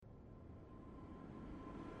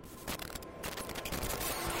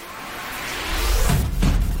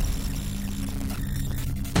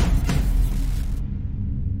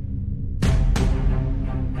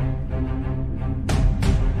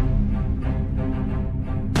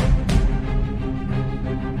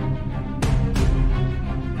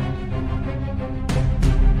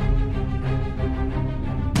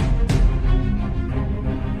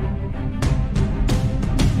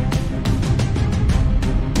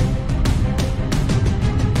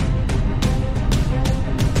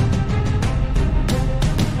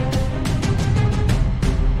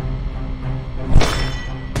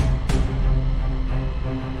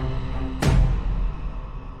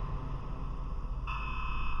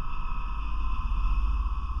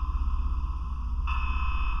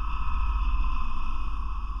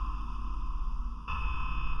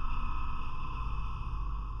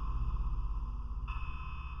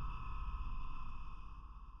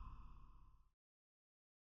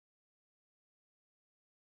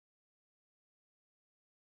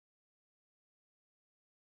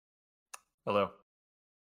Hello.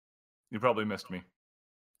 You probably missed me.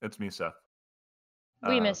 It's me, Seth.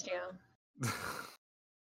 We missed you.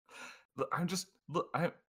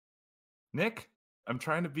 Nick. I'm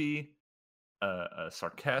trying to be a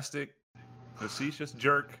sarcastic, facetious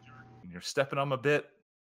jerk, and you're stepping on my bit.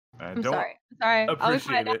 I don't Sorry.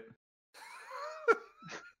 appreciate it.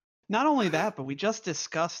 Not only that, but we just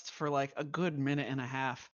discussed for like a good minute and a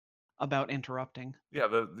half about interrupting. Yeah,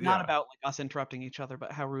 Not about like us interrupting each other,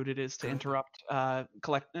 but how rude it is to interrupt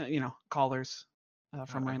callers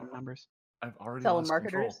from random numbers. I've already lost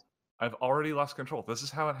control. I've already lost control. This is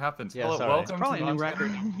how it happens. Yeah, Hello, sorry. welcome Probably to a new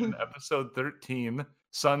record. episode 13,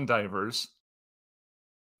 Sun Divers.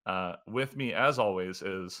 With me, as always,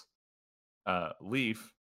 is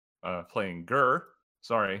Leaf playing Gur.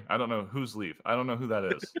 Sorry, I don't know who's Leaf. I don't know who that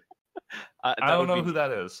is. I don't know who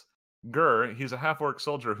that is. Gur, he's a half-orc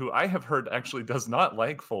soldier who I have heard actually does not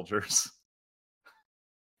like Folgers.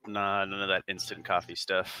 Nah, none of that instant coffee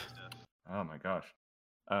stuff. Oh my gosh.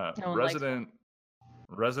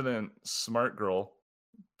 Resident smart girl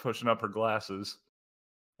pushing up her glasses.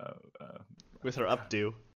 With her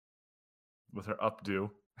updo. With her updo.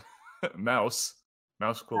 Mouse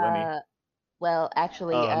Quillini. Well,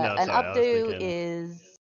 actually, an updo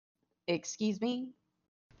is... Excuse me?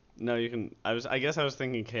 No, you can. I guess I was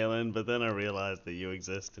thinking Kaylin, but then I realized that you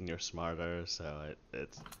exist and you're smarter, so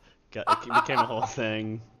it became a whole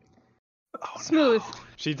thing. Oh, Smooth. No.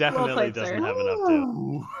 She definitely doesn't have an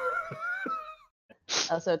updo.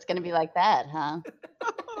 Oh, so it's gonna be like that, huh?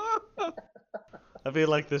 I feel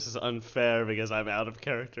like this is unfair because I'm out of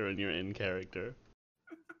character and you're in character.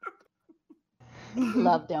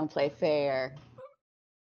 Love don't play fair.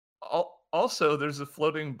 Also, there's a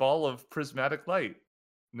floating ball of prismatic light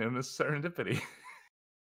known as serendipity.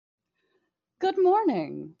 Good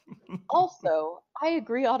morning. Also, I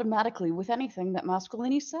agree automatically with anything that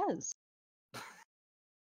Masculini says. I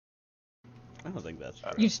don't think that's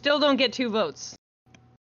true. You still don't get 2 votes.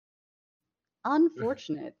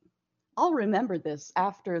 Unfortunate. I'll remember this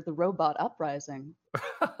after the robot uprising.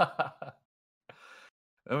 Then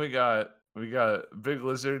we got Big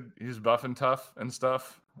Lizard. He's buff and tough and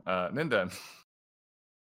stuff. Ninden.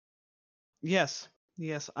 Yes,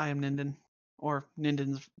 I am Ninden, or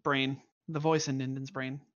Ninden's brain, the voice in Ninden's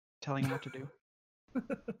brain, telling him what to do.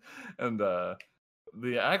 And the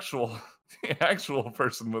actual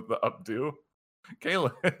person with the updo,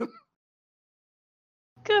 Kaylin.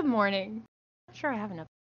 Good morning. I'm sure I have enough.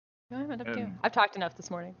 Do I have enough too? I've talked enough this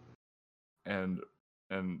morning. And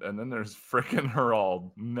then there's frickin'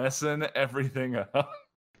 Herald messing everything up.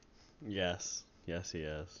 Yes, he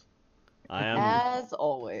is. I am, as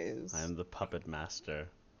always. I am the puppet master.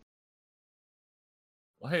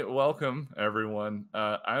 Well, hey, welcome everyone.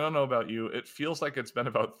 I don't know about you. It feels like it's been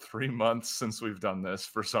about 3 months since we've done this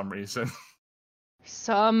for some reason.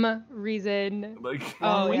 Some reason. Like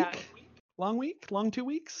long week? Long week? Long 2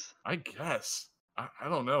 weeks? I guess. I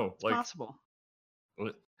don't know. It's possible.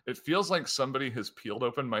 It feels like somebody has peeled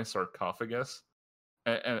open my sarcophagus,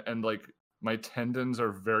 and like my tendons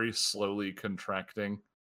are very slowly contracting.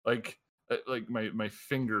 Like my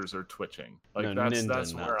fingers are twitching. Like no,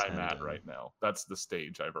 that's where I'm at right now. That's the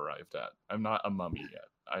stage I've arrived at. I'm not a mummy yet.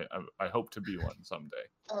 I hope to be one someday.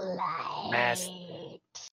 Mass.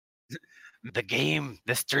 The game,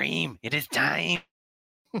 the stream, it is time.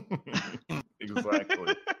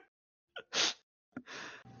 Exactly.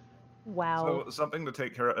 Wow. So something to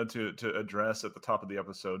take care of, to address at the top of the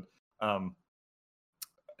episode.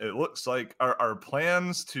 It looks like our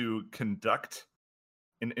plans to conduct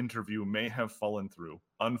an interview may have fallen through,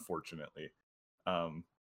 unfortunately.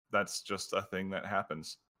 That's just a thing that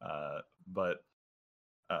happens. But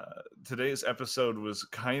today's episode was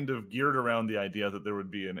kind of geared around the idea that there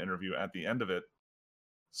would be an interview at the end of it.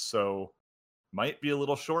 So might be a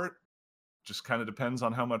little short. Just kind of depends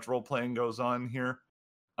on how much role playing goes on here.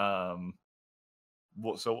 We'll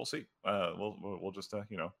see. We'll just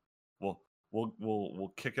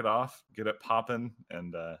we'll kick it off, get it popping,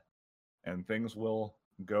 and things will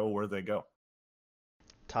go where they go.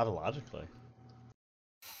 Tautologically.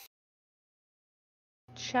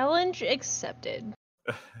 Challenge accepted.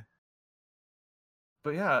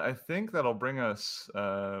 But yeah, I think that'll bring us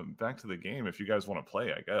back to the game if you guys want to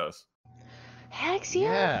play, I guess. Heck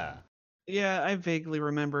yeah. Yeah, I vaguely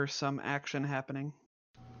remember some action happening.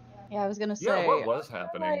 Yeah, I was gonna say. Yeah, what was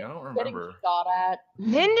happening? I don't remember. Shot at.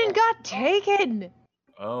 Ninden got taken.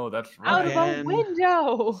 Oh, that's right. Out of a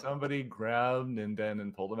window. Somebody grabbed Ninden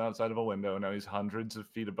and pulled him outside of a window. Now he's hundreds of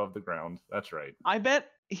feet above the ground. That's right. I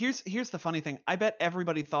bet. Here's the funny thing. I bet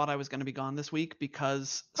everybody thought I was going to be gone this week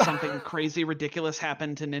because something crazy ridiculous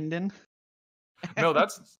happened to Ninden. No,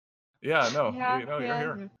 that's Yeah, no, Yeah, you're yeah.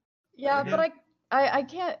 here. Yeah, Yeah. but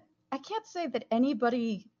I can't say that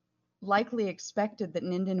anybody likely expected that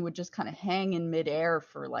Ninden would just kind of hang in midair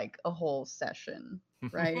for like a whole session,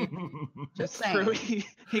 right? Just It's true. saying.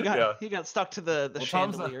 He got Yeah. he got stuck to the Well,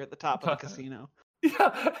 Tom's not- chandelier at the top of the casino.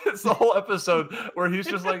 Yeah, it's the whole episode where he's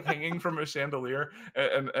just like hanging from a chandelier,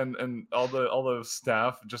 and all the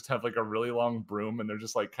staff just have like a really long broom, and they're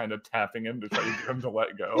just like kind of tapping him to try to get him to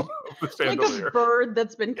let go of the Like chandelier. a bird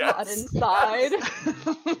that's been caught Yes. inside.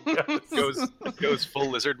 Yes. goes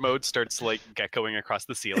full lizard mode, starts like geckoing across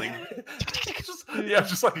the ceiling.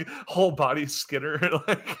 just like whole body skitter.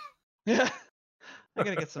 Like, Yeah. I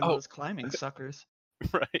gotta get some of Oh. those climbing suckers.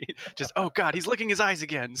 Right? Just oh god, he's licking his eyes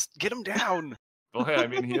again. Get him down. well, hey, I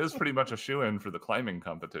mean, he is pretty much a shoe-in for the climbing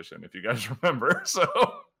competition, if you guys remember. So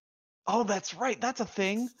Oh, that's right. That's a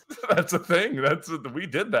thing. that's a thing. We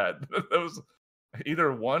did that. That was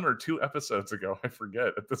either 1 or 2 episodes ago. I forget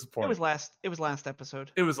at this point. It was last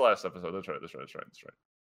episode. It was last episode. That's right.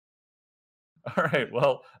 All right.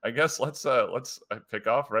 Well, I guess let's pick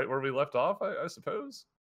off right where we left off. I suppose.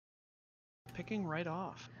 Picking right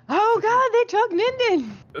off. Oh God, they took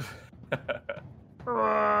Ninden.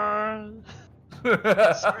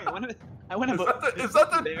 Sorry, I went Is about that the- is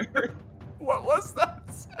that the- there. What was that?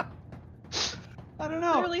 I don't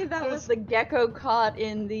know. Clearly, that was the gecko caught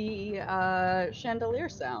in the chandelier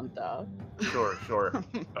sound, though. Sure.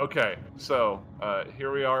 Okay, so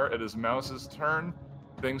here we are. It is Mouse's turn.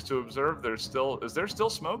 Things to observe. Is there still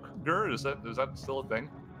smoke? Gur, is that still a thing?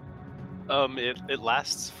 It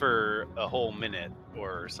lasts for a whole minute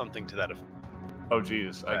or something to that effect. Oh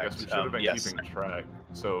geez, I guess we should have been yes. keeping track.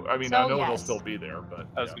 So I mean, So, I know it'll yes. still be there, but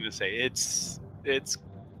I was yeah. gonna say it's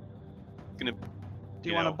gonna Do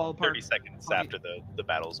you want to ballpark? 30 seconds how many- after the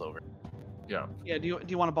battle's over. Yeah. Yeah. Do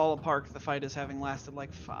you want to ballpark the fight as having lasted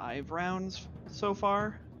like 5 rounds so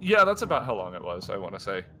far? Yeah, that's about how long it was, I want to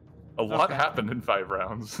say. A lot Okay. happened in 5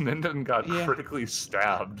 rounds. Ninden got Yeah. critically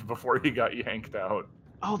stabbed before he got yanked out.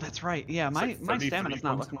 Oh, that's right. Yeah, It's my like my 33 stamina's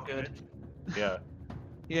not points looking of good. damage.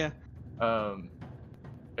 Yeah. Yeah.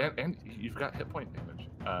 And you've got hit point damage.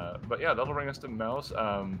 But yeah, that'll bring us to Mouse.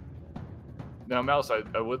 Now, Mouse,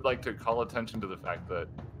 I would like to call attention to the fact that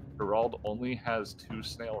Gerald only has 2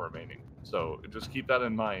 snail remaining. So just keep that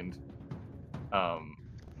in mind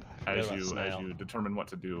as about you snail. determine what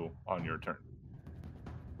to do on your turn.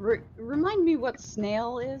 Remind me what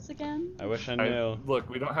snail is again? I wish I knew. Look,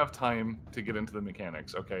 we don't have time to get into the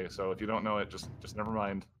mechanics, okay? So if you don't know it, just never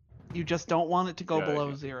mind. You just don't want it to go Yeah, below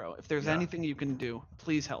yeah. 0. If there's Yeah. anything you can do,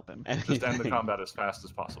 please help him. Just end the Anything. combat as fast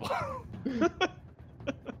as possible.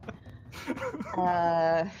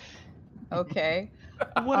 Okay.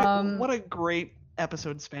 What a great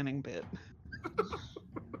episode spanning bit.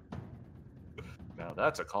 Now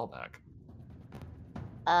that's a callback.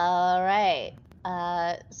 All right.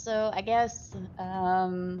 So I guess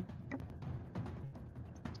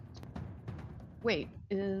Wait,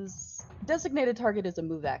 is designated target is a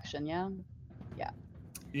move action, yeah?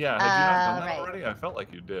 Yeah, had you not done that right. already? I felt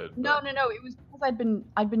like you did. No, but- no. It was because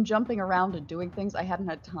I'd been jumping around and doing things. I hadn't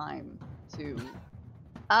had time to.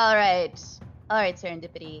 all right,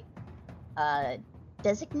 Serendipity.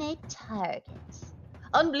 Designate target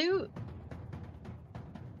on blue.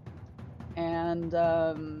 And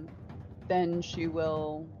then she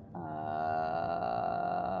will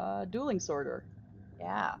dueling sword her.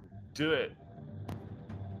 Yeah. Do it.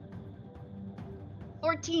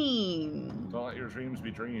 14. Don't let your dreams be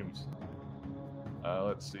dreams.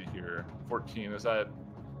 Let's see here. 14, is that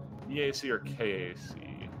EAC or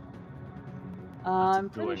KAC? I'm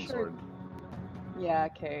It's a dueling pretty sure. sword. Yeah,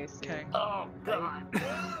 okay. So Okay. Oh god.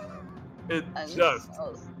 It I'm just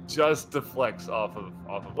so- deflects off of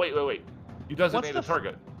wait. You designate the a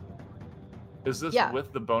target. Is this Yeah.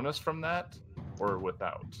 with the bonus from that or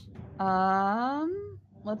without?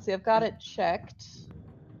 Let's see. I've got it checked.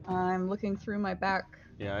 I'm looking through my back.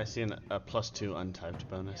 Yeah, I see a +2 untyped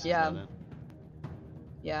bonus. Yeah. Is that it?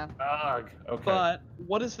 Yeah. Okay. But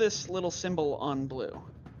what is this little symbol on blue?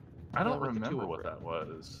 I don't with the two remember over what it. that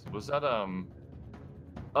was. Was that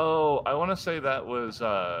Oh, I want to say that was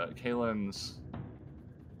Kaylin's.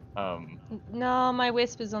 No, my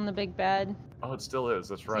wisp is on the big bad. Oh, it still is.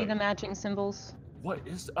 That's See right. the matching symbols. What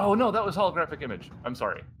is? Oh no, that was holographic image. I'm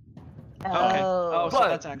sorry. Okay. Oh, so But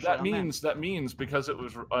that's actually that on there. means because it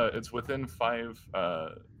was it's within 5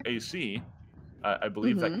 AC. I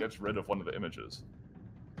believe that Mhm. gets rid of one of the images.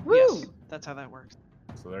 Woo! Yes, that's how that works.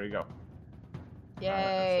 So there you go.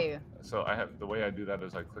 Yay. So I have the way I do that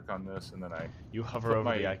is I click on this and then I. You hover Put over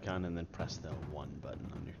my- the icon and then press the 1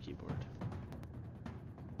 button on your keyboard.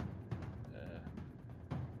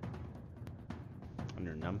 On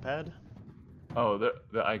your numpad? Oh, the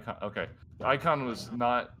icon. Okay, the icon was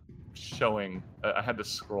not showing. I had to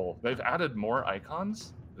scroll. They've added more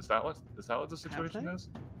icons. Is that what the situation they? is?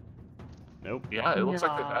 Nope. Yeah, it looks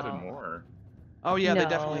like they've added No. more. Oh yeah, they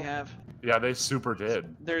definitely No. have. Yeah, they super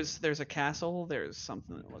did. There's a castle. There's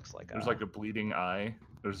something that looks like There's like a bleeding eye.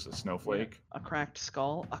 There's a snowflake. a cracked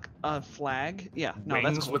skull, a flag. Yeah, no,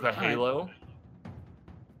 Wings that's cool. with a All right. halo.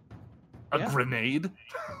 A Yeah. grenade.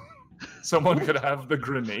 Someone could have the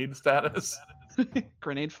grenade status.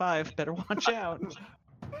 Grenade 5. Better watch out.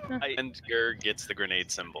 And Gur gets the grenade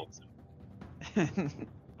symbol.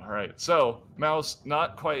 All right, so Mouse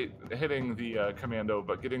not quite hitting the commando,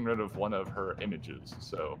 but getting rid of one of her images.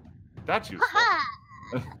 So that's useful.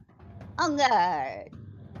 Ha! On guard.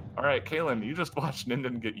 All right, Kaylin, you just watched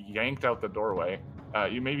Ninden get yanked out the doorway.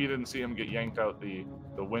 You maybe didn't see him get yanked out the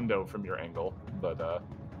window from your angle, but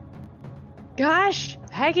Gosh,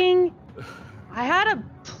 hacking. I had a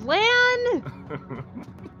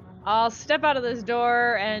plan. I'll step out of this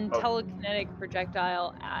door and Oh. telekinetic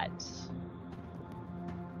projectile at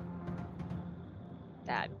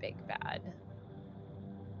that big bad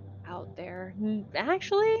out there.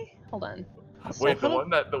 Actually, hold on. wait, So-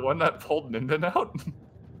 the one that pulled Ninden out.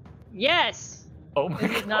 Yes. Oh my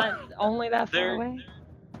This god! is not only that far There- away.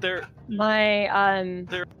 There, My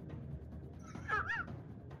There-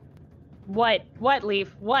 What,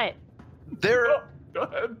 Leaf? What? they're Oh, go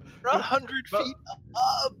ahead. 100 No. feet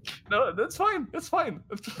up. No, that's fine. That's fine.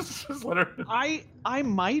 Just let her. I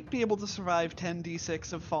might be able to survive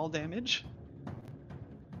 10d6 of fall damage.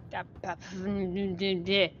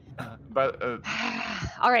 But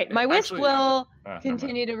All right, my wisp Actually- will never mind.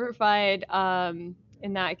 continue to provide.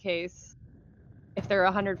 In that case, if they're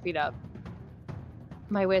 100 feet up,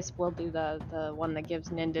 my wisp will do the one that gives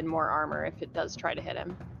Ninden more armor if it does try to hit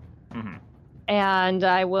him. Mhm. And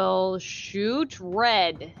I will shoot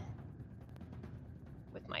red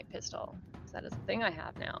with my pistol. 'Cause that is the thing I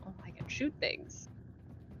have now. I can shoot things.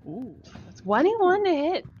 Ooh, that's 21 to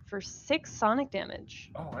hit for 6 sonic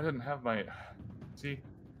damage. Oh, I didn't have my. See,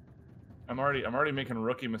 I'm already making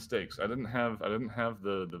rookie mistakes. I didn't have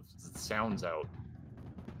the sounds out.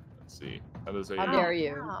 Let's see. That is a How dare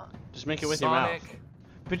you? Wow. Just make it with your mouth. Sonic.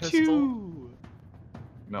 Pachoo!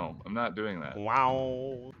 No, I'm not doing that.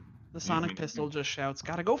 Wow. The sonic pistol just shouts,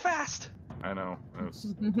 "Gotta go fast!" I know. It was,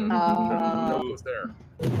 Uh, it was there.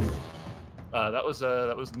 That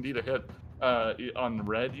was indeed a hit. On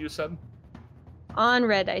red, you said. On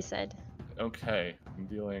red, I said. Okay, I'm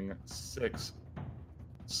dealing 6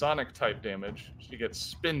 sonic type damage. She gets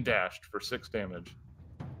spin dashed for 6 damage.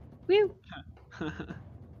 Woo.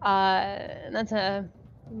 And that's a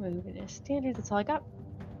move in a standard. That's all I got.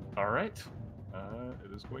 All right.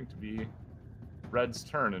 It is going to be Red's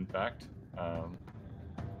turn, in fact.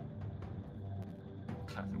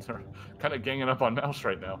 They're kind of ganging up on Mouse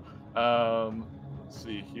right now. Let's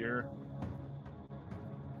see here.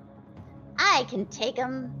 I can take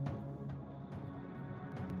him.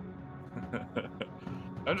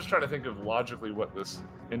 I'm just trying to think of logically what this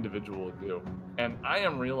individual would do. And I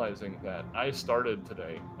am realizing that I started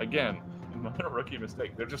today, again, another rookie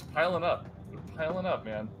mistake. They're just piling up. They're piling up,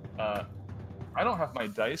 man. I don't have my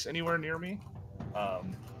dice anywhere near me. So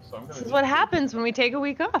I'm gonna This is just what do- happens when we take a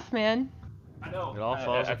week off, man. I know. It all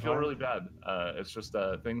falls I feel apart. really bad. It's just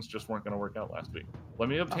things just weren't going to work out last week. Let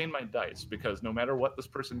me obtain my dice because no matter what this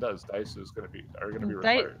person does, dice are going to be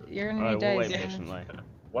required. You're All gonna right, need we'll dice. wait yeah. patiently.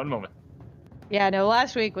 One moment. Yeah, no,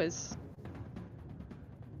 last week was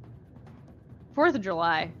 4th of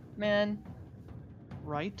July, man.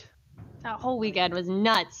 Right? That whole weekend was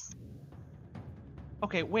nuts.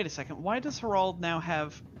 Okay, wait a second. Why does Harald now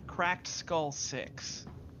have Cracked Skull 6?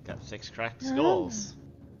 Got 6 cracked skulls.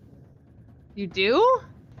 You do?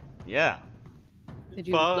 Yeah. Did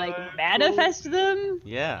you like manifest them?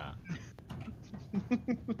 Yeah.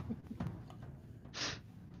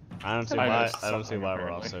 I don't see I why. missed I don't see something, why we're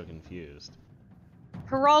all apparently. so confused.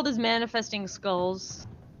 Harald is manifesting skulls.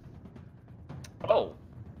 Oh.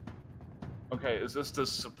 Okay, is this to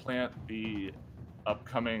supplant the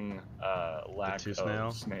upcoming lack two of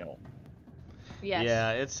snail? snail? Yes.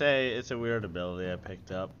 Yeah, it's a weird ability I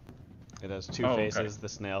picked up. It has 2 Oh, okay. phases: the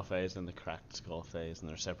snail phase and the cracked skull phase, and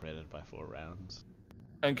they're separated by 4 rounds.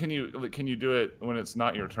 And can you do it when it's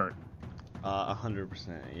not your turn?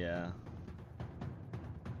 100%. Yeah.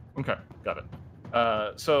 Okay, got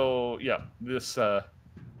it. So yeah, this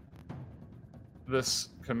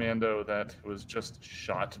commando that was just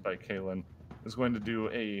shot by Kaylin is going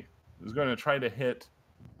to try to hit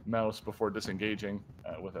Mouse before disengaging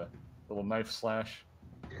with a little knife slash.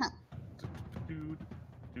 Huh.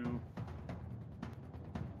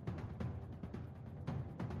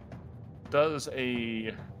 Does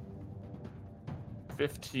a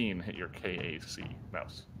 15 hit your KAC,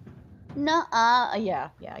 Mouse? No, yeah,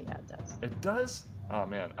 it does. It does? Oh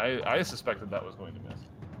man, I suspected that was going to miss.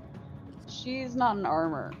 She's not in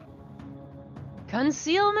armor.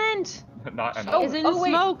 Concealment Not an Oh, is in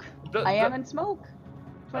wait. smoke. I am in smoke.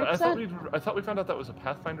 I thought 20%. we found out that was a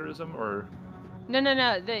Pathfinderism, or No.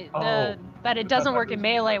 Oh, That it the doesn't work in Pathfinderism.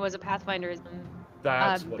 melee was a Pathfinderism.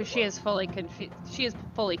 that's what But it she was. is fully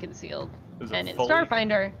concealed. Is it And in fully-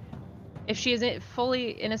 Starfinder, if she isn't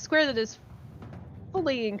fully in a square that is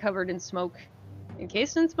fully covered in smoke,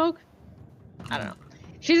 encased in smoke, I don't know.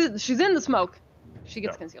 She's in the smoke. She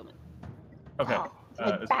gets Yeah. concealment. Okay. Oh,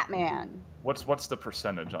 like is- Batman. what's the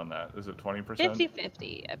percentage on that? Is it 20%?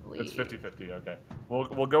 50-50, I believe. It's 50-50. Okay.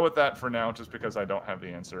 We'll go with that for now, just because I don't have the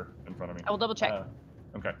answer in front of me. I will double check.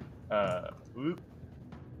 Okay. Oop.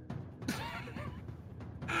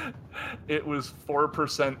 It was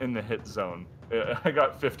 4% in the hit zone. I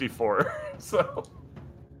got 54. So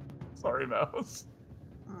sorry, Mouse.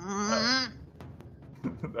 That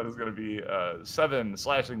is going to be 7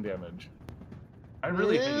 slashing damage. I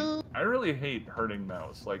really hate hurting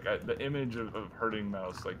Mouse. Like the image of hurting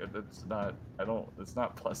Mouse, like it's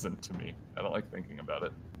not pleasant to me. I don't like thinking about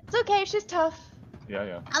it. It's okay, she's tough.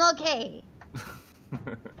 Yeah. I'm okay.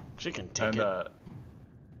 She can take And it.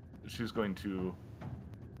 she's going to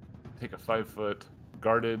take a 5-foot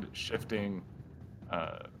guarded shifting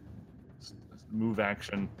move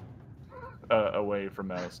action away from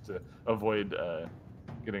Mouse to avoid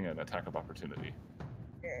getting an attack of opportunity.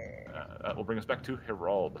 That will bring us back to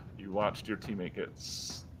Herald. You watched your teammate get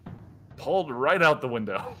pulled right out the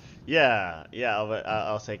window. Yeah.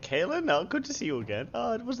 I'll say, Kaylin, good to see you again.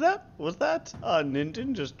 Was that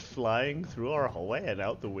Ninden just flying through our hallway and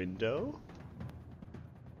out the window?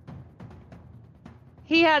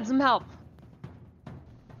 He had some help.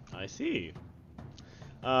 I see.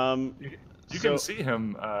 You can see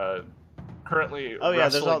him currently. Oh, yeah,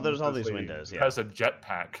 there's all- wrestling there's with all this these lady windows, who yeah. Has a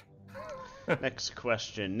jetpack. Next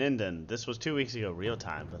question, Ninden. This was 2 weeks ago, real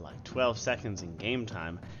time, but like 12 seconds in game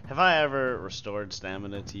time. Have I ever restored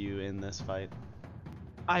stamina to you in this fight?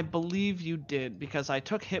 I believe you did because I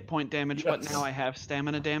took hit point damage, but Yes. now I have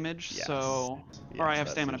stamina damage. Yes. So, Yes, or I have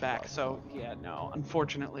that stamina seems back. possible. So yeah, no.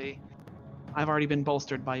 Unfortunately, I've already been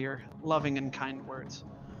bolstered by your loving and kind words.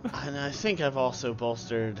 And I think I've also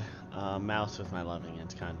bolstered Mouse with my loving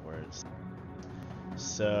and kind words.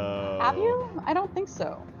 So. Have you? I don't think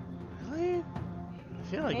so. Really? I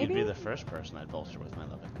feel like you'd be Maybe? the first person I'd bolster with my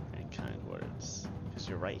loving and kind words. Because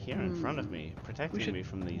you're right here in front of me, protecting me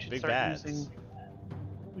from these big bads.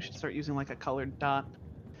 We should start using like a colored dot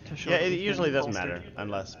to show. Yeah, that it we've been usually doesn't bolstered. matter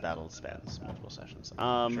unless battle spans multiple sessions.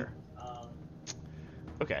 Sure.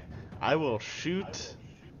 Okay, I will shoot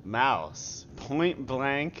Mouse point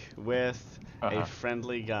blank with a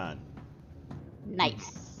friendly gun.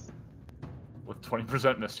 Nice. With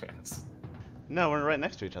 20% mischance. No, we're right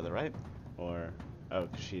next to each other, right? Or oh,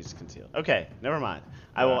 she's concealed. Okay, never mind.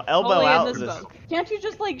 I will elbow Fully in out the this. smoke. Can't you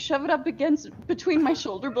just like shove it up between my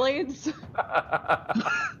shoulder blades?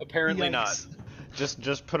 Apparently not. Yikes.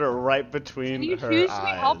 Just put her right between Can you her choose to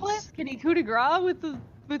eyes. be helpless? Can he coup de grace with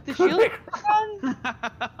the shield on?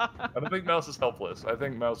 I don't think Mouse is helpless. I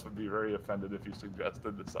think Mouse would be very offended if you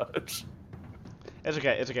suggested as such. It's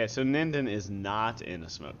okay. It's okay. So Ninden is not in a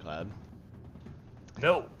smoke cloud.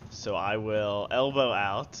 No. So I will elbow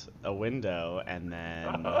out a window and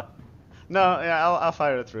then. No, yeah, I'll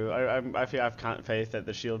fire it through. I feel I've faith that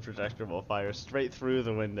the shield projector will fire straight through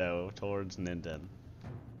the window towards Ninden.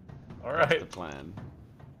 All That's the right. plan.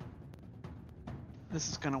 This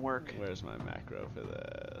is gonna work. Where's my macro for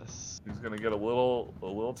this? He's gonna get a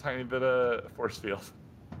little tiny bit of force field.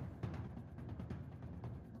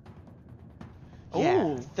 Yeah,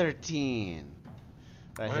 Ooh. 13.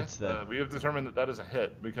 That hits the. We have determined that is a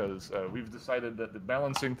hit because we've decided that the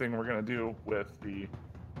balancing thing we're gonna do with the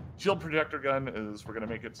shield projector gun is we're gonna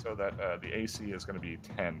make it so that the AC is gonna be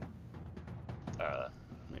 10.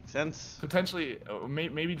 Makes sense. Potentially,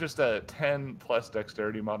 maybe just a 10 plus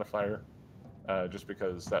dexterity modifier, just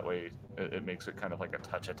because that way it makes it kind of like a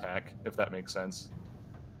touch attack, if that makes sense.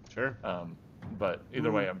 Sure. But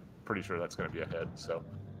either way, I'm pretty sure that's going to be a hit. So,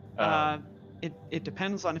 It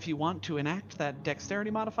depends on if you want to enact that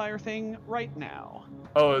dexterity modifier thing right now.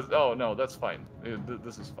 oh no, that's fine.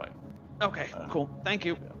 This is fine. Okay, cool. Thank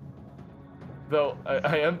you. Though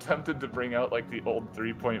I am tempted to bring out like the old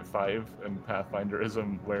 3.5 in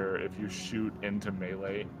Pathfinderism, where if you shoot into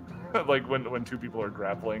melee, like when two people are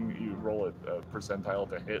grappling, you roll a percentile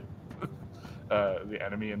to hit the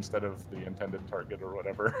enemy instead of the intended target or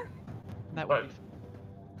whatever. That would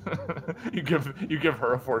But you give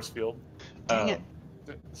her a force field. Dang it.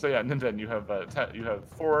 So yeah, Ninden, you have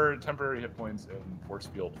 4 temporary hit points in force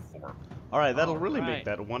field form. All right, that'll All really right. make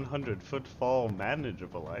that 100-foot fall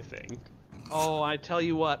manageable, I think. Oh, I tell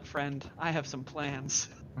you what, friend, I have some plans.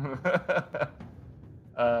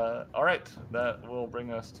 All right, that will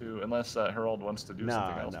bring us to, unless Harold wants to do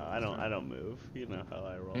something No, else. no, I don't move. You know how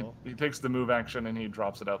I roll. He takes the move action and he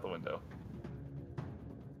drops it out the window.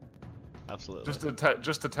 Absolutely.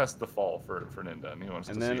 Just to test the fall for Ninden. He wants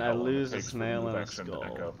And to then see I how long it lose a takes for snail move and a action to skull.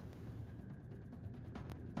 echo.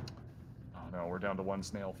 Oh no, we're down to 1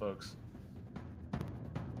 snail, folks.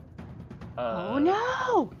 Oh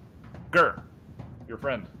no! Gur, your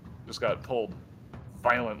friend just got pulled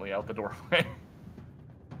violently out the doorway.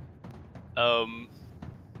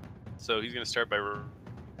 So he's gonna start by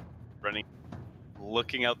running,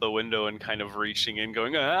 looking out the window, and kind of reaching in,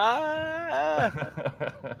 going ah.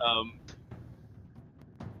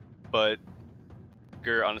 But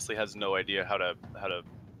Gur honestly has no idea how to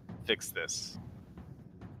fix this.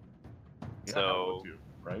 Yeah, So- how would you,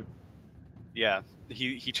 right? Yeah,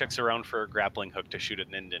 he checks around for a grappling hook to shoot at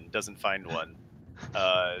Ninden, doesn't find one.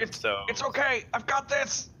 It's So okay. I've got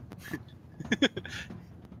this.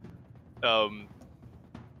 and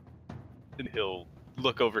he'll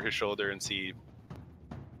look over his shoulder and see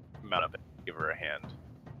mount up and give her a hand.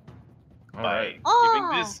 All By right. giving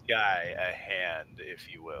Oh. this guy a hand,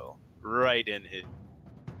 if you will, right in his.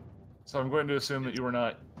 So I'm going to assume that you were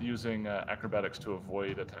not using acrobatics to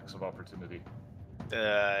avoid attacks of opportunity.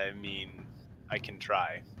 I mean, I can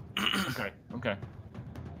try. Okay.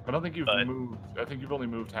 I don't think you've But- moved. I think you've only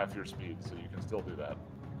moved half your speed, so you can still do that.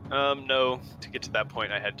 No. To get to that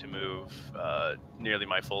point, I had to move nearly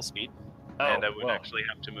my full speed, and I would well. actually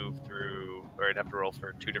have to move through, or I'd have to roll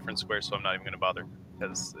for 2 different squares. So I'm not even going to bother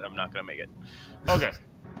because I'm not going to make it. Okay.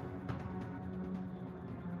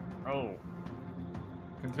 Oh.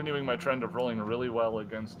 Continuing my trend of rolling really well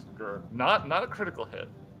against Gur. Not a critical hit,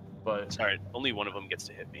 but Sorry, only one of them gets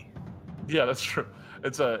to hit me. yeah, that's true.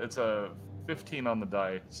 It's a 15 on the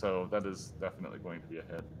die, so that is definitely going to be a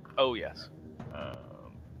hit. Oh yes.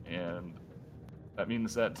 And that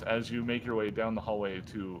means that as you make your way down the hallway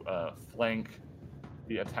to flank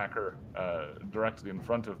the attacker directly in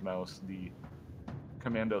front of Mouse, the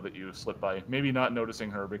commando that you slipped by, maybe not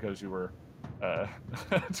noticing her because you were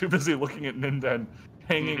too busy looking at Ninden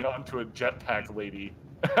hanging onto a jetpack lady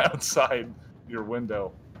outside your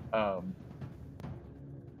window.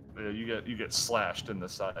 You get slashed in the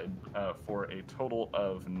side for a total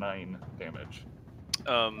of 9 damage. Is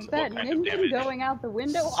What that kind of Ninden damage? going out the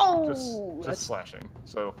window? Oh! Just that's- slashing.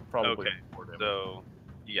 So probably Okay, 4 damage. So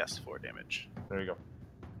yes, 4 damage. There you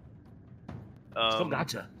go. Still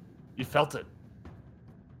gotcha. You felt it.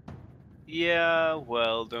 Yeah,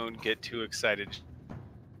 well, don't get too excited.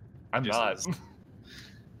 I'm Just not. as-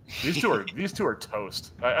 These two are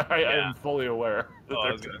toast. I Yeah. am fully aware that Oh, I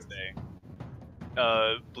they're was gonna toast.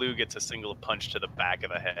 say. Blue gets a single punch to the back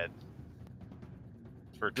of the head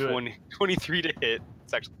for Do it. 23 to hit.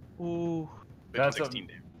 It's actually Ooh. That's a- 16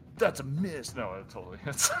 damage. That's a miss. No, it totally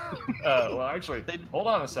hits. Well, actually, They- hold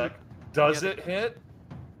on a sec. Does Yeah, it hit?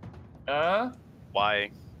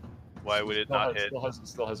 Why? Why would it not hit?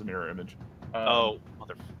 Still has a mirror image. Oh,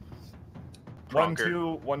 mother. 1, Pronker.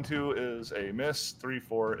 2, 1, 2 is a miss. 3,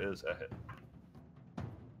 4 is a hit.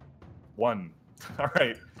 1. All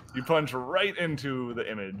right. You punch right into the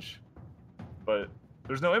image, but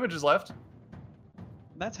there's no images left.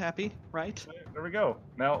 That's happy, right? There we go.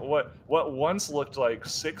 Now, what once looked like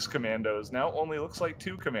 6 commandos now only looks like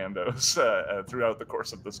 2 commandos throughout the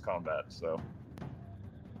course of this combat. So,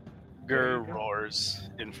 There Gur you go. roars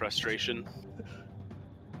in frustration.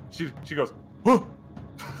 she goes, "Whoa!"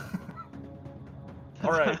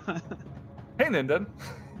 All right. Hey, Ninden.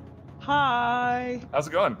 Hi. How's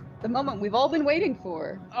it going? The moment we've all been waiting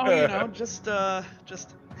for. Oh, you know, just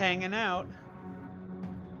hanging out.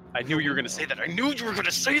 I knew you were gonna say that. I knew you were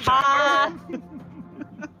gonna say that. Ah,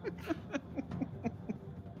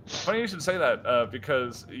 Funny you should say that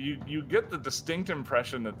because you get the distinct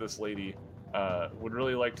impression that this lady would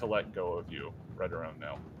really like to let go of you right around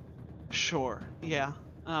now. Sure. Yeah.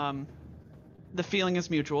 The feeling is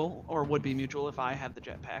mutual, or would be mutual if I had the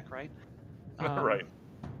jetpack, right? Right.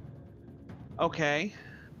 Okay.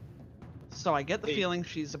 So I get the Hey. feeling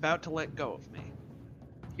she's about to let go of me.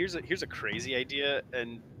 Here's a crazy idea,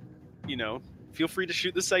 and feel free to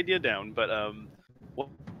shoot this idea down. But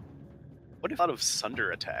what if out of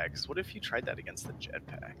Sunder attacks? What if you tried that against the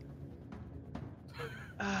jetpack?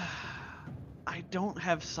 I don't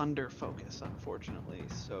have Sunder focus, unfortunately.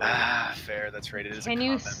 So Fair. That's right. It is. Can a you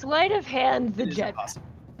combat. sleight of hand the It is jetpack?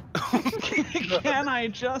 impossible. can I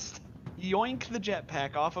just yoink the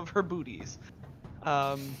jetpack off of her booties.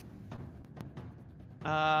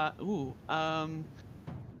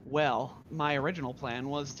 Well, my original plan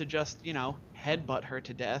was to just, headbutt her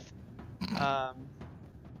to death.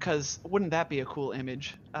 Because wouldn't that be a cool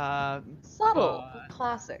image? Subtle,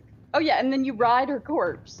 classic. Oh yeah, and then you ride her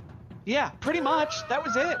corpse. Yeah, pretty much. That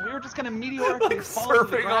was it. We were just gonna meteorically Like fall to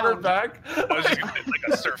the surfing on her ground. back. I was just gonna hit like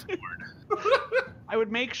a surfboard. I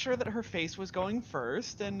would make sure that her face was going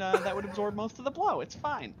first, and that would absorb most of the blow. It's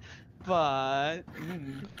fine. But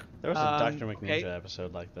There was a Dr. McNinja okay.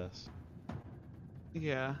 episode like this.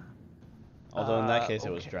 Yeah. Although in that case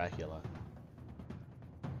it was okay. Dracula.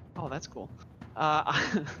 Oh, that's cool.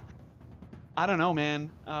 I don't know, man.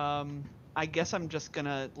 I guess I'm just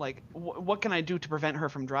gonna what can I do to prevent her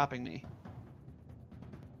from dropping me?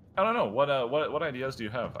 I don't know. What ideas do you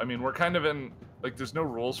have? I mean, we're kind of in like there's no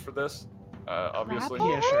rules for this, obviously.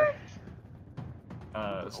 Grapple Yeah, sure.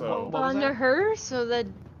 So What was Onto that? her so that,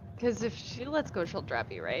 because if she lets go, she'll drop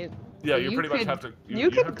you, right? yeah, so you you pretty much could- have to. You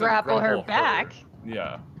have could to grapple her back.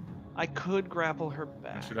 Yeah, I could grapple her you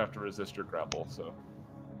back. should have to resist your grapple. So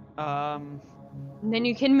And then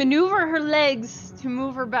you can maneuver her legs to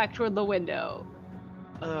move her back toward the window.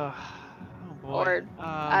 Oh boy. Or,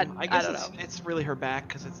 I guess don't know. it's really her back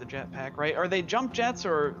because it's the jetpack, right? Are they jump jets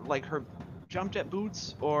or like her jump jet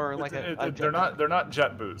boots or like a they're not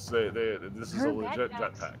jet boots. This is Her a legit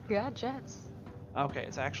jetpacks. jetpack. Yeah, jets. Okay,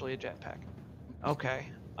 it's actually a jetpack. Okay.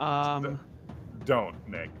 Don't,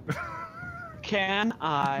 Nick. Can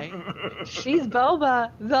I? She's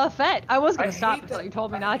Boba the Fett. I was gonna I stop hate until that. you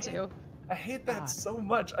told me not to. I hate that God. so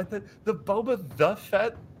much. The Boba the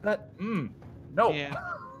Fett. No. Yeah.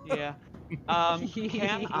 Yeah.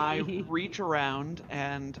 Can I reach around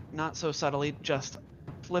and not so subtly just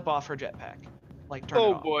flip off her jetpack, like turn it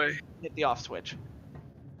Oh off, boy. hit the off switch?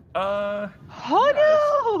 Oh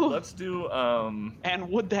yeah, no! Let's do And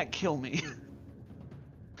would that kill me?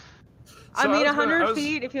 I so mean, was gonna- 100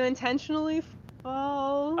 feet if you intentionally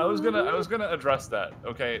fall. I was gonna address that.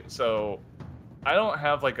 Okay, so I don't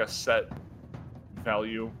have like a set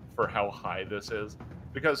value for how high this is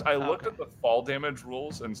because I looked at the fall damage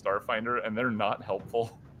rules in Starfinder and they're not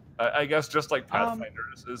helpful. I guess just like Pathfinder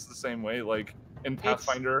is the same way. Like in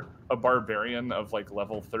Pathfinder, a barbarian of like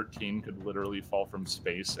level 13 could literally fall from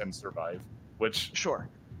space and survive, which Sure.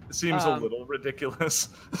 seems a little ridiculous.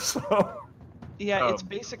 So Yeah, it's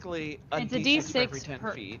basically It's a D6 for every D6 10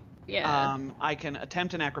 per- feet. Yeah. I can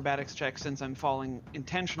attempt an acrobatics check since I'm falling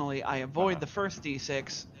intentionally. I avoid the first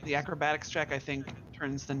D6. The acrobatics check, I think,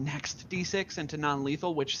 turns the next D6 into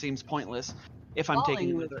non-lethal, which seems pointless if I'm Falling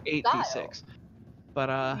taking with another 8 style. D6. But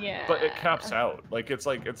yeah. but it caps out. Like it's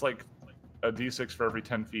like a d6 for every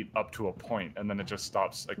 10 feet up to a point, and then it just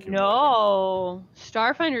stops accumulating. No,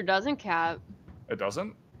 Starfinder doesn't cap. It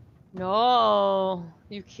doesn't? No,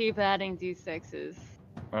 you keep adding d6s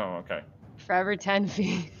Oh, okay. for every 10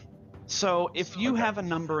 feet. so if you Okay. have a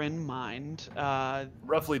number in mind,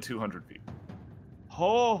 Roughly 200 feet.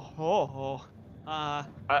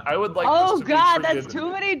 I would like Oh this to be god, that's treated-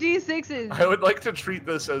 too many d6s. I would like to treat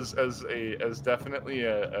this as definitely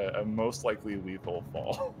a most likely lethal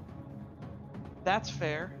fall. that's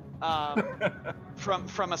fair.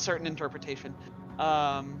 From a certain interpretation.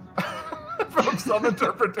 From some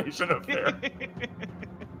interpretation of fair.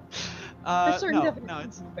 For certain no,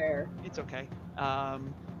 definitions, it's fair. it's okay.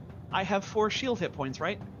 I have 4 shield hit points,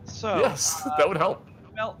 right? So Yes, that would help.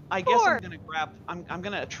 well, I guess 4. I'm gonna I'm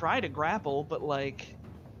gonna try to grapple, but like,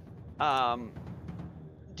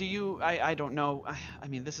 do you? I don't know. I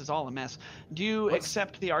mean, this is all a mess. Do you Let's-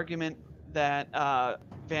 accept the argument that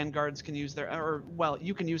vanguards can use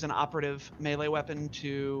you can use an operative melee weapon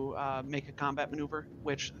to make a combat maneuver,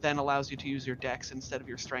 which then allows you to use your dex instead of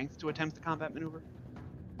your strength to attempt the combat maneuver?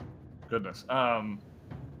 Goodness.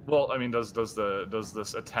 Well, I mean, does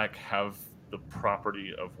this attack have the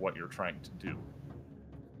property of what you're trying to do?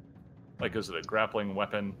 Like, is it a grappling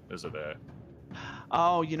weapon? Is it a...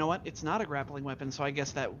 Oh, you know what? It's not a grappling weapon, so I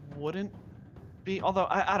guess that wouldn't be. Although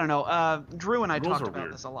I don't know. Drew and I Rules talked are about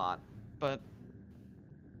weird. this a lot, but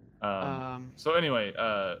So anyway,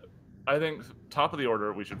 I think top of the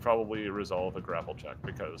order, we should probably resolve a grapple check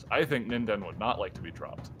because I think Ninden would not like to be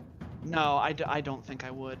dropped. no, I don't think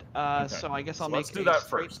I would. Okay. So I guess So I'll make let's do a that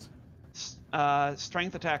straight- first.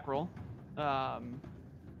 Strength attack roll.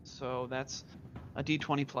 So that's a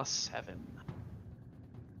d20 plus 7.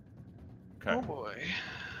 Okay. Oh boy.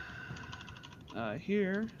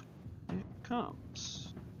 Here it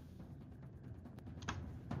comes.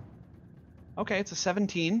 Okay, it's a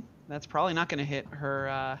 17. That's probably not going to hit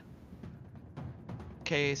her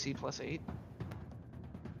KAC plus 8. Oh,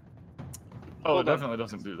 it Hold on. definitely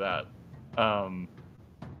doesn't do that. Aren't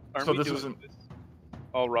So we this doing isn't. this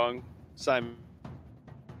all wrong, Simon?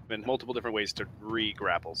 Multiple different ways to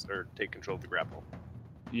re-grapples or take control of the grapple.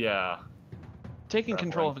 Yeah. Taking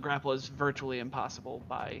control Grappling. of the grapple is virtually impossible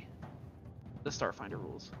by the Starfinder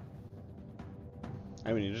rules,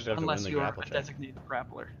 I mean, you just have to win unless the you are grapple a check. designated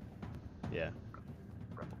grappler. Yeah.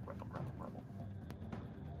 Grapple.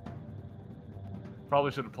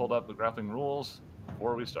 Probably should have pulled up the grappling rules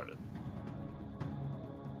before we started.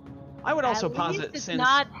 I would also At posit least it's since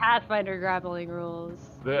not Pathfinder grappling rules.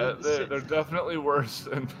 They're, Well, they're, they're definitely worse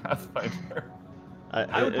in Pathfinder.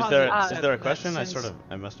 I would Is posit there a that question? since-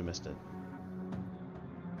 I must have missed it.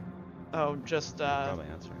 just Probably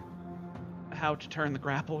answer. how to turn the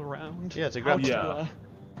grapple around. Yeah, it's a How grapple to, check.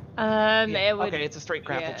 yeah. It would. Okay, it's a straight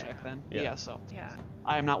grapple yeah. check then. Yeah. Yeah. So Yeah.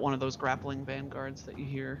 I am not one of those grappling vanguards that you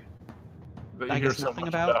hear. That you I hear guess so nothing much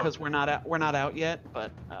about because we're not out yet.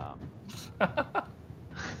 But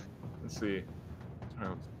Let's see.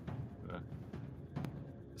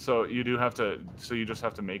 So you do have to. So you just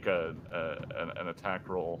have to make an attack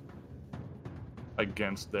roll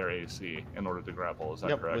against their AC in order to grapple. Is that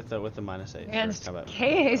Yep, correct? with the -8. for And combat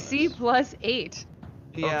KAC bonus. plus 8.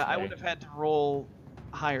 yeah, I Okay. would have had to roll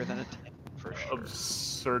higher than a 10 for sure.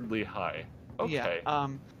 Absurdly high. Okay. Yeah.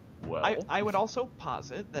 Well. I would also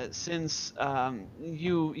posit that since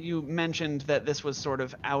you mentioned that this was sort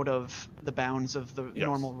of out of the bounds of the Yes.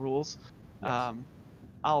 normal rules, Yes.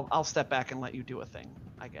 I'll step back and let you do a thing.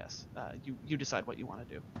 I guess you decide what you want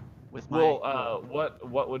to do with my. Well,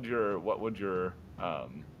 what would your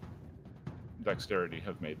dexterity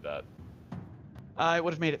have made that? I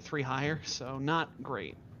would have made it 3 higher, so not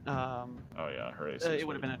great. Oh yeah, her AC. It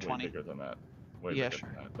would have been a 20. Way bigger than that. Way Yeah, bigger sure.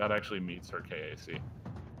 than that. That actually meets her KAC.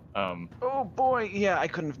 Oh boy, yeah, I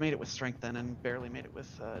couldn't have made it with strength then, and barely made it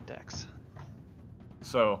with dex.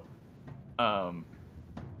 So,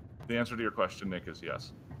 the answer to your question, Nick, is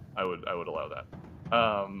yes. I would allow that.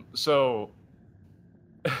 So,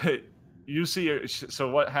 you see. So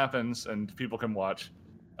what happens, and people can watch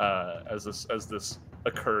as this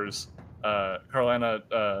occurs.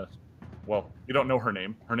 Carlana. Well, you don't know her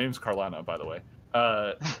name. Her name's Carlana, by the way.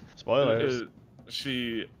 Spoilers.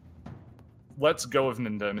 She lets go of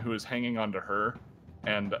Ninden, who is hanging onto her,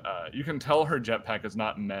 and you can tell her jetpack is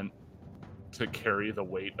not meant to carry the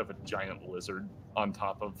weight of a giant lizard on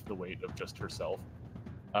top of the weight of just herself.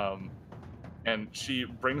 And she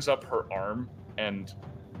brings up her arm and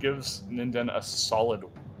gives Ninden a solid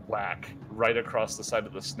whack right across the side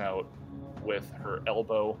of the snout with her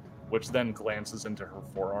elbow, which then glances into her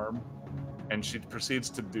forearm. And she proceeds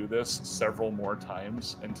to do this several more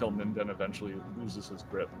times until Ninden eventually loses his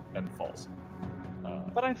grip and falls.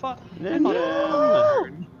 But I thought No. it was my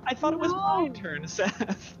turn. I thought it was my turn,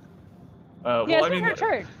 Seth. Well, Yeah, it's I mean, her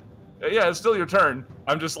turn. yeah, it's still your turn.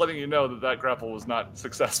 I'm just letting you know that grapple was not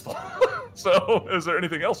successful. So, is there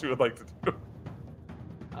anything else you would like to do?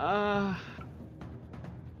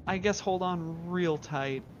 I guess hold on real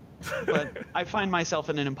tight. But I find myself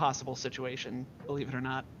in an impossible situation, believe it or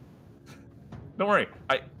not. Don't worry.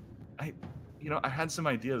 I had some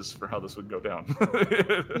ideas for how this would go down.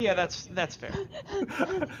 Yeah, that's fair.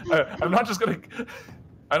 I'm not just gonna.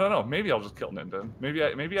 I don't know. Maybe I'll just kill Ninden.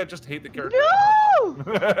 Maybe I just hate the character. No!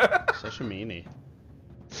 Such a meanie.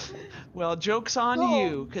 Well, joke's on No.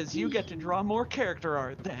 you, because you get to draw more character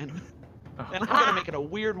art then. Oh, And I'm gonna make it a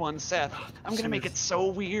weird one, Seth. I'm gonna make it so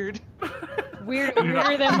weird.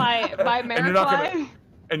 Weirder than my you're not gonna- Mariply.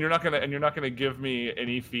 and you're not gonna give me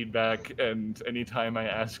any feedback, and anytime I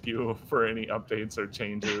ask you for any updates or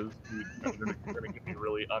changes, you're gonna give me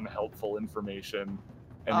really unhelpful information.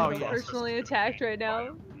 And Oh, the yeah. process Personally is gonna attacked take right now.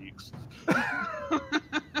 5 weeks.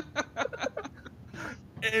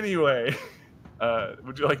 Anyway,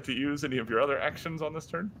 would you like to use any of your other actions on this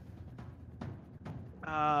turn?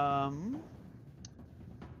 You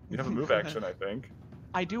have a move action, I think.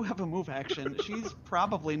 I do have a move action. She's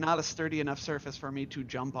probably not a sturdy enough surface for me to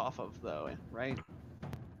jump off of, though, right?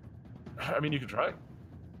 I mean, you could try.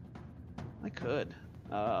 I could.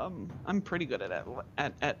 I'm pretty good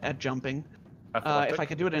at jumping. If Athletic? I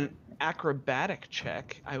could do it in an acrobatic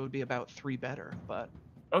check, I would be about 3 better. But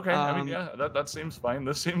Okay, I mean, um, yeah, that seems fine.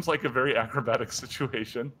 This seems like a very acrobatic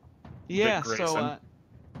situation. yeah, Grayson. so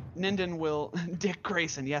Ninden will Dick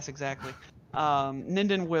Grayson. Yes, exactly.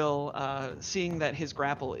 Ninden will, seeing that his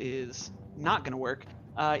grapple is not going to work,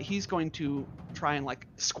 he's going to try and like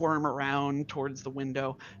squirm around towards the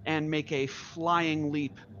window and make a flying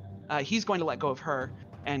leap. He's going to let go of her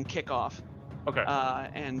and kick off. Okay,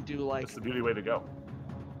 And do like that's the beauty way to go.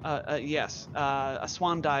 yes, a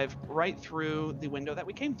swan dive right through the window that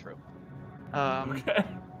we came through. Okay.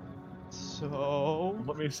 So So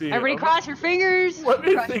Let me see. Everybody cross your fingers. Let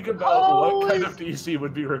me cross think your about what kind toes, of DC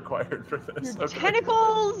would be required for this. your Okay.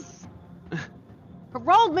 tentacles.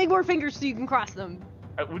 Roll, make more fingers so you can cross them.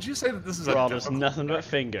 Would you say that this is For a all just difficult nothing but deck?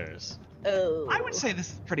 fingers. Oh. I would say this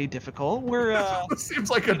is pretty difficult. We're This seems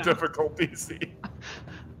like a know. difficult DC.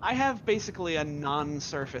 I have basically a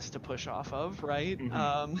non-surface to push off of, right?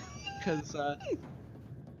 Mhm. Because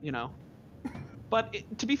you know. But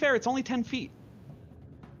to be fair, it's only 10 feet.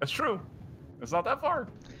 That's true. It's not that far.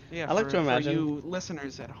 Yeah, I like to imagine- for you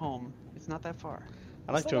listeners at home, it's not that far.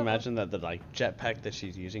 I like It's to not that imagine that the like jetpack that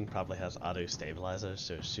she's using probably has auto stabilizer,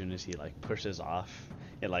 so as soon as he like pushes off,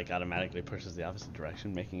 it like automatically pushes the opposite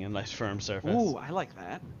direction, making a nice firm surface. Ooh, I like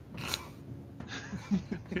that.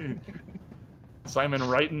 Simon,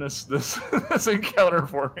 writing this this encounter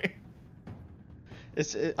for me.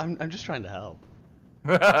 I'm just trying to help.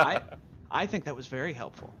 I think that was very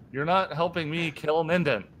helpful. You're not helping me kill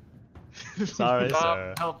Ninden. Sorry,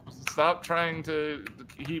 sir. Stop trying to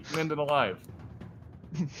keep Ninden alive.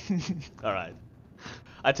 All right.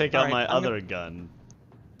 I take All out right, my I'm other gun.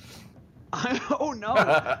 Oh no!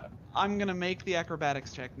 I'm gonna make the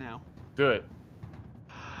acrobatics check now. Do it.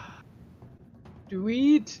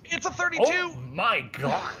 Sweet. It's a 32. Oh my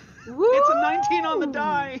god. It's a 19 on the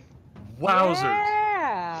die. Wowzers.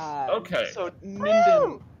 Yeah. Okay. So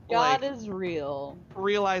Ninden God like, is real.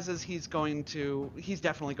 realizes he's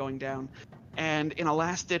definitely going down, and in a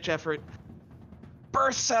last-ditch effort,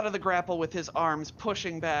 bursts out of the grapple with his arms,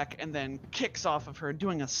 pushing back, and then kicks off of her,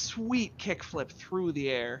 doing a sweet kickflip through the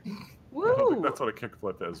air. I don't think Woo! that's what a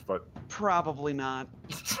kickflip is, but Probably not.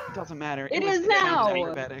 Doesn't matter. It was is now.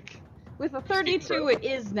 acrobatic. With a 32, it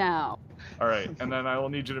is now. all right. And then I will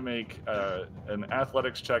need you to make an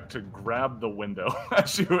athletics check to grab the window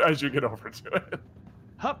as you get over to it.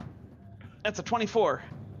 Hup. That's a 24.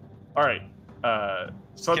 All right.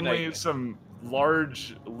 Suddenly, I- some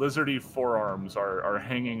large lizardy forearms are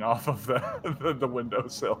hanging off of the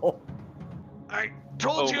windowsill. I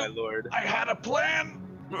told Oh my you lord. I had a plan.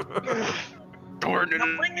 Darn it.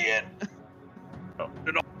 Now bring me in.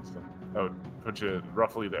 Oh, put you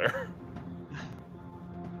roughly there.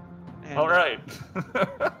 And, All right.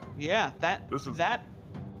 Yeah, that This is- that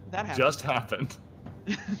happened. Just happened.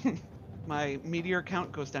 My meteor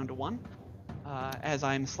count goes down to 1, as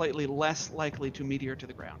I'm slightly less likely to meteor to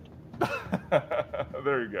the ground.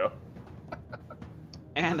 There you go.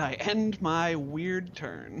 And I end my weird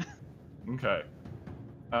turn. Okay.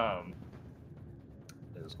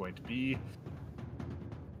 It is going to be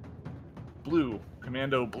Blue,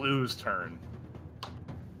 Commando Blue's turn.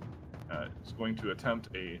 It's going to attempt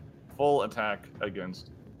a full attack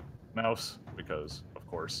against Mouse because, of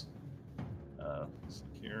course, let's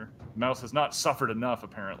see here. Mouse has not suffered enough,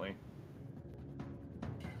 apparently.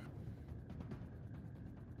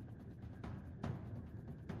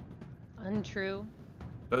 Untrue.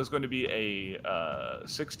 That is going to be a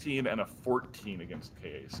 16 and a 14 against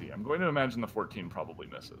KAC. I'm going to imagine the 14 probably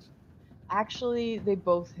misses. Actually, they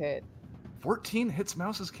both hit. 14 hits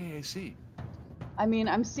Mouse's KAC. I mean,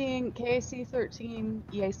 I'm seeing KAC 13,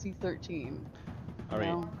 EAC 13. All right.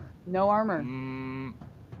 No, no armor.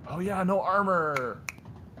 Oh yeah, no armor.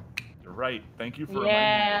 You're right. Thank you for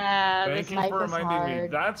Yeah, reminding me. this Thank you for knife is reminding me.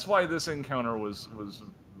 hard. That's why this encounter was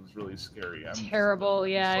really scary. I'm terrible.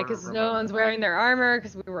 Yeah, sort of because no remembering one's that. wearing their armor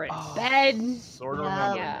because we were in Oh. bed. Sort of Yeah.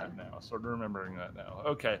 remembering Yeah. that now. Sort of remembering that now.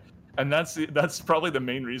 Okay. And that's probably the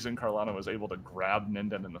main reason Carlana was able to grab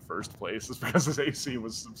Ninden in the first place, is because his AC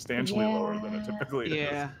was substantially lower than it Yeah. typically is.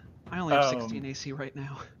 Yeah, I only have Um, 16 AC right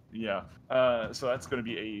now. Yeah. So that's going to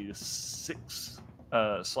be a 6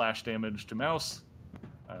 slash damage to Mouse.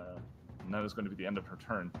 And that is going to be the end of her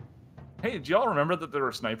turn. Hey, do y'all remember that there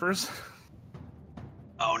were snipers?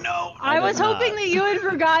 Oh no! I did was hoping not. that you had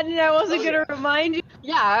forgotten. I wasn't gonna remind you.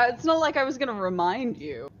 Yeah, it's not like I was gonna remind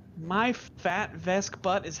you. My fat Vesk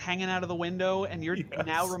butt is hanging out of the window, and you're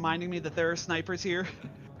now Yes. reminding me that there are snipers here.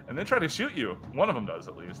 And they try to shoot you. One of them does,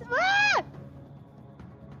 at least. Ah!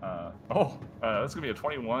 That's going to be a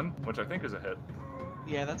 21, which I think is a hit.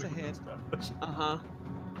 Yeah, that's a hit. Uh-huh.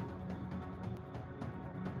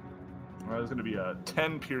 That's going to be a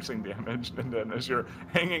 10 piercing damage, and then as you're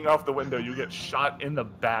hanging off the window, you get shot in the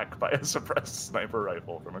back by a suppressed sniper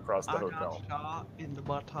rifle from across the I got hotel. shot in the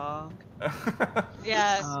buttock.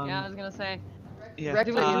 Yeah, Um, yeah. I was gonna say. Yeah.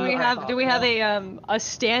 Do we, do we have a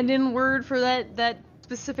stand-in word for that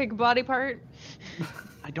specific body part?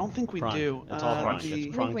 I don't think we Front. do. It's all front. the,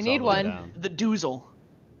 It's front we all need the way one. down. the doozle.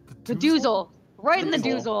 The doozle, right in the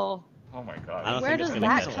Doozle. doozle. Oh my I god. don't Where think it's does gonna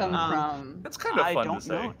that catch come on. from? That's kind of I fun don't to say.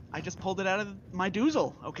 know. I just pulled it out of my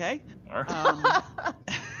doozle, okay? Alright. Um,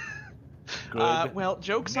 Good. Well,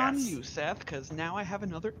 joke's on Yes. you, Seth, because now I have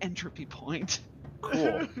another entropy point.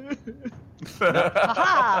 Cool.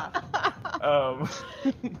 Haha! um,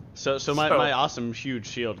 So my awesome huge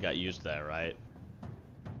shield got used there, right?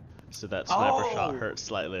 So that sniper shot Oh. hurt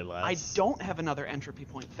slightly less. I don't have another entropy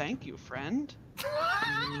point. Thank you, friend.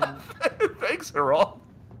 Thanks, Harold.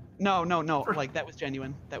 No. Like that was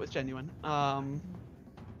genuine. That was genuine.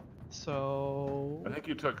 So I think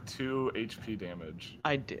you took 2 HP damage.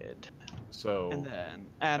 I did, So and then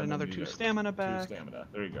add and then another you 2 got stamina 2 back. stamina.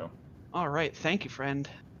 There you go. All right, thank you, friend.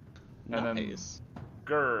 And then- Nice.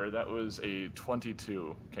 Grr, that was a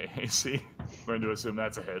 22 KAC. We're going to assume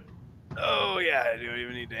that's a hit. Oh yeah, I don't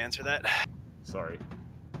even need to answer that. Sorry.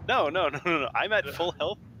 No. I'm at full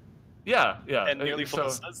health Yeah. and nearly so, full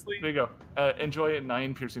stun sleep. There you go. Enjoy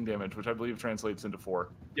 9 piercing damage, which I believe translates into 4.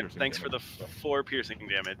 Yep, piercing thanks for the damage. 4 piercing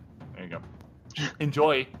damage. There you go.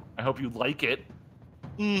 Enjoy. I hope you like it.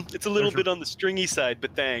 It's a little There's your- bit on the stringy side,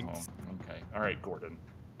 but thanks. Oh, okay. All right, Gordon.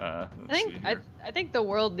 I Let's think see here. I think the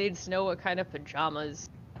world needs to know what kind of pajamas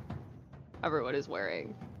everyone is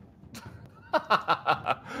wearing.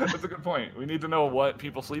 That's a good point. We need to know what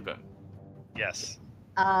people sleep in. Yes.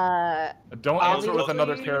 Don't answer with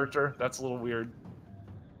another Obviously- character. That's a little weird.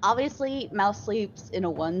 Obviously, Mouse sleeps in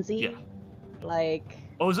a onesie. Yeah. Like,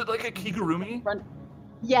 Oh, is it like a Kigurumi?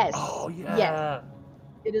 yes. Oh, yeah. Yes.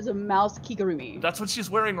 It is a mouse kigurumi. That's what she's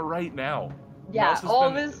wearing right now. Yeah,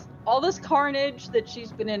 Mouse has all this carnage that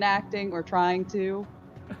she's been enacting or trying to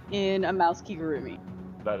in a mouse kigurumi.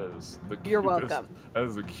 That is the cutest, You're welcome. That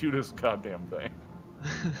is the cutest goddamn thing.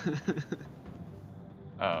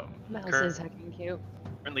 Mouse Kurt. is heckin' cute.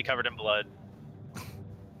 Currently covered in blood.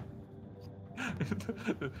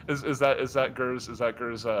 is that Gur's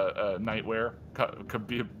nightwear? Could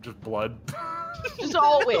be just blood. Just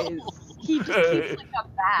always. He just keeps like a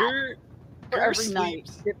bat Gur for Gur every night.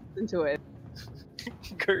 sleeps. Dips into it.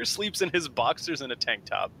 Gur sleeps in his boxers and a tank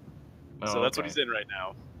top. Oh, So that's what okay. he's in right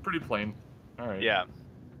now. Pretty plain. All right. Yeah.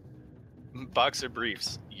 Boxer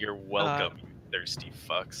briefs. You're welcome, you thirsty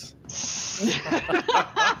fucks.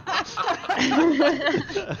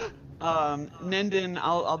 Ninden,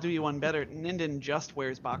 I'll do you one better. Ninden just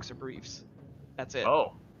wears boxer briefs. That's it.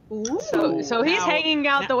 Oh. So he's Now- hanging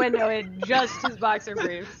out the now- window in just his boxer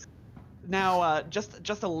briefs. Now,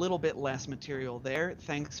 just a little bit less material there.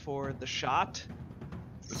 Thanks for the shot.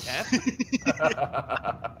 Seth.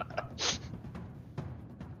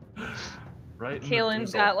 Right. in the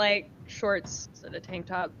Kalen's doozle. got like shorts and a tank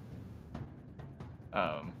top.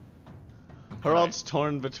 Harold's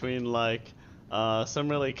torn between like some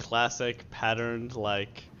really classic patterned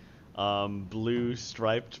like blue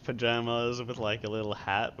striped pajamas with like a little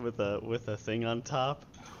hat with a thing on top,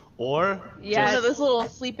 or Yeah, Yes. those little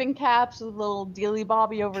sleeping caps with a little dealy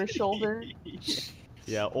bobby over his shoulder.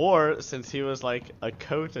 yeah, or since he was like a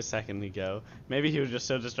coat a second ago, maybe he was just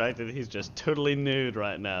so distracted he's just totally nude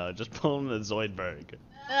right now, just pulling the Zoidberg.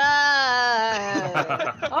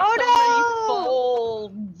 Oh no!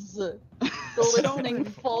 Folds. Glistening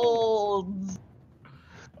folds.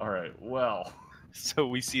 All right. Well, So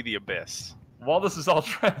we see the abyss. while this is all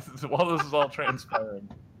transpiring,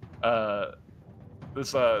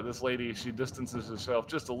 this lady, she distances herself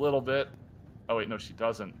just a little bit. Oh wait, no, she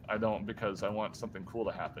doesn't. I don't, because I want something cool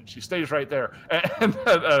to happen. She stays right there, and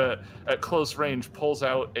at close range pulls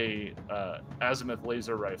out a azimuth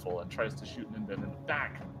laser rifle and tries to shoot Ninden in the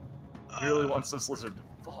back. He really wants this lizard to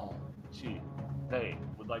fall. They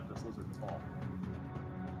would like this lizard to fall.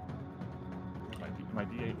 My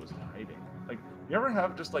D8 was hiding. Like, you ever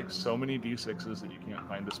have just like so many D6s that you can't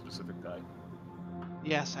find a specific die?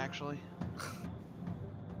 Yes, actually.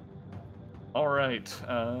 All right.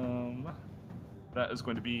 That is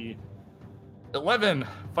going to be 11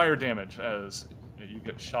 fire damage as you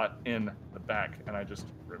get shot in the back. And I just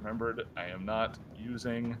remembered I am not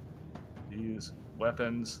using these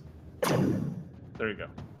weapons. There you go.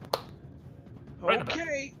 Right in the back.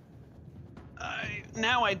 Okay.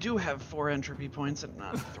 Now I do have 4 entropy points and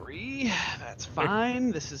not 3. That's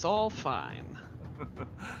fine. This is all fine.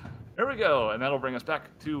 There we go. And that'll bring us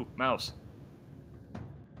back to Mouse.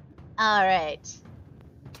 All right.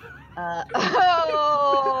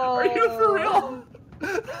 Oh! Are you for real?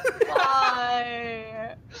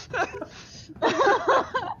 Why?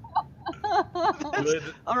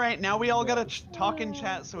 Good. All right, now we all gotta talk in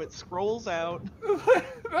chat so it scrolls out.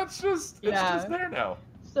 It's just there now.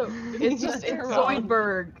 So it's just it's Terrible.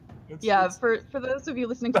 Zoidberg. It's, Yeah, it's- for those of you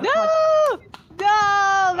listening to the No!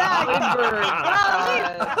 podcast,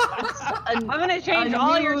 Zoidberg! I'm gonna change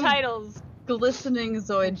all your new- titles. glistening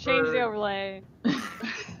Zoidberg. Change the overlay.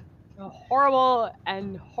 Horrible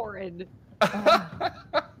and horrid.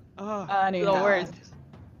 Oh, Anyhow. The worst.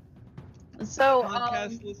 So,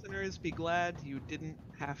 podcast listeners, be glad you didn't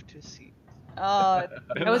have to see. uh,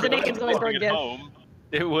 It was an Aiken's Listening Whiteboard at gift. home,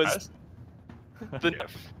 it was the.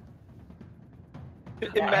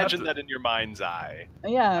 Imagine that in your mind's eye.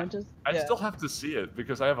 yeah, just I yeah. still have to see it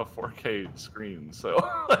because I have a 4K screen, so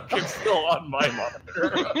like it's still on my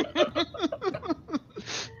monitor.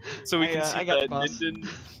 So we can I see got that the bus.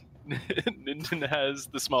 Ninden has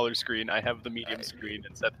the smaller screen. I have the medium screen,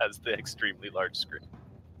 and Seth has the extremely large screen.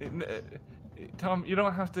 Tom, you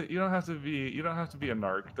don't have to be a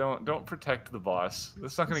narc. Don't protect the boss.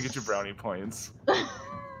 That's not gonna get you brownie points.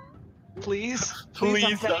 Please, Please,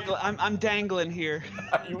 I'm dangling here.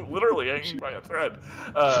 You literally hanging by a thread.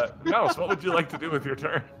 Mouse, what would you like to do with your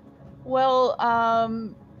turn? Well,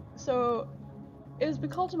 so it has been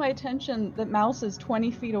called to my attention that Mouse is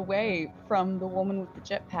 20 feet away from the woman with the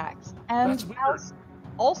jetpacks, and That's weird. Mouse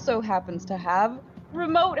also happens to have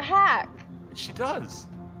remote hack. She does.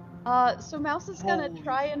 So Mouse is gonna Holy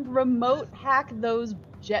try and remote hack those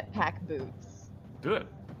jetpack boots. Do it.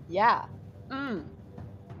 Yeah.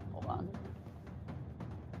 Hold on.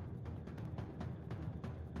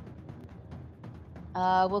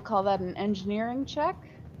 We'll call that an engineering check.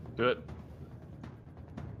 Do it.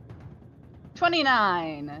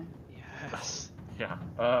 29. Yes. Yeah.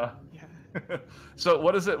 Yeah. So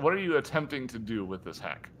what is it? What are you attempting to do with this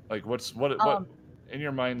hack? Like, what in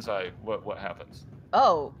your mind's eye? What happens?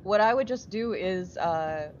 Oh, what I would just do is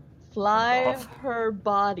fly Off. her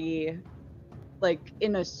body, like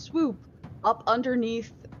in a swoop, up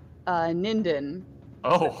underneath Ninden.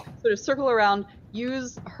 Oh, Sort of circle around,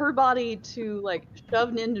 use her body to like shove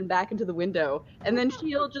Ninden back into the window, and then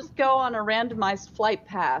she'll just go on a randomized flight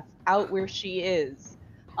path out where she is.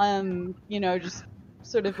 Just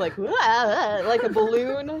sort of like like a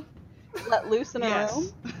balloon let loose in a Yes.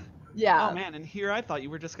 room. Yeah. Oh man, and here I thought you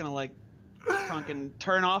were just gonna like fucking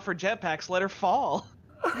turn off her jetpacks, let her fall.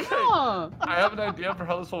 okay. Huh. I have an idea for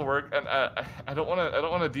how this will work, and I don't want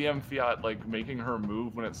to DM Fiat like making her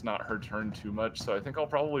move when it's not her turn too much. So I think I'll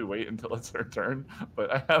probably wait until it's her turn.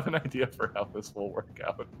 But I have an idea for how this will work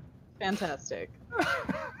out. Fantastic.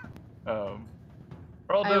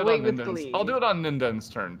 Or I'll I do it await on with Ninden's. glee. I'll do it on Ninden's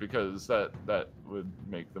turn because that would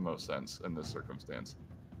make the most sense in this circumstance.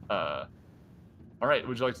 All right.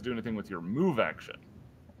 Would you like to do anything with your move action?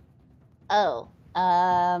 Oh,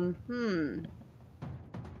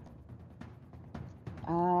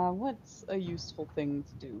 What's a useful thing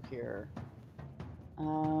to do here?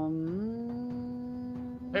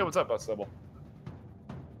 Hey, what's up, Bustable?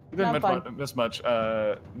 You didn't Not fun. miss much.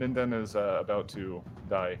 Ninden is about to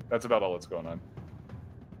die. That's about all that's going on.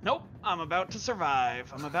 Nope, I'm about to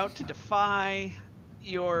survive. I'm about to defy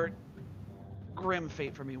your grim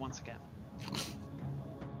fate for me once again.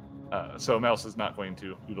 So Mouse is not going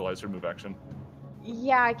to utilize her move action.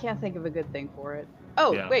 Yeah, I can't think of a good thing for it.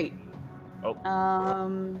 Oh, Yeah. wait. Oh.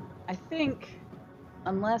 I think,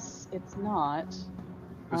 unless it's not.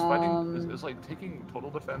 Is fighting is like taking total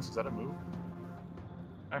defense? Is that a move?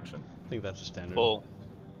 Action. I think that's a standard. Full.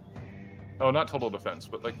 Oh, not total defense,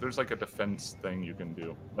 but like there's like a defense thing you can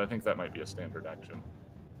do. But I think that might be a standard action.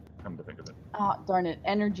 Come to think of it. Ah, darn it.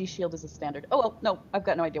 Energy shield is a standard. Oh, well, no, I've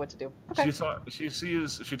got no idea what to do. Okay.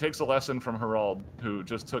 She takes a lesson from Herald, who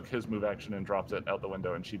just took his move action and dropped it out the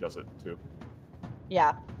window, and she does it too.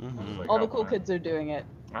 Yeah, Mhm. Like, all the oh, cool man. kids are doing it.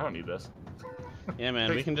 I don't need this. Yeah, man,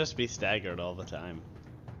 we can just be staggered all the time.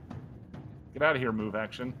 Get out of here, move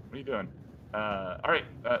action. What are you doing? All right,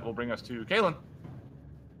 that will bring us to Kaylin.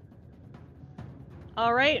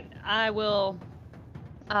 All right, I will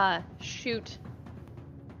shoot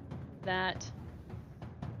that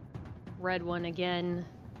red one again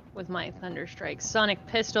with my Thunderstrike Sonic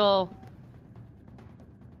Pistol.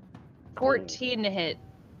 14 to hit.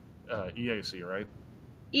 EAC, right?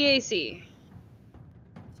 EAC.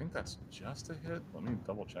 I think that's just a hit. Let me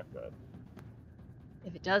double check that.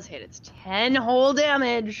 If it does hit, it's 10 whole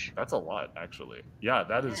damage. That's a lot, actually. Yeah,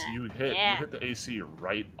 that is you hit Yeah. you hit the AC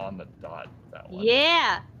right on the dot with that one.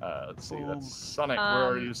 Yeah. Let's see. Boom. That's Sonic. Where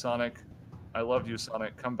are you, Sonic? I love you,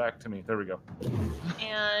 Sonic. Come back to me. There we go.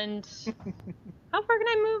 And how far can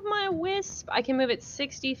I move my Wisp? I can move it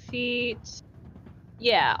 60 feet.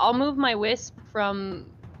 Yeah, I'll move my Wisp from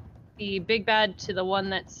the big bad to the one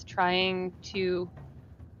that's trying to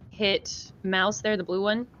hit Mouse there, the blue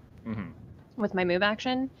one, hmm with my move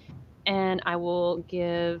action. And I will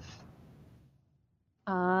give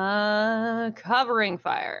covering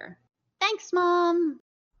fire. thanks, Mom.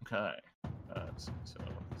 Okay. Let's see. So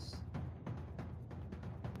let's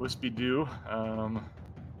Wispy do.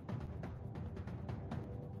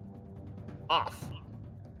 Off.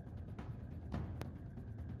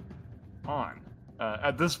 on?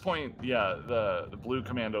 At this point, yeah, the blue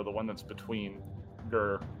commando, the one that's between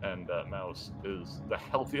Gur and Mouse, is the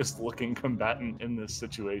healthiest looking combatant in this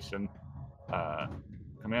situation.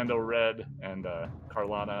 Commando Red and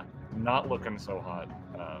Carlana not looking so hot,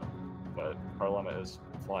 but Carlana is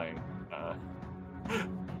flying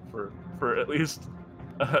for at least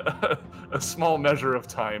a small measure of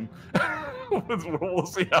time. We'll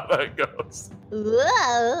see how that goes.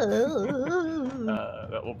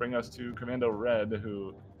 That will bring us to Commando Red,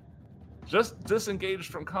 who just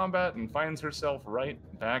disengaged from combat and finds herself right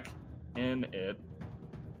back in it.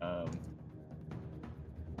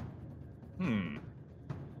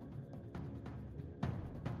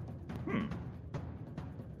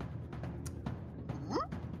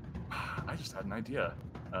 I just had an idea.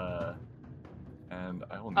 And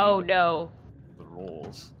I will need Oh no. the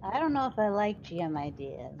rolls. I don't know if I like GM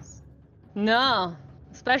ideas. No.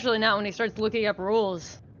 Especially not when he starts looking up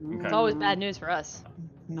rules. Okay. It's always bad news for us.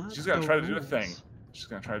 Not She's gonna the try to do a rules. thing. She's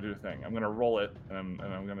gonna try to do a thing. I'm gonna roll it, and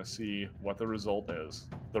I'm gonna see what the result is.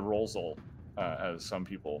 The rollsel, as some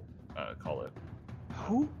people call it.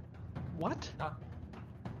 Who? What?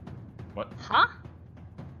 What? Huh?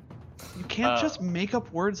 You can't just make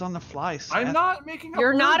up words on the fly, Seth. I'm not making up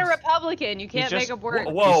You're not a words. Republican. You can't just- make up words.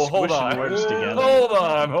 Whoa, He's hold squishing on. words together.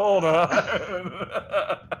 Hold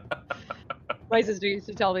on. My sister used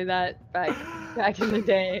to tell me that back in the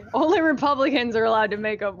day. Only Republicans are allowed to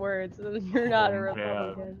make up words. You're not a Oh, man.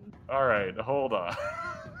 Republican. All right, hold on.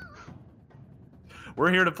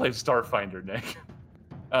 We're here to play Starfinder, Nick.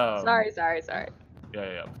 Sorry.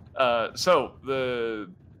 Yeah. So the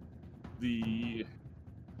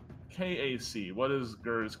KAC. What is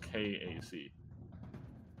Gur's KAC?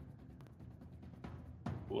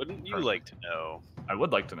 Wouldn't you like to know? I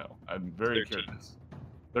would like to know. I'm very 13. curious.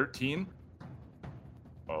 13?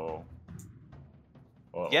 Oh.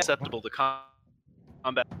 Oh. Yeah, acceptable to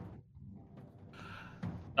combat.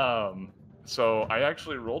 So I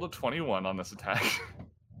actually rolled a 21 on this attack.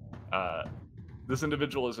 This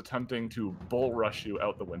individual is attempting to bull rush you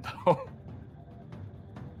out the window.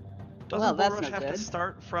 Doesn't Well, Bull that's Rush not have to good.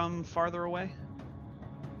 start from farther away?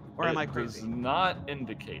 Or am I It crazy? does not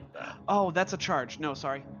indicate that. Oh, that's a charge. No,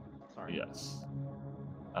 sorry. Sorry. Yes.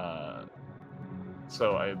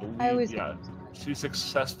 So I believe, I always yeah, she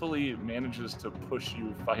successfully manages to push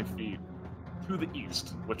you 5 feet to the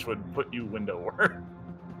east, which would put you windowward.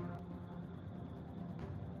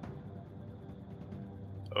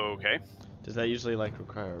 Okay. Does that usually like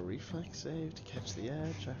require a reflex save to catch the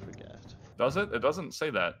edge? I forget. Does it? It doesn't say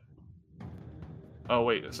that. Oh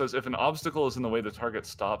wait, it says if an obstacle is in the way, the target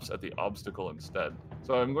stops at the obstacle instead.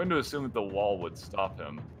 So I'm going to assume that the wall would stop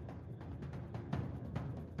him.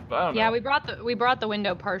 But I don't Yeah, know. we brought the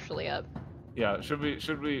window partially up. Yeah, should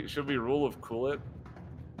we rule of cool it?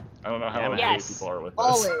 I don't know how Yeah, man. many Yes. people are with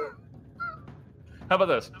Always. this. How about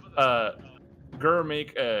this? Gur,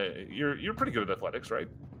 make a. You're pretty good at athletics, right?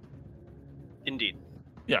 Indeed.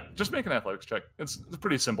 Yeah, just make an athletics check. It's a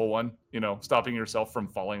pretty simple one. You know, stopping yourself from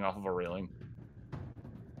falling off of a railing.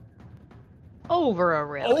 Over a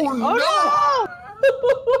railing. Oh,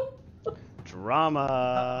 no!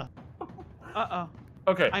 Drama. Uh-oh.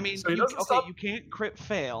 Okay. I mean, so he you, doesn't okay, stop. you can't crit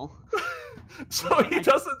fail. So he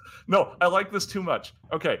doesn't. No, I like this too much.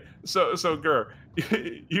 Okay, so Gur,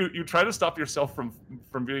 you try to stop yourself from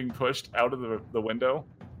being pushed out of the window,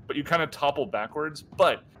 but you kind of topple backwards,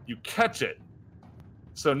 but you catch it.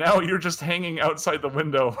 So now you're just hanging outside the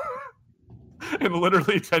window, and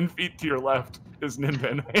literally 10 feet to your left is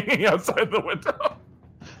Ninbin hanging outside the window.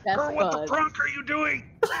 That's What the fun. front are you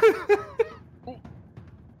doing? What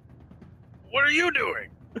are you doing?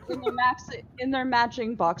 In their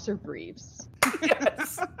matching boxer briefs.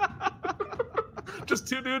 Yes. Just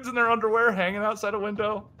two dudes in their underwear hanging outside a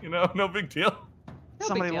window. You know, no big deal. No big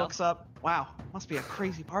Somebody deal. looks up. Wow, must be a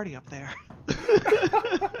crazy party up there.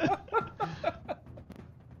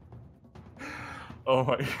 Oh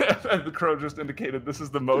my god, the crow just indicated this is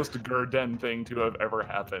the most Gurden thing to have ever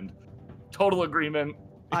happened. Total agreement.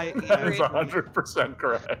 That is 100%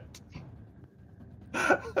 correct.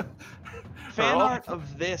 Fan Harold, art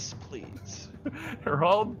of this, please.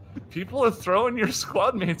 Harold, people are throwing your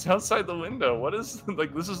squad mates outside the window. What is,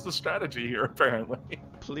 like, this is the strategy here, apparently.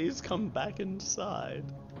 Please come back inside.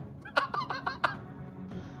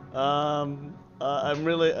 I'm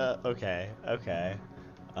really okay.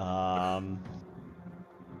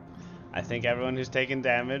 I think everyone who's taken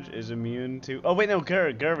damage is immune to. Oh wait, no,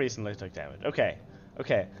 Gur recently took damage. Okay.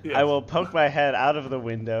 Yes. I will poke my head out of the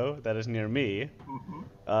window that is near me,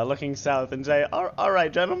 looking south, and say, "All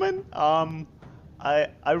right, gentlemen. I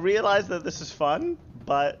realize that this is fun,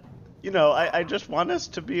 but You know, I just want us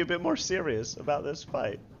to be a bit more serious about this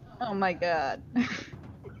fight. Oh my god.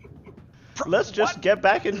 Let's just get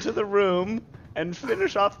back into the room and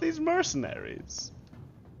finish off these mercenaries.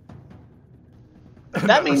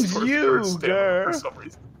 That means you, Gur. For some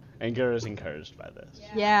reason. And Gur is encouraged by this.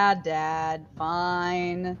 Yeah, Dad.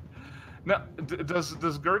 Fine. Now, does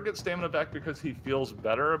Gur get stamina back because he feels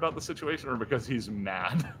better about the situation, or because he's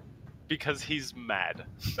mad? Because he's mad.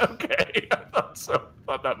 Okay, I thought so.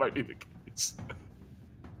 Thought that might be the case.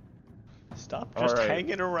 Stop All just right.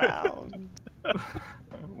 hanging around.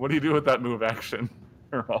 What do you do with that move action?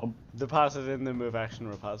 Deposit in the move action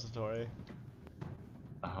repository.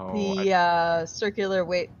 Oh, The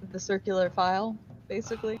circular file,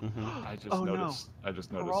 basically. Mm-hmm. I just Oh, no. noticed. I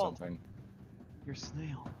just noticed Geralt. something. Your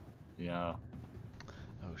snail. Yeah.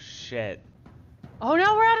 Oh shit. Oh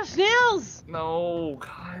no, we're out of snails! No,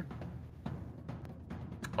 God.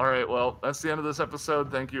 All right, well, that's the end of this episode.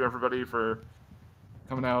 Thank you, everybody, for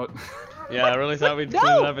coming out. Yeah, I really thought we'd No!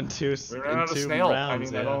 clean it up in two We ran out of two snail.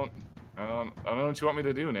 rounds. I yeah. don't know what you want me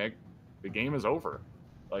to do, Nick. The game is over.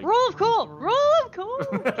 Like, Roll of cool! Roll of cool!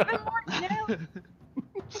 Even more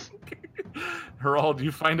snails! Herald, you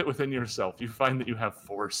find it within yourself. You find that you have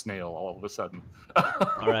 4 snail all of a sudden.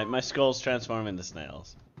 All right, my skulls transform into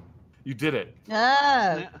snails. You did it.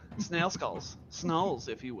 Ah. Snail skulls. Snulls,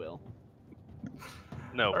 if you will.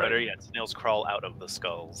 No, All better right. yet, snails crawl out of the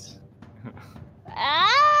skulls.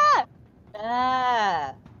 Ah!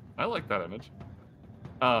 Ah. I like that image.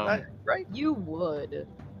 Right. You would.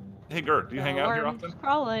 Hey, Gert, do you hang out here often?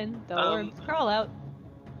 Crawling. The worms crawl out.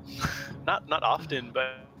 Not often,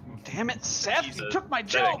 but Damn it, Seth! He's You a took my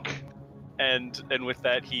cynic. joke! and with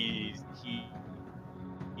that he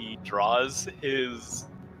draws his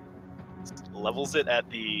levels it at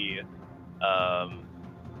the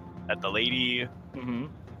lady Mm-hmm.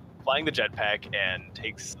 flying the jetpack and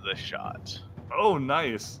takes the shot. Oh,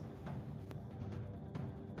 nice.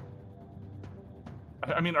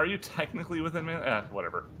 I mean, are you technically within man?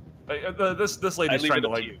 Whatever. This I lady's leave trying it to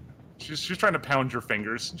up to like. you. She's trying to pound your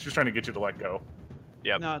fingers. She's trying to get you to let go.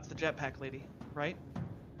 Yep. No, it's the jetpack lady, right?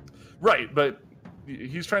 Right, but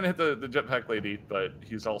he's trying to hit the jetpack lady, but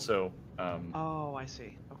he's also Oh, I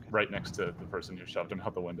see. Okay. right next to the person who shoved him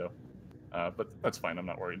out the window. But that's fine. I'm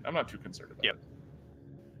not worried. I'm not too concerned about Yep.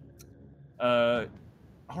 it.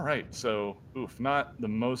 All right. So, not the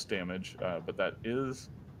most damage, but that is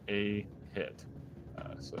a hit.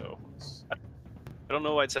 So, I don't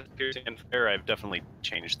know why it's piercing and fair. I've definitely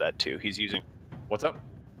changed that too. He's using what's up?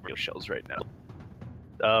 real shells right now.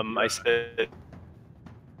 I said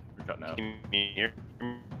You're cutting out. here.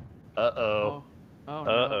 Uh-oh. Oh,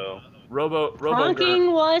 Uh-oh. Robo Honking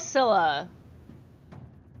Wasilla.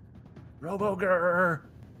 Robo-gur.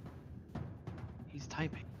 He's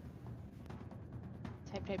typing.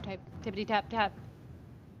 Type. Tippity tap tap.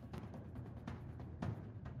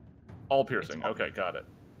 All piercing. Okay, got it.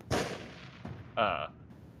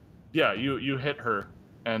 Yeah, you hit her,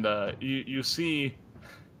 and you see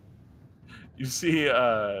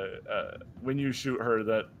when you shoot her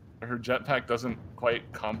that her jetpack doesn't quite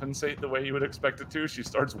compensate the way you would expect it to. She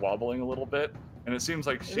starts wobbling a little bit, and it seems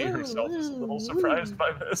like she herself is a little surprised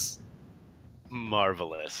by this.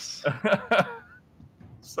 Marvelous.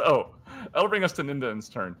 So, that'll bring us to Ninden's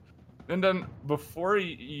turn. Ninden, before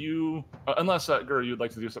you, unless Gur, you'd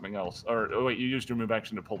like to do something else, or oh, wait, you used your move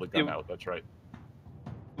action to pull the gun out. That's right.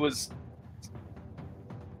 Was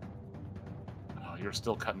Oh, you're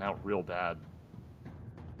still cutting out real bad.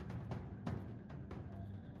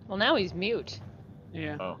 Well, now he's mute.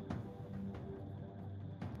 Yeah. Oh,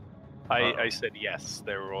 I said yes.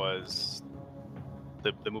 There was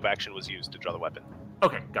the move action was used to draw the weapon.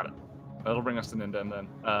 okay, got it. That'll bring us to Ninden then.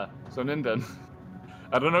 So Ninden,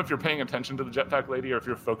 I don't know if you're paying attention to the jetpack lady or if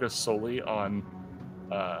you're focused solely on.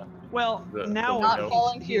 Well, The now window. Not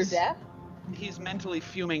falling to your he's- death? He's mentally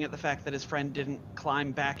fuming at the fact that his friend didn't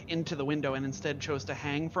climb back into the window and instead chose to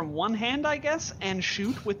hang from one hand, I guess, and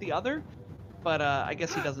shoot with the other. But I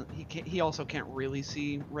guess he doesn't. He also can't really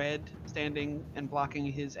see Red standing and blocking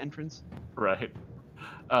his entrance. Right.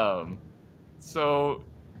 So,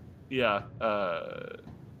 yeah.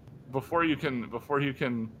 Before you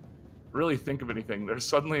can really think of anything, there's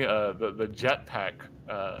suddenly the jetpack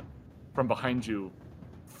from behind you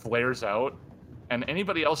flares out, and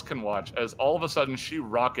anybody else can watch as all of a sudden she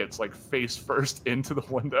rockets like face first into the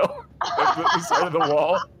window, like the side of the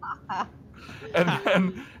wall. And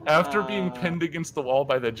then, after being pinned against the wall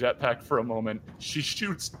by the jetpack for a moment, she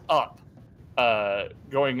shoots up,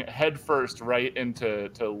 going head first right into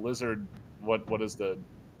lizard. What was the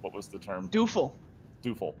term? Dooful.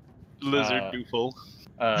 Doofle. Lizard doofle.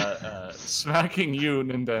 smacking you,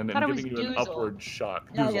 Ninden, Thought and it was giving you an Doozle. upward shock.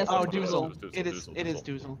 Yeah, I guess Oh, it's Doozle. Doozle, It is. Doozle, It is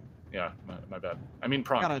Doozle. Doozle. Yeah, my bad. I mean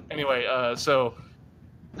Prong. Gotta- Anyway, so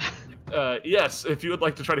yes, if you would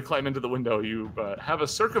like to try to climb into the window, you have a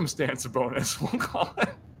circumstance bonus. We'll call it.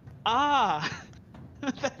 Ah,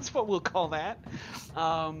 that's what we'll call that.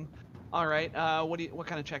 All right. What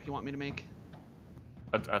kind of check you want me to make?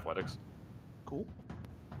 Athletics. Cool.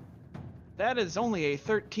 That is only a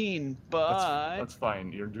 13, but That's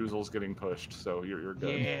fine. Your Doozle's getting pushed, so you're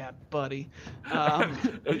good. yeah, buddy.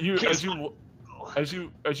 As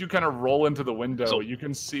you kind of roll into the window, you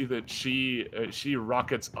can see that she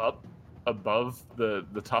rockets up above the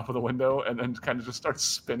top of the window and then kind of just starts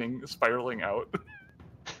spiraling out,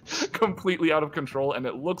 completely out of control, and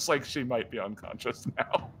it looks like she might be unconscious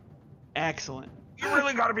now. Excellent. You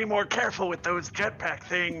really got to be more careful with those jetpack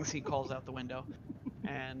things. He calls out the window,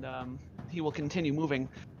 and he will continue moving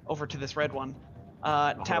over to this red one.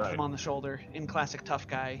 Taps right. him on the shoulder in classic tough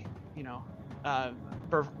guy,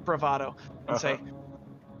 bravado, and say,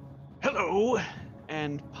 "Hello,"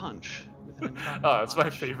 and punch. With an entrapment That's my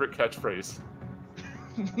punch. favorite catchphrase.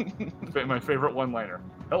 My favorite one-liner.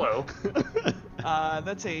 Hello.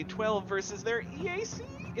 That's a 12 versus their EAC.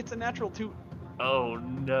 It's a natural 2. Oh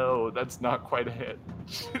no, that's not quite a hit.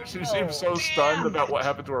 She Oh, seems so stunned damn about what it.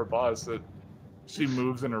 happened to her boss that she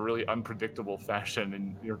moves in a really unpredictable fashion,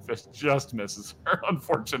 and your fist just misses her,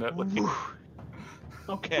 unfortunately.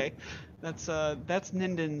 Okay, that's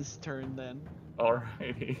Ninden's turn then.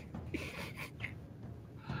 Alrighty.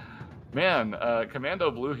 Man,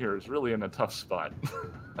 Commando Blue here is really in a tough spot.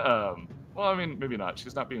 Well, I mean, maybe not.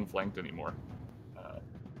 She's not being flanked anymore.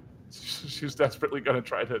 She's desperately going to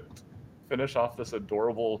try to finish off this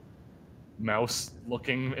adorable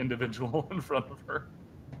mouse-looking individual in front of her.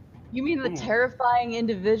 You mean the Ooh. terrifying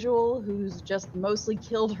individual who's just mostly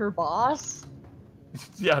killed her boss?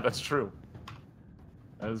 Yeah, that's true.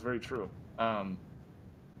 That is very true. Yeah,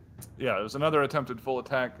 there's another attempted full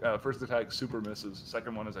attack. First attack super misses.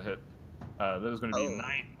 Second one is a hit. That is going to be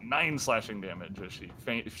nine slashing damage as she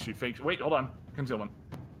fakes. Wait, hold on. Concealment.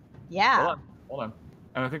 Yeah. Hold on.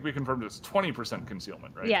 And I think we confirmed it's 20%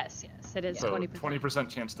 concealment, right? Yes, it is So 20%. 20%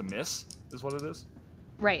 chance to miss is what it is.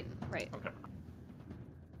 Right. Okay.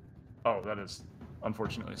 Oh, that is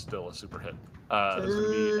unfortunately still a super hit. That's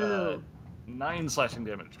going to be 9 slashing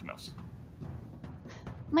damage to mouse.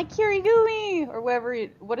 My Kirigumi! Or whatever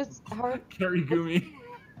what is how Karigumi.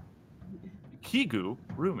 Kigu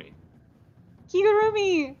Rumi.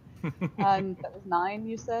 Kigurumi! That was 9,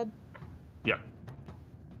 you said? Yeah.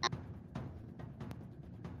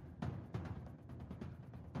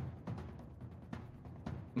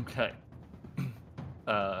 Okay.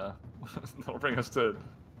 That'll bring us to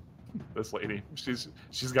this lady. She's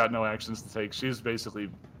got no actions to take. She's basically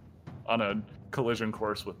on a collision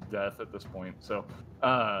course with death at this point. So,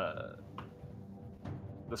 the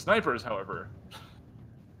snipers, however,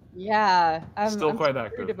 Yeah. I'm quite worried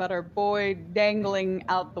active. about our boy dangling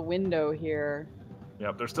out the window here.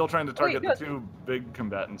 Yep, they're still trying to target no. the two big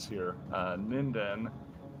combatants here. Ninden,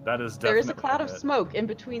 that is There definitely is a cloud of hit. smoke in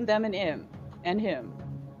between them and him.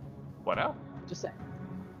 What now? Just saying.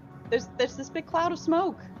 There's this big cloud of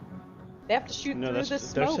smoke. They have to shoot No, through that's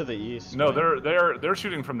this they're smoke. to the east. No, right? they're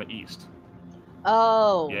shooting from the east.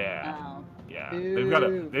 Oh. Yeah. Oh, Yeah,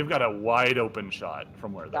 Boo. they've got a wide open shot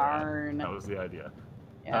from where they're darn. at. That was the idea.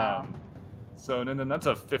 Yeah. So Ninden, that's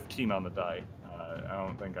a 15 on the die. I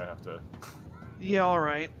don't think I have to. Yeah, all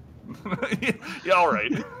right. Yeah, all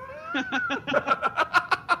right.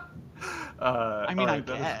 I mean, all I right,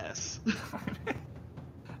 guess.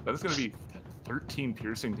 That is going to be 13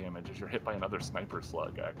 piercing damage as you're hit by another sniper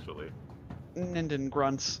slug, actually. Ninden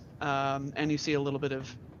grunts, and you see a little bit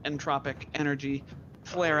of entropic energy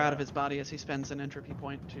flare out of his body as he spends an entropy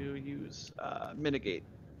point to use mitigate.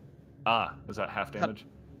 Ah, is that half damage?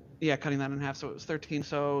 Yeah, cutting that in half, so it was 13,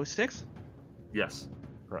 so 6? Yes,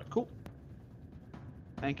 correct. Cool.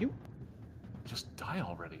 Thank you. Just die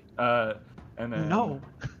already. And then No.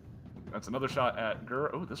 that's another shot at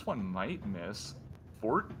Gur. Oh, this one might miss.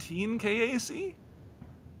 14 KAC?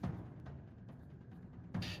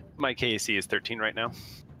 My KAC is 13 right now.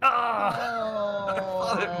 Ah! I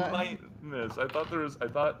thought Oh. it might miss. I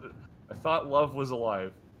thought love was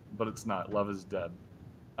alive, but it's not. Love is dead.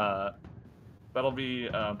 That'll be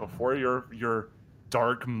before your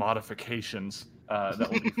dark modifications. That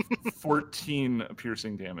will be 14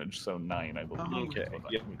 piercing damage, so 9, I believe. Oh, okay. So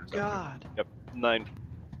that Yep. meters out. God. Yep, 9.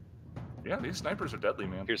 Yeah, these snipers are deadly,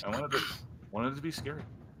 man. Here's- I wanted it to be scary.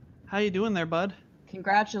 How you doing there, bud?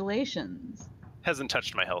 Congratulations. Hasn't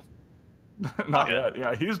touched my health. Not Oh. yet.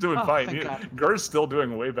 Yeah, he's doing Oh, fine. thank God. Gur's still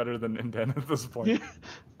doing way better than Ninden at this point.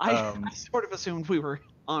 I Um, sort of assumed we were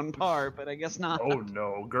on par, but I guess not. Oh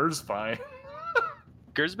no, Gur's fine.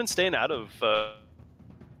 Gur's been staying out of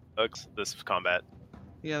this combat.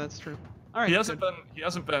 Yeah, that's true. All right. He hasn't good. been. He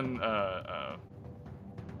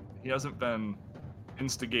hasn't been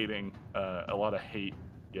instigating a lot of hate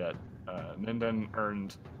yet. Ninden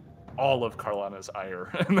earned all of Carlana's ire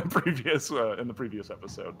in the previous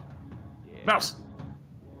episode. Yeah. Mouse.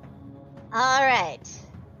 All right,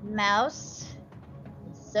 Mouse.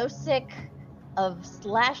 I'm so sick of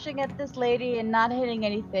slashing at this lady and not hitting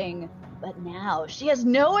anything, but now she has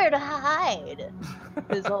nowhere to hide.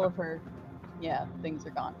 Because all of her, things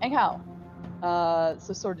are gone. Anyhow,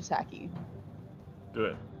 so sword attacky. Do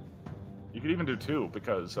it. You could even do 2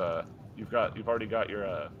 because you've already got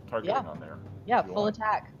your targeting Yeah. on there. Yeah, You full want-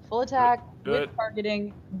 attack. Full attack Do with it.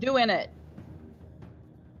 targeting. Doing it.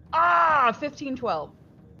 Ah, 15-12.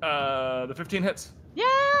 The 15 hits,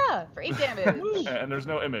 Yeah, for 8 damage. and there's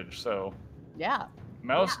no image, so Yeah.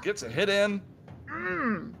 Mouse gets a hit in,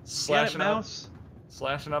 Mm. Get it, slashing up, mouse.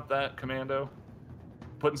 slashing up that commando,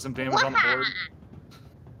 putting some damage on the board.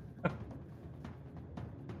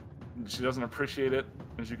 She doesn't appreciate it,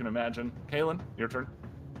 as you can imagine. Kaylin, your turn.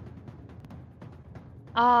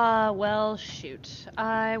 Well, shoot.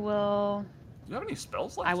 I will. Do you have any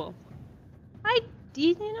spells left? I will. I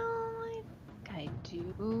think I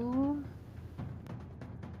do.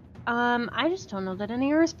 I just don't know that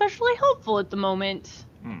any are especially helpful at the moment.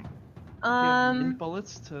 Hmm. Do you have mint Um,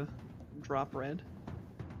 bullets to drop red.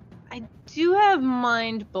 I do have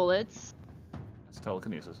mind bullets. It's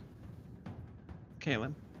telekinesis.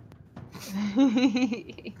 Kaylin.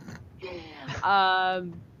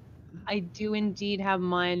 I do indeed have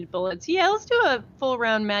mind bullets. Yeah, let's do a full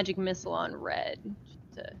round magic missile on red.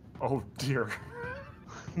 Just to- Oh dear.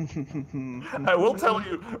 I will tell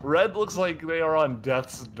you, red looks like they are on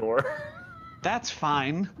death's door. That's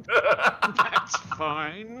fine. That's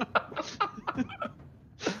fine.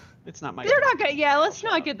 It's not my. They're not gonna. Yeah, let's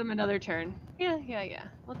not give them another turn. Yeah.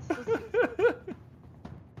 Let's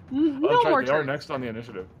no more They are turns. next on the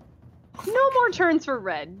initiative. No more turns for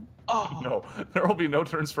red. Oh. No, there will be no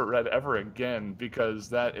turns for red ever again because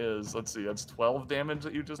that is, let's see, that's 12 damage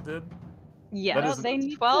that you just did. Yeah, That is- they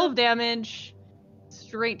need 12 damage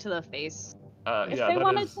straight to the face. If Yeah, they that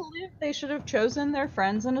wanted is, to live, they should have chosen their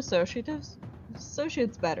friends and associates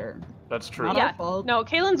better. that's true. Not Yeah, our fault. No,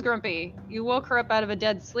 Kaylin's grumpy. You woke her up out of a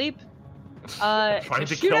dead sleep. Trying to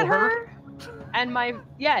shoot kill at her? And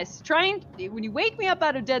when you wake me up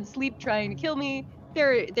out of dead sleep trying to kill me,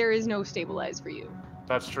 there is no stabilize for you.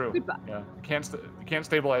 That's true. Goodbye. Yeah, you can't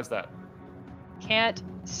stabilize that. Can't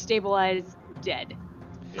stabilize dead.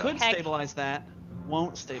 Yeah. Could Heck. stabilize that.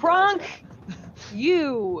 Won't stabilize. Kronk, that.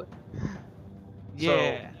 you.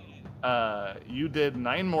 Yeah. You did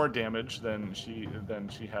 9 more damage than she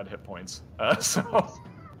had hit points.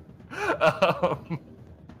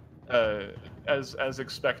 As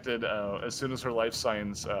expected, as soon as her life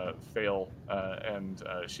signs fail and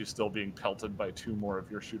she's still being pelted by 2 more of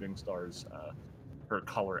your shooting stars, her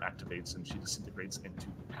color activates and she disintegrates into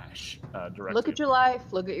ash directly. Look at your life.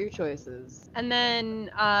 Look at your choices. And then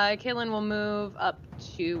Kaylin will move up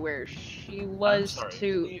to where she was sorry.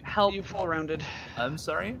 to help. You full rounded. I'm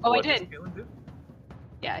sorry. Oh, I what does did. Kaylin do?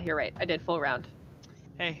 Yeah, you're right. I did full round.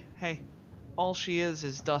 Hey. All she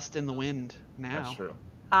is dust in the wind now. That's true.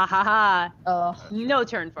 Ha ha ha. Ugh. No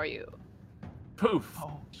turn for you. Poof.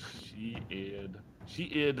 Oh. She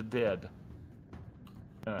id dead.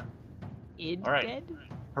 Id All right. dead?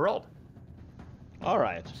 Herald. All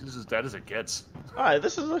right. She's as dead as it gets. All right.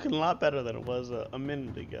 This is looking a lot better than it was a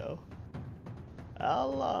minute ago.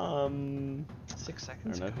 I'll 6 I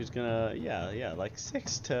seconds. don't know who's gonna. Yeah, like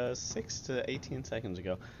 6 to 18 seconds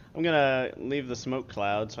ago. I'm gonna leave the smoke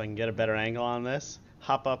cloud so I can get a better angle on this.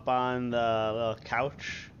 Hop up on the little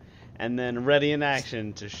couch, and then ready in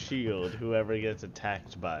action to shield whoever gets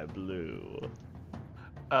attacked by blue.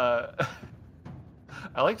 I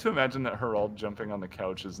like to imagine that Herald jumping on the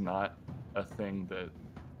couch is not a thing that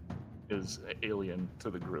is alien to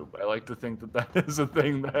the group. I like to think that that is a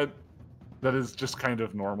thing that is just kind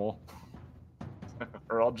of normal.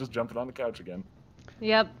 Herald just jumping on the couch again.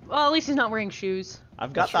 Yep. Well, at least he's not wearing shoes.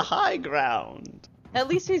 I've got the That's high ground. At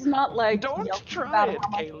least he's not like Don't yelling try about it, how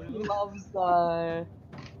much Kaylin. he loves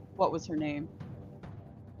what was her name?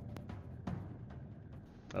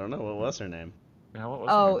 I don't know what was her name. Yeah, what was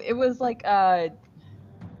Oh, it? it was like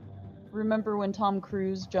remember when Tom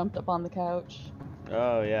Cruise jumped up on the couch?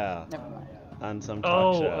 Oh yeah, Never mind. on some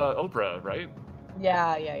talk Oh, show. Oprah, right?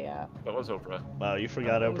 Yeah. That was Oprah. Wow, you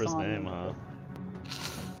forgot it was Oprah's on- name, huh?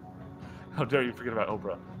 How dare you forget about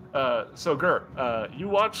Oprah? So Gur, you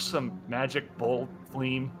watch some magic bolt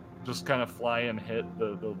flame just kind of fly and hit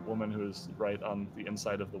the woman who is right on the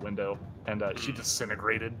inside of the window, and she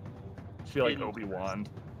disintegrated. She like Obi-Wan.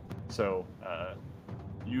 So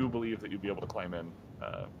you believe that you'd be able to climb in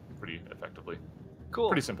pretty effectively. Cool.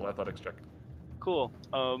 Pretty simple athletics check. Cool.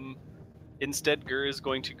 Instead, Gur is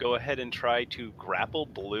going to go ahead and try to grapple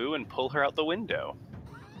Blue and pull her out the window.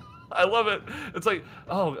 I love it. It's like,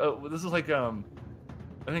 this is like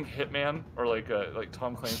I think Hitman or like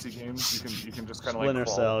Tom Clancy games. You can just kind of like Splinter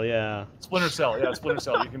Cell, yeah. Splinter Cell, yeah, Splinter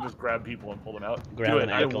Cell. You can just grab people and pull them out. Grab Do an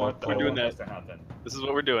it. I ankle. want We're doing this that. to happen. This is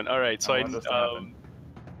what we're doing. All right, so I want this to happen.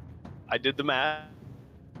 I did the math.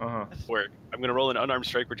 Uh-huh. Work. I'm gonna roll an unarmed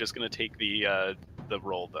strike. We're just gonna take the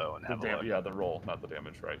roll though and have a look. Yeah, the roll, not the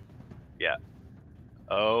damage, right? Yeah.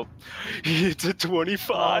 Oh, it's a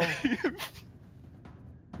 25.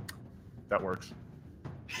 That works.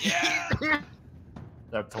 Yeah.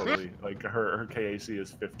 That totally like her KAC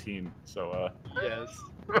is 15, so Yes.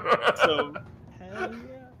 So, Hell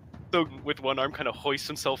yeah. so with one arm, kind of hoists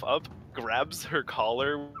himself up, grabs her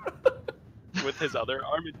collar with his other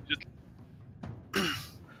arm, and just.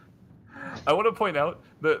 I want to point out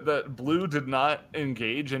that Blue did not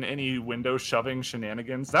engage in any window shoving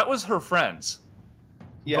shenanigans. That was her friends.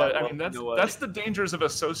 Yeah, but I well, mean you know what? that's the dangers of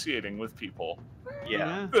associating with people.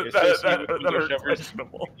 Yeah. That Associate with are window shovers,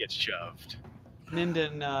 questionable. you get shoved.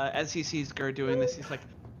 Ninden, as he sees Gur doing this, he's like,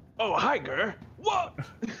 "Oh, hi, Gur. What?"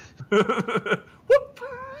 Whoop!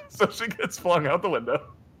 So she gets flung out the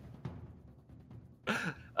window.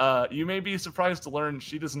 You may be surprised to learn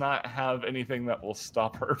she does not have anything that will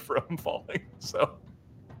stop her from falling. So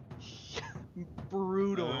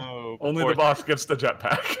Brutal. Oh, only the boss gets the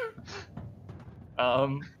jetpack.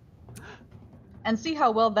 And see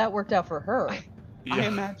how well that worked out for her. I Yeah.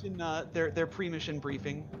 imagine their pre-mission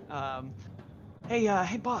briefing.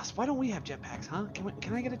 Hey, boss, why don't we have jetpacks, huh?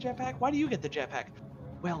 Can I get a jetpack? Why do you get the jetpack?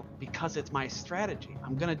 Well, because it's my strategy.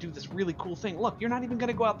 I'm gonna do this really cool thing. Look, you're not even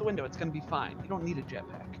gonna go out the window. It's gonna be fine. You don't need a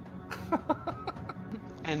jetpack.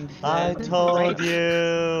 And I then- told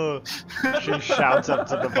you! She shouts up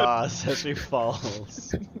to the boss as she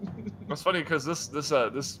falls. It's funny because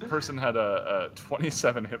this person had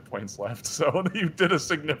 27 hit points left, so you did a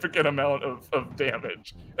significant amount of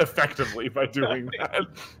damage effectively by doing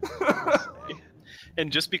that.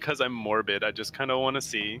 And just because I'm morbid, I just kind of want to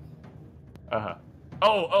see. Uh-huh.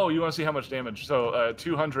 Oh, you want to see how much damage? So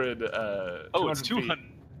 200. Oh, it's 200 feet. 200.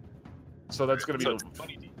 So that's going So to it's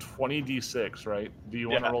be 20d6, right? Do you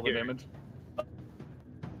want to Yeah, roll the here. damage?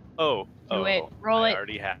 Oh. Wait, roll I it.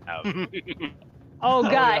 already have. Oh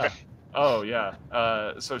god. yeah. Oh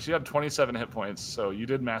yeah. So she had 27 hit points. So you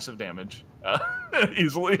did massive damage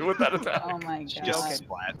easily with that attack. Oh my She just god.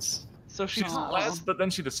 splats. So She's she's last, but then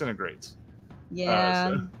she disintegrates.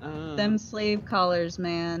 Yeah, so- them slave collars,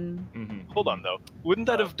 man. Mhm. Hold on though. Wouldn't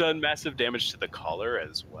that have done massive damage to the collar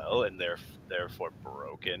as well, and therefore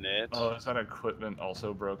broken it? Oh, is that equipment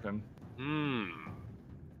also broken? Hmm.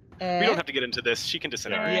 Eh? We don't have to get into this. She can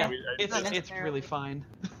disintegrate. Yeah, We- it's Not it's necessarily. really fine.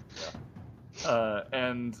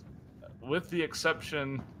 And with the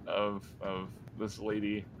exception of this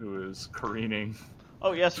lady who is careening.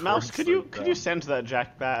 Oh yes, Mouse, Towards could the- you send that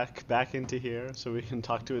jack back into here so we can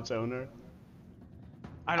talk to its owner?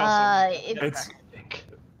 I'd also It's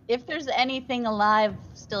If there's anything alive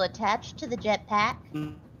still attached to the jetpack,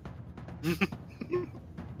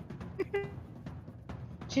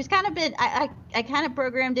 she's kind of been. I kind of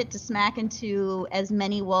programmed it to smack into as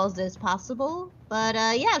many walls as possible. But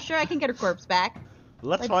yeah, sure, I can get her corpse back.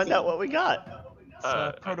 Let's Let's find see. out what we got.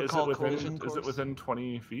 protocol collision is it course. within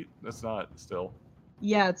 20 feet? That's not still.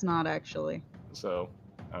 Yeah, it's not actually. So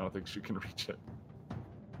I don't think she can reach it.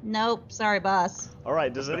 Nope, sorry, boss. All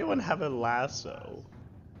right, does anyone have a lasso?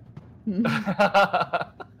 While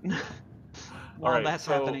Alright, that's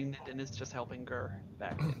so- happening, Ninden is just helping Gur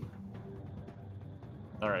back in.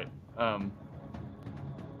 All right.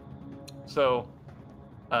 So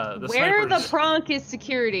the Where the snipers, pronk is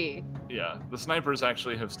security? yeah, the snipers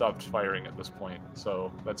actually have stopped firing at this point.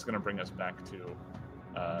 So that's going to bring us back to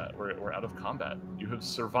we're out of combat. You have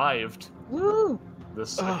survived Woo!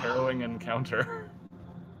 this Ugh. harrowing encounter.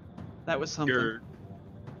 That was something.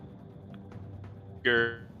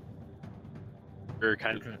 Gur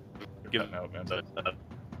kind You're of cutting out, man.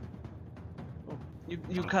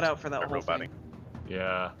 You cut out for that whole roboting. thing.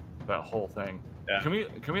 Yeah, that whole thing. Yeah. Can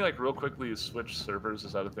we like real quickly switch servers?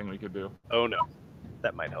 Is that a thing we could do? Oh no,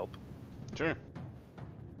 that might help. Sure.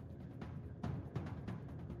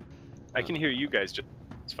 I can hear you guys just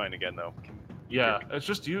fine again though. Yeah, it's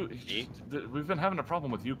just you. Me? We've been having a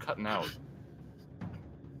problem with you cutting out.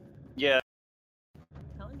 Yeah,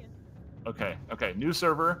 Okay. New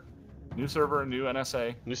server, new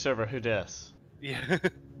NSA. New server, who dis? Yeah.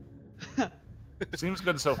 Seems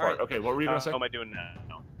good so far. Alright. Okay, what were you gonna say? How am I doing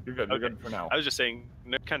now? You're good. You're Okay. good for now. I was just saying,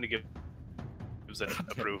 Nick kind of gives an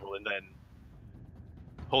approval, and then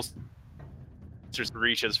holsters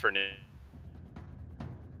reaches for Nick.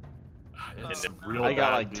 It's and real I got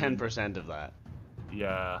bad, like dude. 10% of that.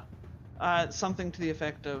 Yeah. Something to the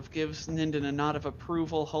effect of gives Ninden a nod of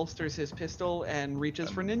approval, holsters his pistol, and reaches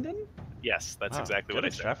for Ninden. Yes, that's Wow, exactly good what I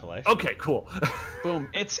said. extrapolation. Okay, cool. Boom.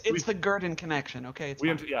 It's the Gurdon connection. Okay, it's we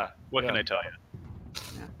fine. yeah. What can yeah. I tell you?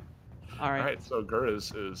 All All right. right, so Gur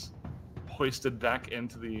is hoisted back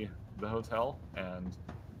into the hotel, and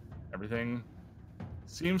everything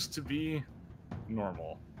seems to be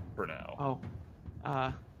normal for now.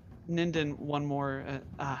 Oh, Ninden, one more.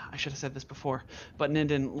 I should have said this before, but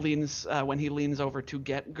Ninden leans when he leans over to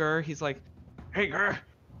get Gur. He's like, "Hey, Gur,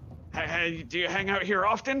 hey, do you hang out here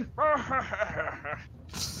often?"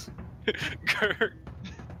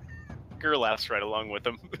 Gur laughs right along with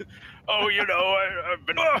him. Oh, you know, I've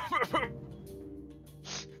been.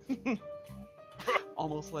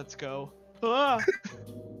 Almost lets go. Ah!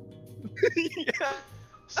 Yeah.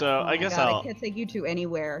 So Oh I my guess God, I'll I can't take you to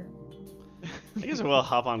anywhere. I will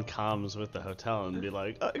hop on comms with the hotel and be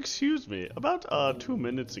like, excuse me, about 2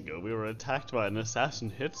 minutes ago we were attacked by an assassin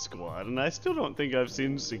hit squad, and I still don't think I've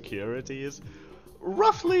seen securities.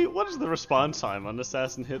 Roughly, what is the response time on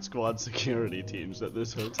assassin hit squad security teams at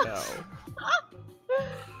this hotel?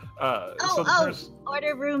 So there's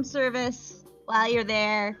Order room service while you're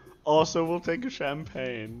there. Also, we'll take a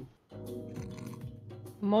champagne.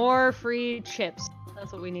 More free chips.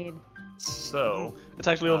 That's what we need. so It's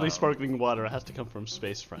actually only sparkling water. It has to come from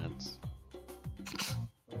Space Friends.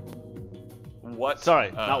 what?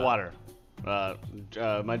 Sorry, not water.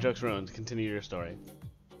 My joke's ruined. Continue your story.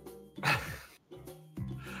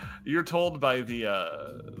 You're told by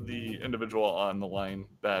the individual on the line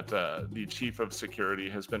that the chief of security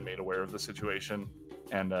has been made aware of the situation,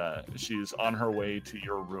 and she's on her way to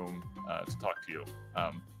your room to talk to you.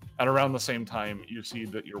 At around the same time, you see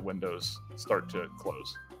that your windows start to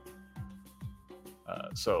close.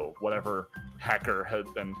 So whatever hacker had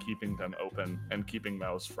been keeping them open and keeping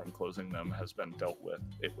Mouse from closing them has been dealt with,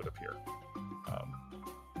 it would appear.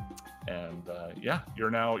 Yeah, you're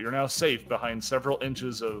now safe behind several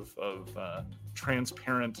inches of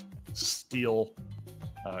transparent steel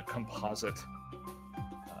composite.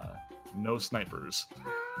 No snipers.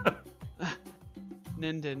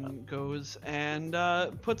 Ninden goes and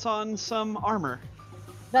puts on some armor.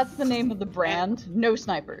 That's the name of the brand. No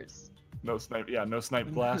snipers. No snipe. Yeah, no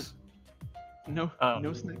snipe glass. No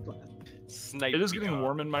Um, snipe glass. Snipe. It is getting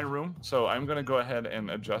warm in my room, so I'm gonna go ahead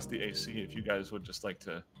and adjust the AC. If you guys would just like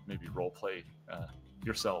to maybe role play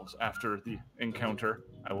yourselves after the encounter,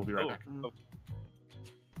 I will be right back. Oh,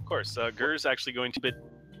 of course, Gur's actually going to bit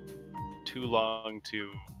too long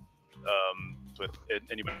to with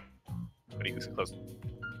anybody who's close.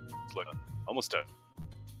 It's like almost a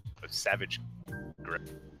savage.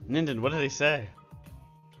 Ninden, what did he say?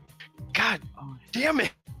 God Oh, damn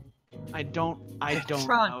it! I don't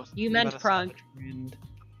Prunk. know. You Something meant about a prunk. savage wind.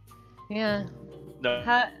 Yeah. No,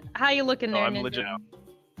 How you looking there, I'm Ninja? legit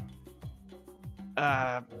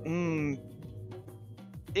now.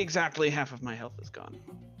 Exactly half of my health is gone.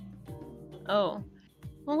 Oh.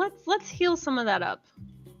 Well, let's heal some of that up.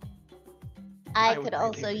 I I would could really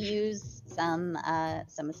also appreciate use some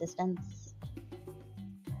assistance.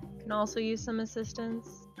 Can also use some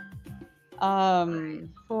assistance. The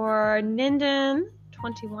For Ninden,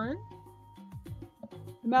 21.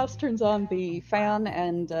 mouse turns on the fan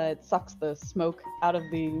and it sucks the smoke out of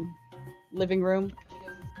the living room.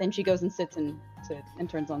 Then she goes and sits and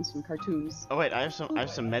turns on some cartoons. Oh wait, I have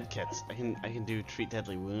some med kits. I can do treat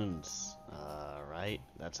deadly wounds. Right?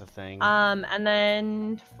 That's a thing. And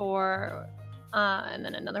then for and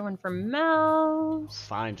then another one for Mouse.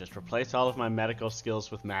 Fine, just replace all of my medical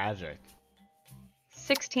skills with magic.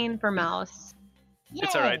 16 for Mouse.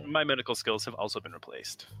 It's all right. Yay! My medical skills have also been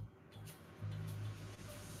replaced.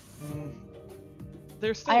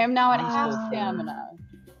 There's still I am now at useful half for- stamina.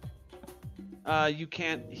 You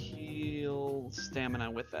can't heal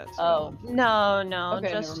stamina with that Oh. spell. No,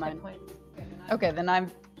 Okay, just never hit mind. points. Okay,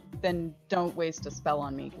 then don't waste a spell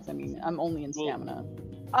on me because I mean I'm only in Well- stamina.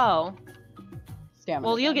 Oh, Stamina.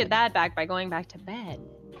 well, you'll get damage. that back by going back to bed.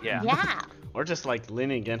 Yeah. Yeah. Or just like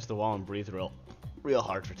leaning against the wall and breathe real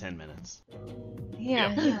hard for 10 minutes.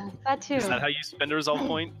 Yeah, that too. Is that how you spend a resolve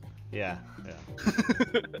point? Yeah.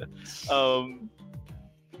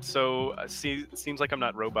 So seems like I'm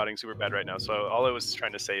not roboting super bad right now. So all I was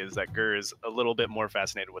trying to say is that Gur is a little bit more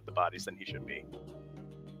fascinated with the bodies than he should be.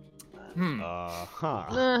 Huh.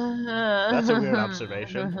 That's a weird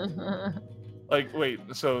observation. Like, wait,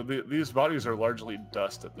 so these bodies are largely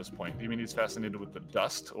dust at this point. Do you mean he's fascinated with the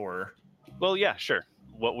dust, or Well, yeah, sure.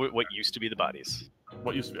 What used to be the bodies?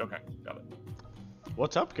 what used to be? Okay, got it.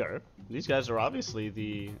 What's up, Gur? These guys are obviously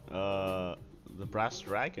the Brass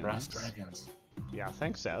Dragons. Brass dragons. Yeah,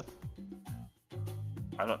 thanks, Seth.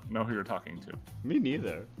 I don't know who you're talking to. Me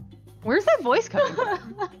neither. Where's that voice coming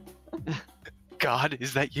from? God,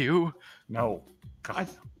 is that you? No. God.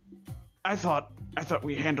 I thought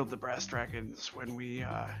we handled the Brass Dragons when we,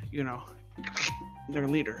 their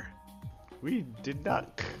leader. We did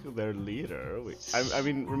not their leader. I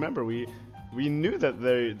mean, remember we knew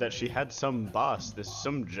that she had some boss,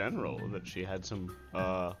 some general that she had some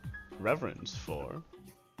reverence for.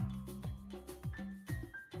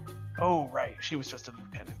 Oh, right. She was just a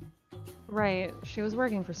lieutenant. Right, she was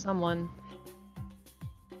working for someone.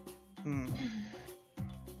 Hmm.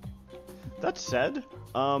 That said,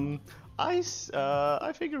 I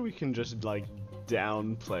figure we can just like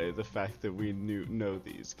downplay the fact that we know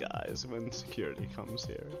these guys when security comes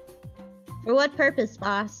here. For what purpose,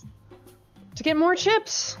 boss? To get more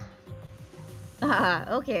chips. Ah,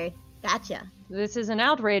 okay. Gotcha. This is an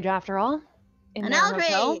outrage, after all. In An their outrage!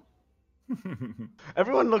 hotel.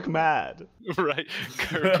 Everyone look mad. Right.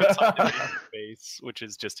 Kurt puts on his face, which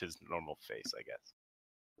is just his normal face, I guess.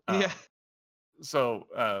 Yeah. So,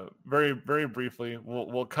 very very briefly,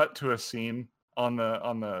 we'll cut to a scene on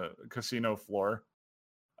the casino floor,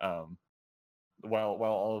 while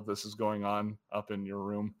all of this is going on up in your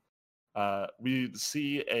room. We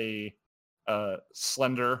see a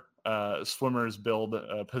slender swimmer's build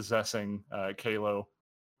possessing Kalo.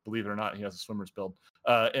 Believe it or not, he has a swimmer's build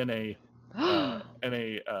in a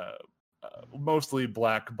mostly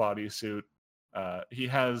black bodysuit. He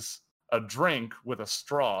has a drink with a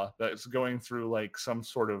straw that's going through like some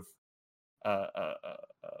sort of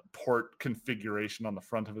port configuration on the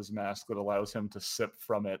front of his mask that allows him to sip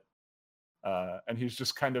from it. And he's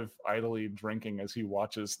just kind of idly drinking as he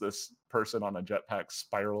watches this person on a jetpack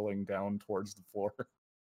spiraling down towards the floor.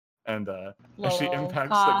 And as she Lol.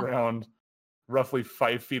 impacts Ah. the ground roughly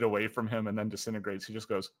 5 feet away from him and then disintegrates, he just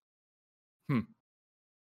goes,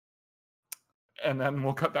 And then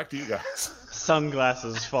we'll cut back to you guys.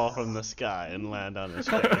 Sunglasses fall from the sky and land on his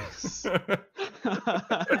face.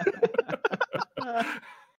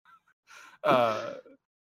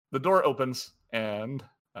 The door opens and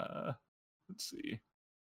let's see.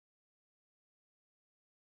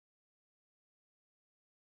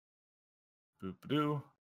 Boop-a-doo.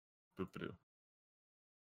 Boop-a-doo.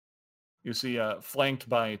 You see, flanked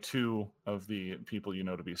by 2 of the people you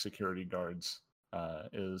know to be security guards,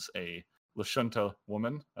 is a Lashunta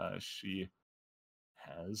woman. She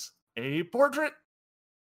has a portrait.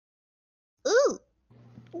 Ooh!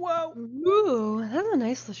 Whoa. Ooh, that's a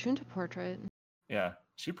nice Lashunta portrait. Yeah,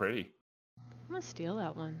 she pretty. I'm gonna steal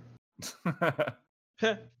that one.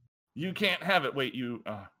 You can't have it. Wait, you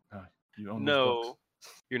you own those No, books.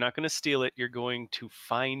 you're not going to steal it. You're going to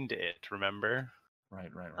find it, remember? Right.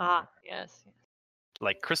 Ah, yes.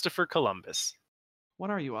 Like Christopher Columbus. What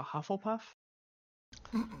are you, a Hufflepuff?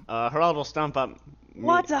 Herald will stomp up me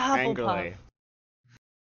What's a Hufflepuff? angrily.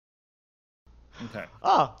 Okay.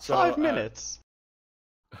 Ah, So, 5 minutes.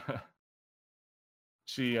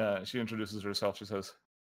 She introduces herself. She says,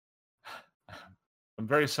 "I'm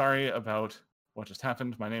very sorry about what just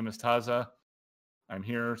happened. My name is Taza. I'm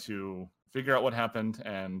here to figure out what happened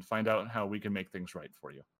and find out how we can make things right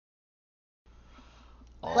for you."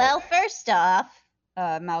 Well, first off,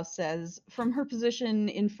 Mouse says, from her position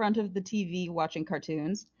in front of the TV watching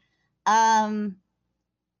cartoons.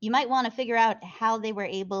 you might want to figure out how they were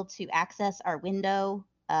able to access our window.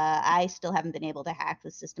 I still haven't been able to hack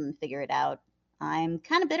the system and figure it out. I'm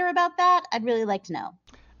kind of bitter about that. I'd really like to know.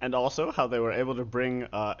 And also how they were able to bring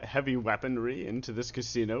heavy weaponry into this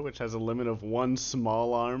casino, which has a limit of 1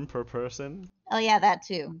 small arm per person. Oh yeah, that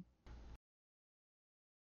too.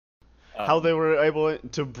 How they were able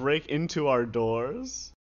to break into our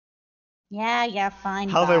doors. Yeah, fine.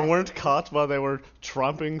 How they boss. weren't caught while they were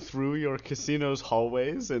tromping through your casino's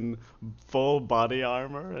hallways in full body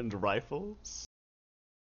armor and rifles.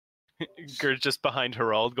 Gert's just behind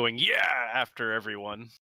Herald going, yeah, after everyone.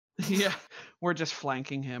 Yeah, we're just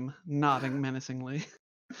flanking him, nodding menacingly.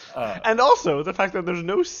 And also the fact that there's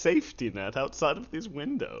no safety net outside of these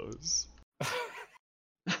windows.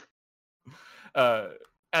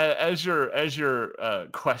 As your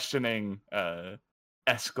questioning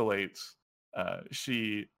escalates,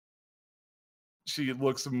 she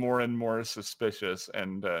looks more and more suspicious,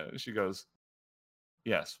 and she goes,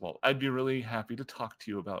 "Yes, well, I'd be really happy to talk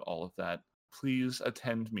to you about all of that. please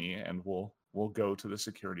attend me, and we'll go to the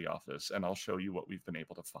security office, and I'll show you what we've been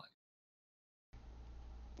able to find.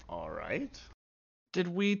 All right. Did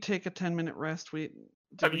we take a 10-minute rest? I mean,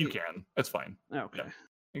 you can. It's fine. Okay. Yeah.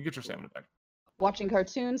 You get your stamina back. Watching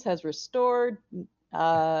cartoons has restored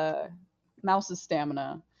Mouse's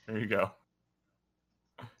stamina. There you go.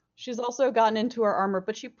 She's also gotten into her armor,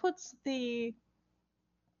 but she puts the...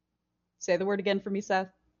 Say the word again for me, Seth.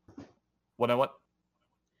 What?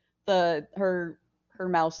 Her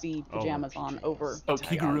mousy pajamas on PJs. over. Oh,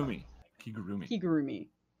 Kigurumi. Kigurumi.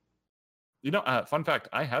 You know, fun fact,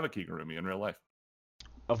 I have a Kigurumi in real life.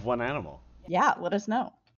 Of one animal. Yeah, let us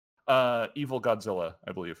know. Evil Godzilla,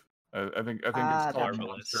 I believe. I think it's that called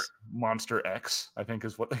makes Monster X, I think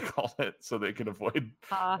is what they call it, so they can avoid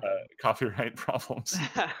Ah. copyright problems.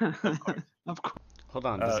 Of course. Hold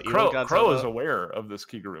on. Does Evil Godzilla... Crow is aware of this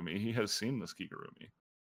Kigurumi. He has seen this Kigurumi.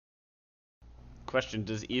 Question: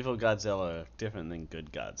 Does Evil Godzilla different than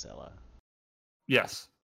Good Godzilla? Yes.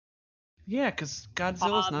 Yeah, because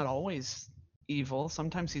Godzilla's not always evil.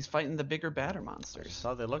 Sometimes he's fighting the bigger, badder I monsters.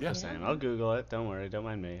 saw they look Yeah. the same. I'll Google it. Don't worry. Don't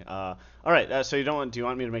mind me. All right. So do you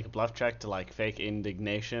want me to make a bluff check to like fake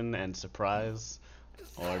indignation and surprise,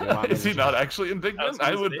 or do you want me Is to he not just- actually indignant? I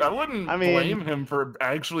I was gonna say. wouldn't I mean- blame him for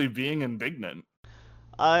actually being indignant.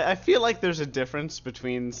 I feel like there's a difference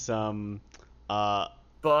between some.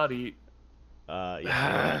 Buddy.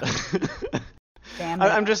 Yeah. Damn it.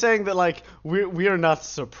 I'm just saying that like we are not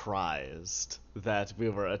surprised that we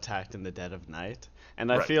were attacked in the dead of night,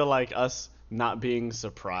 and I Right. feel like us not being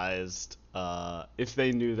surprised, if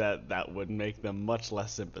they knew that would make them much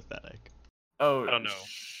less sympathetic. Oh, I don't know.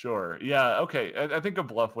 Sure. Yeah. Okay. I think a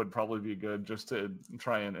bluff would probably be good, just to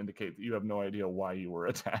try and indicate that you have no idea why you were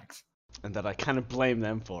attacked. And that I kind of blame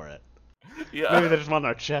them for it. Yeah. Maybe they just want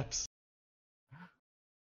our chips.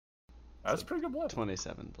 That's a pretty good bluff.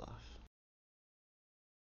 27 bluff.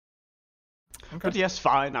 Okay. But yes,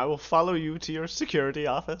 fine. I will follow you to your security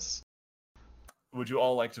office. Would you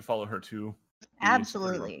all like to follow her to? the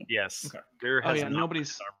Absolutely. Yes. Okay. Gur Oh has yeah, not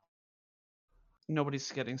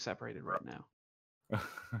nobody's getting separated right now.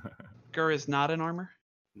 security? Gur is not in armor.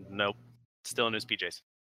 Nope. Still in his PJs.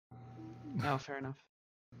 Oh, fair enough.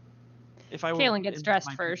 If I were Kaelin gets in dressed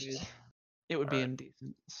my first. PJs, it would be Alright.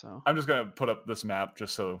 indecent. So I'm just gonna put up this map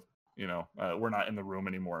just so you know we're not in the room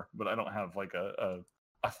anymore. But I don't have like a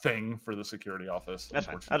thing for the security office. That's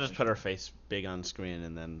fine. I'll just unfortunately. put her face big on screen,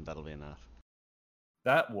 and then that'll be enough.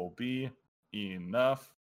 That will be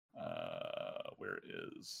enough. Where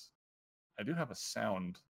is? I do have a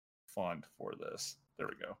sound font for this. There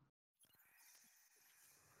we go.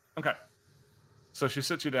 Okay. So she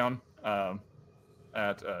sits you down at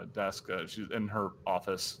a desk. She's in her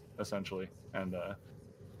office, essentially. And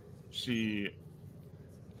she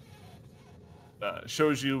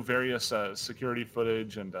shows you various security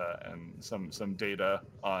footage and some data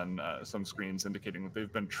on some screens indicating that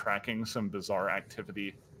they've been tracking some bizarre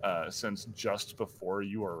activity since just before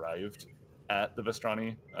you arrived at the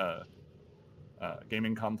Vestrani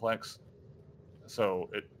gaming complex. So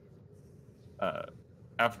it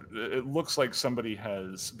looks like somebody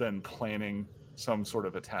has been planning some sort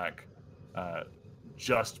of attack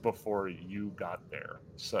just before you got there.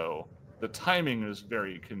 So the timing is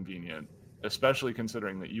very convenient, especially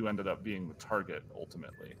considering that you ended up being the target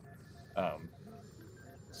ultimately.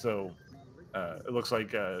 It looks like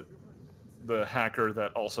the hacker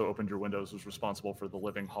that also opened your windows was responsible for the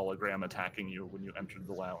living hologram attacking you when you entered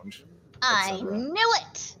the lounge. I etc. knew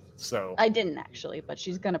it. So, I didn't actually, but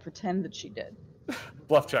she's gonna pretend that she did.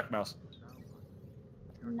 bluff check, Mouse.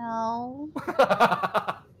 No.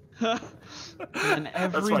 and That's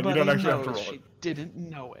everybody fine, you don't actually have to knows roll she it. didn't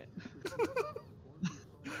know it.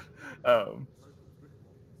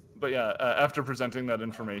 But yeah, after presenting that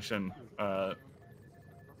information,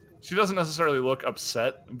 she doesn't necessarily look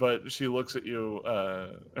upset, but she looks at you,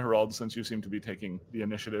 Herald, since you seem to be taking the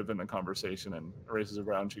initiative in the conversation, and raises her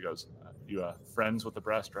brow and she goes, "You friends with the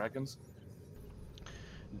Brass Dragons?"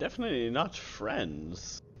 Definitely not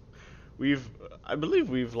friends. I believe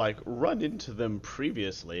we've like run into them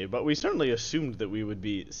previously, but we certainly assumed that we would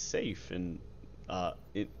be safe in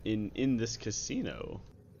this casino.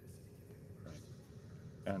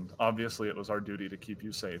 And obviously it was our duty to keep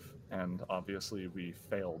you safe, and obviously we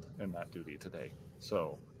failed in that duty today.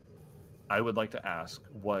 So I would like to ask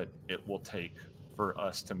what it will take for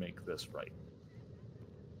us to make this right.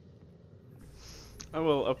 I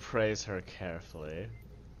will appraise her carefully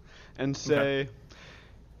and say,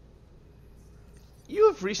 you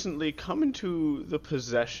have recently come into the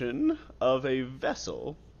possession of a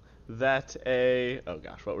vessel that oh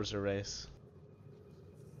gosh, what was her race?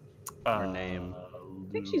 Her name.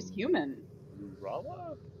 I think she's human.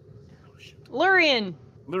 Lurala? Lurian.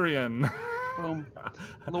 Lurian. Boom.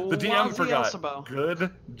 The DM forgot. Luazzi-Elsebo.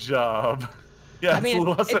 Good job. Yeah, I mean,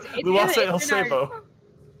 Luasa it's in our- Elsebo.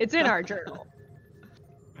 It's in our journal.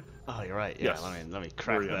 Oh, you're right. Yeah, Yes. let me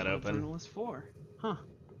crack Lurian. that open. Journalist 4. Huh.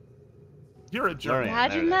 You're a journal. Lurian.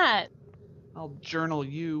 Imagine there that. I'll journal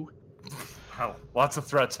you. Wow, lots of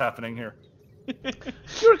threats happening here.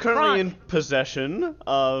 You're currently in possession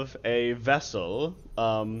of a vessel,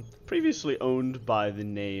 previously owned by the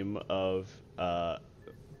name of, by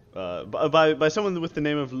someone with the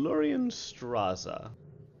name of Lurian Straza.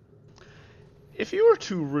 If you were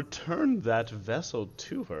to return that vessel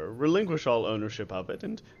to her, relinquish all ownership of it,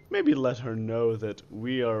 and maybe let her know that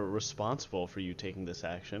we are responsible for you taking this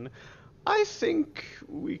action, I think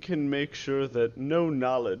we can make sure that no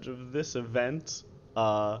knowledge of this event,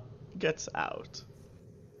 gets out.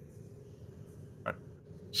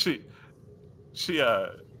 She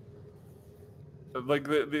like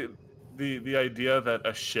the idea that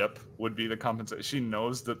a ship would be the compensation. She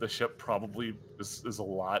knows that the ship probably is a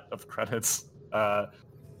lot of credits.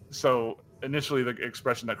 So initially the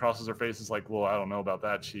expression that crosses her face is like, well, I don't know about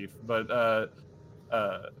that, Chief. But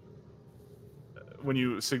when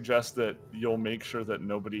you suggest that you'll make sure that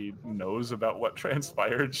nobody knows about what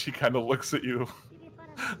transpired, she kind of looks at you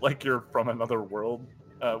like you're from another world,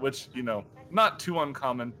 which, you know, not too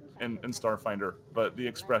uncommon in Starfinder, but the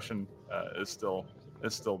expression is still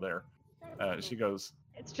there. She goes,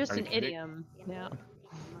 It's just Are you an kidding? idiom. Yeah.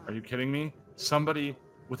 "Are you kidding me? Somebody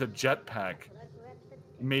with a jetpack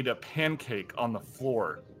made a pancake on the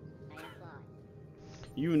floor."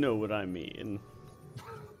 You know what I mean.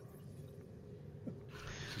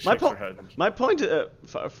 She My shakes po- her head. My point,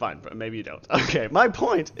 fine, but maybe you don't. Okay, my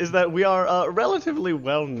point is that we are relatively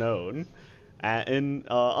well known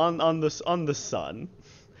on the Sun,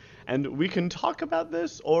 and we can talk about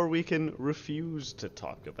this or we can refuse to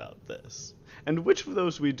talk about this. And which of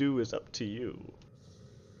those we do is up to you.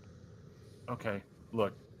 Okay,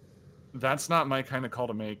 look, that's not my kind of call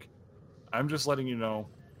to make. I'm just letting you know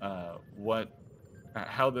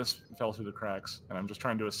how this fell through the cracks, and I'm just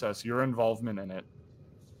trying to assess your involvement in it.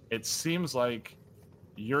 It seems like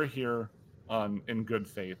you're here in good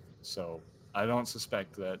faith, so I don't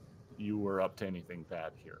suspect that you were up to anything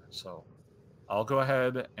bad here. So I'll go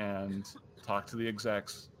ahead and talk to the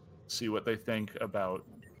execs, see what they think about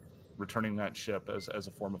returning that ship as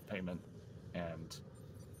a form of payment, and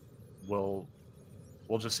we'll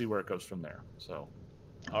just see where it goes from there. So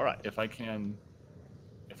All right. if I can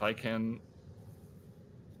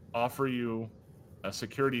offer you a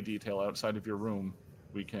security detail outside of your room,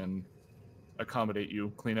 we can accommodate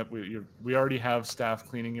you. Clean up. We already have staff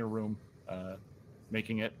cleaning your room,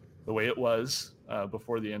 making it the way it was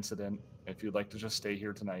before the incident. If you'd like to just stay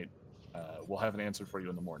here tonight, we'll have an answer for you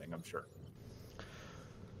in the morning, I'm sure.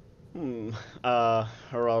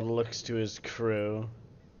 Harald looks to his crew,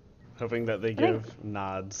 hoping that they give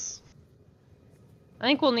nods. I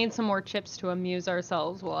think we'll need some more chips to amuse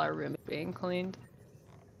ourselves while our room is being cleaned.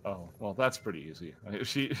 Oh, well, that's pretty easy.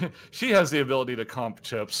 She has the ability to comp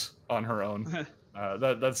chips on her own.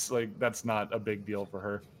 That's not a big deal for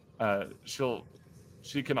her.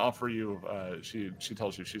 She can offer you. She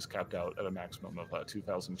tells you she's capped out at a maximum of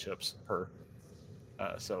 2,000 chips per.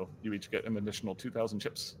 So you each get an additional 2,000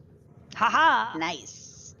 chips. Haha!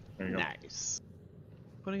 Nice. There you go. Nice.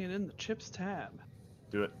 Putting it in the chips tab.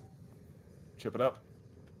 Do it. Chip it up.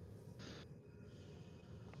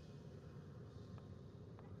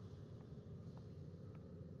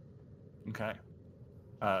 Okay.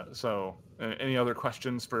 So, any other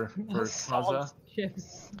questions for Taza?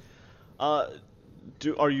 Chips.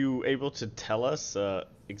 Are you able to tell us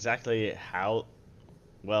exactly how?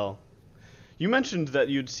 Well, you mentioned that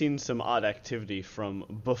you'd seen some odd activity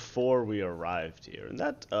from before we arrived here, and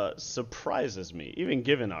that surprises me, even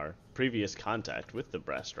given our previous contact with the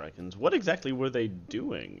Brass Dragons. What exactly were they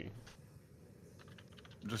doing?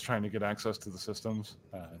 Just trying to get access to the systems.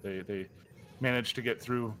 They managed to get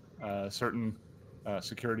through certain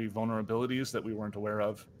security vulnerabilities that we weren't aware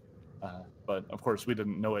of, but of course we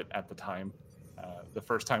didn't know it at the time. The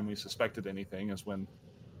first time we suspected anything is when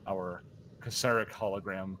our Kasaric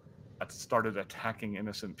hologram started attacking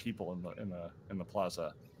innocent people in the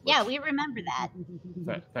plaza. Yeah, we remember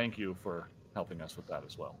that. Thank you for helping us with that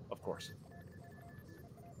as well, of course.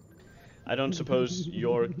 I don't suppose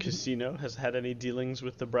your casino has had any dealings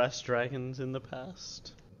with the Brass Dragons in the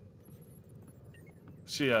past?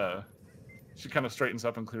 She kind of straightens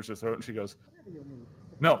up and clears her throat, and she goes,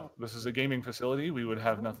 "No, this is a gaming facility. We would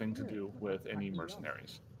have nothing to do with any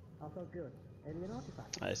mercenaries."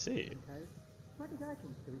 I see.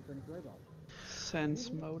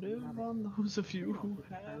 Sense motive on those of you who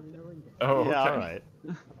have. Oh, okay. Yeah, all right.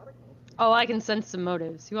 Oh, I can sense some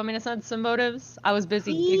motives. You want me to sense some motives? I was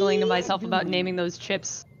busy giggling to myself about naming those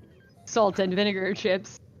chips salt and vinegar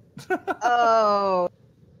chips. Oh.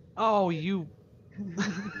 Oh, you.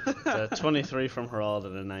 A 23 from Herald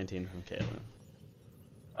and a 19 from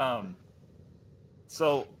Kaylin.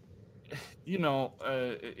 So, you know,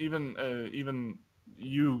 even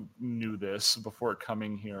you knew this before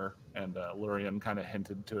coming here, and Lurian kind of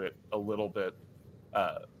hinted to it a little bit,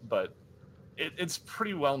 but it's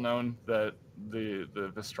pretty well known that the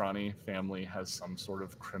Vistrani family has some sort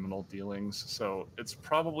of criminal dealings, so it's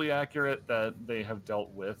probably accurate that they have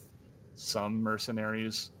dealt with some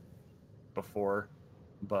mercenaries before,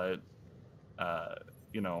 but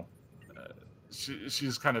you know,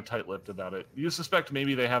 she's kind of tight-lipped about it. You suspect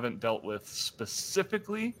maybe they haven't dealt with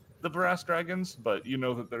specifically the Brass Dragons, but you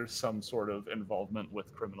know that there's some sort of involvement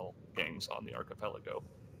with criminal gangs on the archipelago,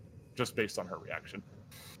 just based on her reaction.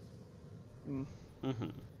 Mm-hmm.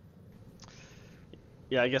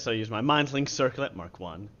 Yeah, I guess I'll use my mind link circlet, Mark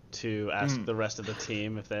 1, to ask the rest of the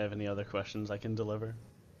team if they have any other questions I can deliver.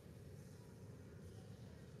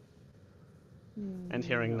 And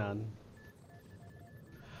hearing none.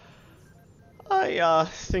 I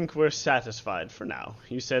think we're satisfied for now.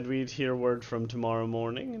 You said we'd hear word from tomorrow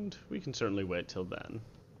morning, and we can certainly wait till then.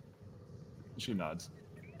 She nods.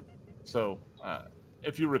 So,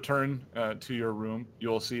 if you return to your room,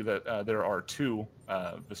 you'll see that there are two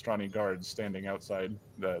Vistrani guards standing outside.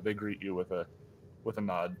 They greet you with a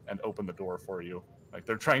nod and open the door for you. Like,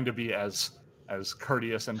 they're trying to be as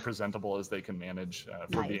courteous and presentable as they can manage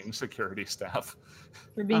for being security staff.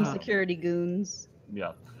 For being security goons.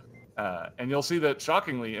 Yeah. And you'll see that,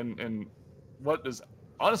 shockingly, in what is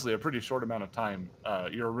honestly a pretty short amount of time,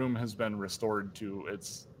 your room has been restored to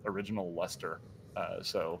its original luster.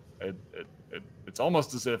 So it's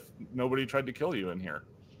almost as if nobody tried to kill you in here.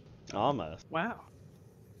 Almost. Wow.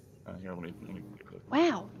 Here, let me get this.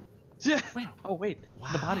 Wow. Oh wait,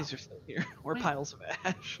 the bodies are still here, or piles of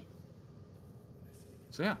ash.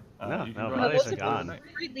 So yeah, No, you can no, go bodies ahead. are gone.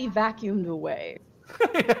 Completely vacuumed away.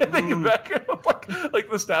 They get back, like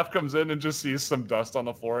the staff comes in and just sees some dust on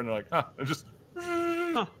the floor, and they're like, "Huh," and just.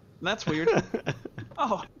 Huh, that's weird.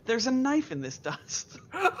 Oh, there's a knife in this dust.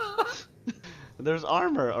 There's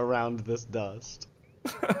armor around this dust.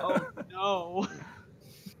 Oh no.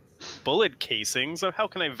 Bullet casings? How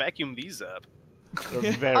can I vacuum these up?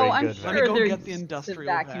 They're very Oh, I'm good. sure Let me go there's get the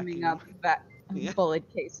industrial vacuuming vacuum. up Yeah. bullet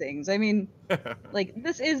casings. I mean, like,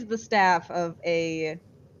 this is the staff of a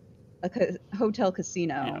hotel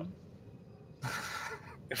casino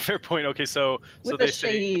Fair point. Okay, so with they a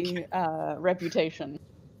shady say, reputation.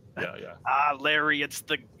 Yeah. Larry, it's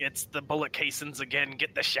the bullet casings again.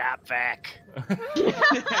 Get the shop vac.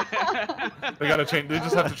 They gotta change. They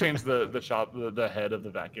just have to change the head of the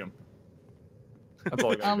vacuum. That's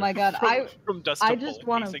all. Oh my god, From dust I to just bullet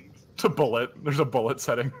wanna- casings. To bullet. There's a bullet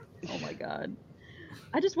setting. oh my god,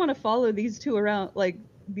 I just want to follow these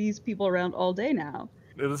people around all day now.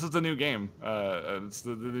 This is the new game. It's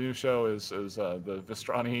the new show is the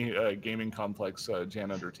Vistrani gaming complex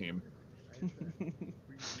janitor team.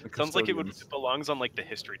 The Sounds like it custodians. belongs on like the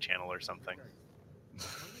History Channel or something.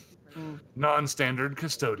 Non-standard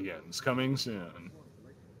custodians coming soon.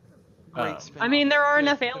 Great Um, spin-off. I mean, there are Good-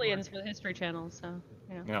 enough good aliens work. for the History Channel, so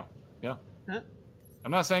yeah. Yeah. Huh?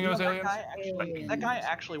 I'm not saying it was You know, aliens. That guy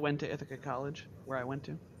actually went to Ithaca College, where I went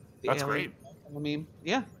to. The That's alien- I mean,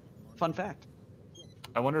 yeah. Fun fact.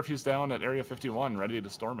 I wonder if he's down at Area 51, ready to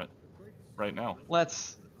storm it, right now.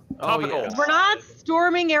 Let's. Topical. Oh, yeah. We're not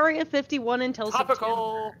storming Area 51 until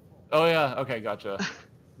Topical. Oh yeah. Okay, gotcha.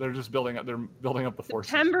 They're just building up. They're building up the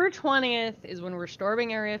forces. September 20th is when we're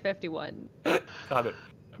storming Area 51. Got it.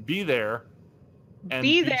 Be there. And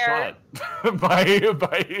Be there. shot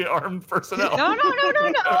by armed personnel. No.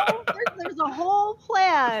 There's a whole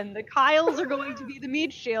plan. The Kyles are going to be the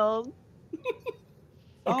meat shield.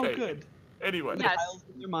 Oh, Okay. good. Anyway. Yes. Piles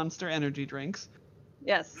of their Monster energy drinks.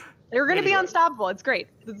 Yes. They're going to be Anyway. unstoppable. It's great.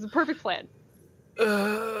 This is a perfect plan.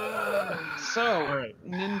 So, All right.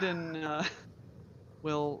 Ninden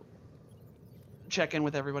will check in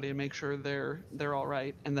with everybody and make sure they're all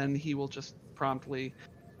right, and then he will just promptly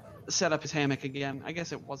set up his hammock again. I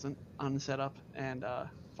guess it wasn't unset up, and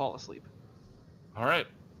fall asleep. All right.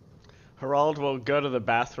 Herald will go to the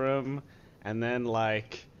bathroom and then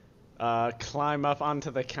climb up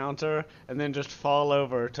onto the counter and then just fall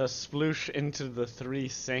over to sploosh into the 3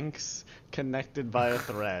 sinks connected by a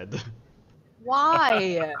thread.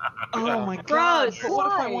 Why? Oh my god! Gross. But what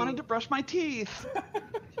if I Why? wanted to brush my teeth?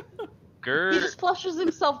 He Gur, just flushes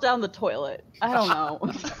himself down the toilet. I don't know.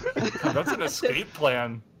 That's an escape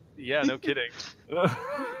plan. yeah, no kidding.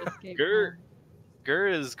 Escape Gur, plan. Gur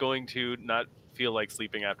is going to not feel like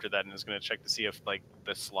sleeping after that, and is going to check to see if like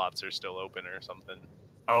the slots are still open or something.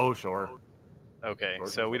 Oh, sure. Okay, Sure,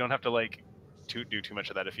 so sure, we sure. don't have to like do too much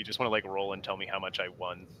of that. If you just want to like roll and tell me how much I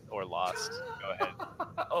won or lost, go ahead.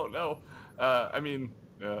 Oh no. I mean,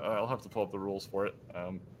 I'll have to pull up the rules for it.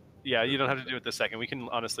 Yeah, you don't have to do it this second. We can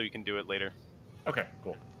do it later. Okay,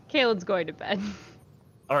 cool. Caelad's going to bed.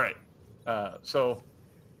 All right. So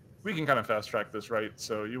we can kind of fast track this, right?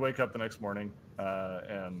 So you wake up the next morning,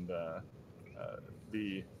 and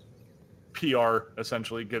the PR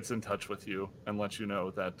essentially gets in touch with you and lets you know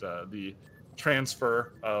that the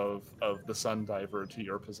transfer of the Sun Diver to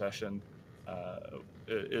your possession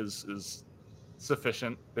is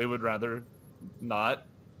sufficient. They would rather not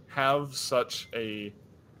have such a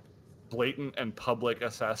blatant and public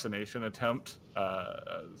assassination attempt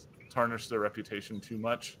tarnish their reputation too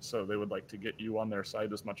much, so they would like to get you on their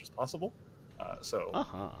side as much as possible. So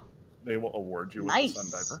Uh-huh. they will award you with Nice. the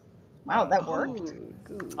Sun Diver. Wow, that worked.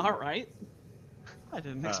 All right. I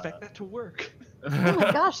didn't expect that to work. Oh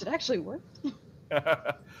my gosh, it actually worked.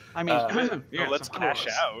 I mean, Uh, yes, let's of cash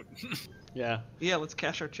course. out. Yeah. Yeah, let's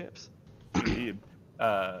cash our chips. Indeed.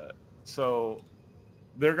 So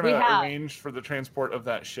they're going We to have- arrange for the transport of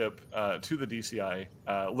that ship to the DCI.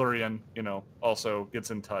 Lurian, also gets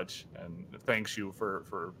in touch and thanks you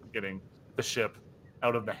for getting the ship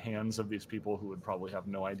out of the hands of these people who would probably have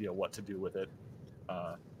no idea what to do with it.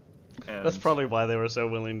 And That's probably why they were so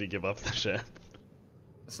willing to give up the ship.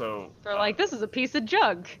 so. They're like, this is a piece of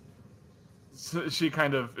jug. So she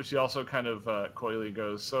also kind of coyly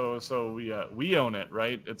goes, so we own it,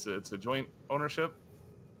 right? It's a joint ownership,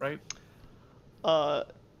 right?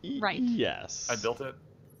 Right. Yes. I built it.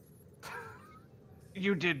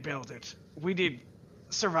 You did build it. We did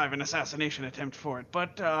survive an assassination attempt for it,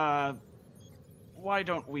 but why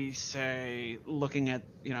don't we say, looking at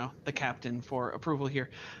the captain for approval here,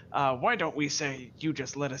 why don't we say you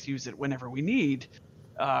just let us use it whenever we need,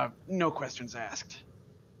 no questions asked.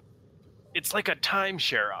 It's like a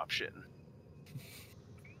timeshare option.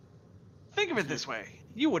 Think of it this way: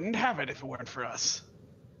 you wouldn't have it if it weren't for us.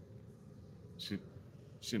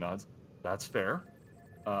 She nods. That's fair.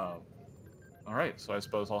 All right, so I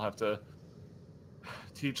suppose I'll have to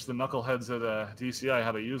teach the knuckleheads at DCI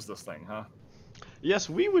how to use this thing, huh? Yes,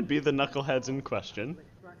 we would be the knuckleheads in question.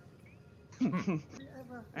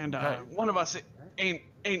 And Okay. one of us ain't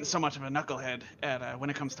so much of a knucklehead at when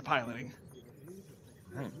it comes to piloting.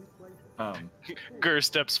 Right. Gur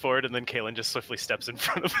steps forward, and then Kaelin just swiftly steps in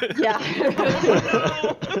front of it. Yeah.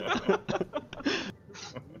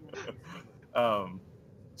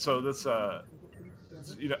 So this,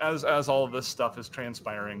 as all of this stuff is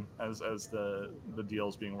transpiring, as the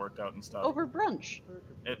deal's being worked out and stuff, Over brunch.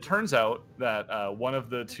 it turns out that one of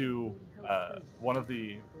the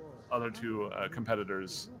other two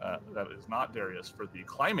competitors that is not Darius for the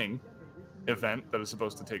climbing event that is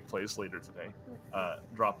supposed to take place later today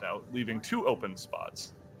dropped out, leaving 2 open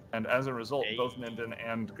spots. And as a result, both Ninden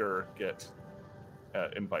and Gur get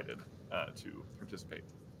invited to participate.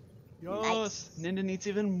 Yes, Ninda needs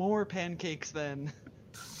even more pancakes then.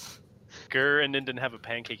 Gur and Ninden have a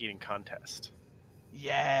pancake eating contest.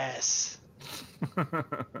 Yes.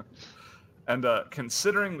 And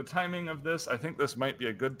considering the timing of this, I think this might be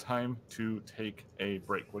a good time to take a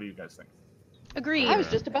break. What do you guys think? Agreed. I was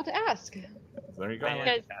just about to ask. There you go.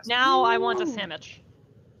 Because now I want a sandwich.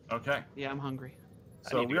 Okay. Yeah, I'm hungry.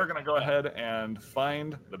 So we are going to go ahead and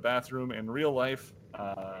find the bathroom in real life.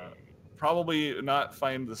 Probably not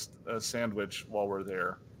find the sandwich while we're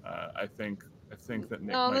there. I think that Nick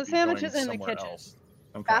No, might the be sandwich going is in the somewhere kitchen. else.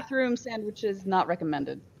 Okay. Bathroom sandwiches not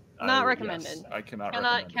recommended. Not Yes, recommended. I cannot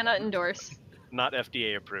Cannot recommend it. endorse. Not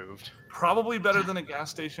FDA approved. Probably better than a gas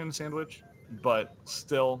station sandwich, but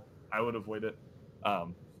still, I would avoid it.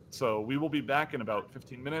 So we will be back in about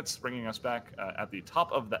 15 minutes, bringing us back at the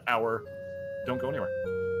top of the hour. Don't go anywhere.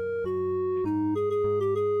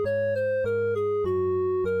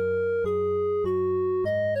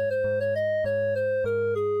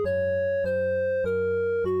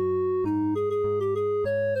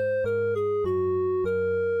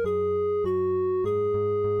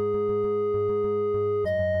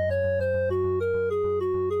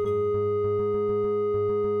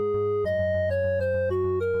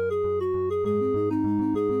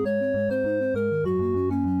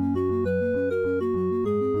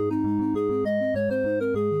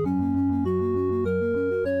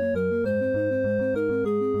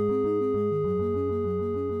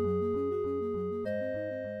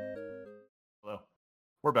 Hello.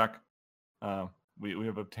 We're back. We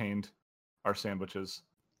have obtained our sandwiches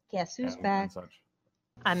Guess who's and back? such.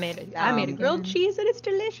 I made a grilled Again. cheese and it's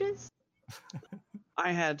delicious.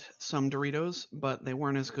 I had some Doritos, but they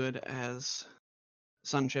weren't as good as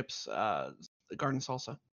Sun Chips garden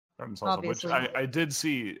salsa. Garden salsa, which Obviously. I did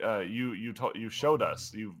see. You showed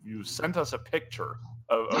us. You sent us a picture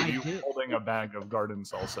of I you did. holding a bag of garden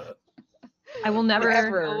salsa. I will never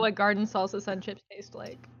Forever. know what garden salsa sun chips taste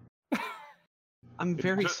like. I'm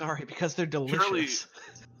very Ju- sorry because they're delicious.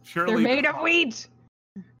 Purely They're made of because- wheat.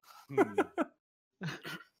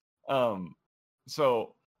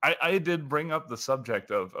 So I did bring up the subject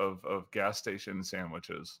of gas station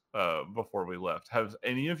sandwiches before we left. Have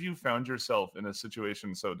any of you found yourself in a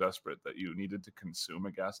situation so desperate that you needed to consume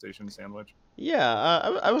a gas station sandwich? Yeah,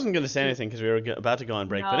 I wasn't going to say anything because we were about to go on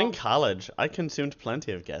break, but in No. college, I consumed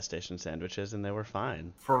plenty of gas station sandwiches and they were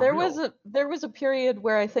fine. For There real? was a period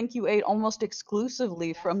where I think you ate almost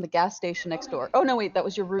exclusively from the gas station next door. Oh no, wait, that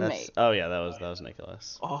was your roommate. Oh yeah, that was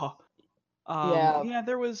Nicholas. Oh. Yeah. Yeah,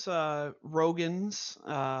 there was Rogan's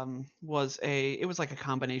it was like a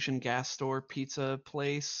combination gas store pizza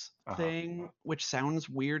place thing, which sounds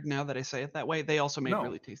weird now that I say it that way. They also made No.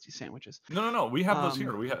 really tasty sandwiches. No. We have those Um,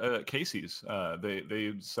 here. We have Casey's.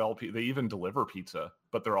 They sell. They even deliver pizza,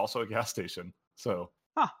 but they're also a gas station. So.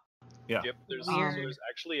 Huh. Yeah. Yep, there's Weird.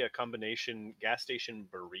 actually a combination gas station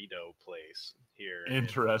burrito place here. and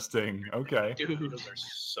Interesting. Okay. Dude. Burritos are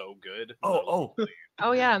so good. Oh.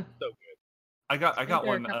 Oh yeah. so good. I got Been there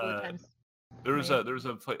one. a couple of times. There was Right.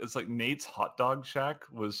 a place. It's like Nate's Hot Dog Shack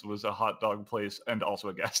was a hot dog place and also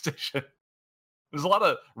a gas station. There's a lot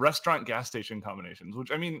of restaurant gas station combinations, which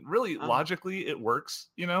I mean, really Oh. logically it works,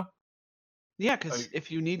 you know. Yeah, because Like- if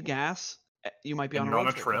you need gas, you might be And on a you're on road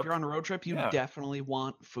a trip. trip. If you're on a road trip, you Yeah. definitely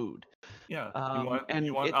want food. Yeah, And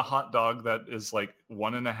you want it- a hot dog that is like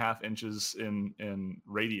 1.5 inches in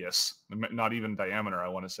radius, not even diameter, I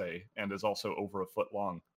want to say, and is also over a foot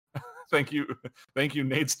long. Thank you,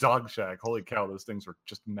 Nate's Dog Shack. Holy cow, those things are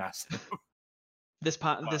just massive. This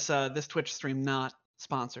Twitch stream not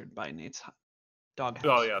sponsored by Nate's Doghouse.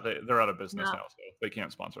 Oh yeah, they're out of business No. now, so they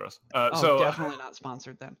can't sponsor us. Oh, So definitely not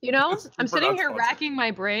sponsored then. You know, It's I'm super sitting not here sponsored. racking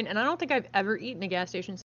my brain, and I don't think I've ever eaten a gas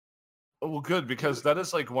station. well, good, because that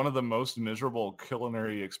is like one of the most miserable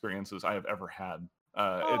culinary experiences I have ever had.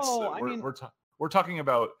 Oh, I mean- We're talking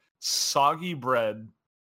about soggy bread,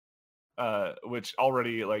 which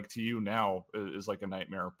already like to you now is like a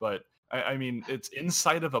nightmare. But I mean, it's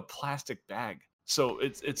inside of a plastic bag, so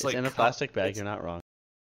it's like in a co- plastic bag. it's- You're not wrong.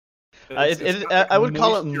 it's got, like, I would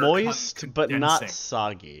call it moisture moist, but not condensing.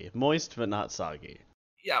 soggy. Moist, but not soggy.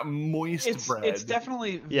 Yeah, moist bread. It's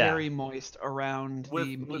definitely Yeah. very moist around the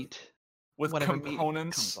With- meat. with whatever meat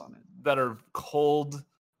components comes on it. that are cold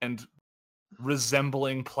and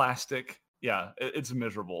resembling plastic. Yeah, it's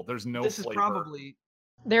miserable. There's no This is flavor. probably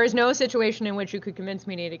There is no situation in which you could convince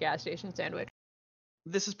me to eat a gas station sandwich.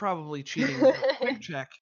 cheating. Quick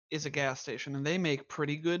Check is a gas station, and they make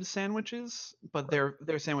pretty good sandwiches, but their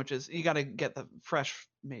sandwiches, you got to get the fresh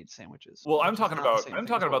made sandwiches. Well, I'm which is talking not the about same I'm thing as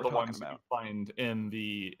talking what about the we're ones talking that you find in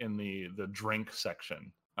the drink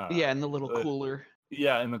section. Yeah, in the little uh, cooler.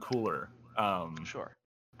 Yeah, in the cooler. Sure.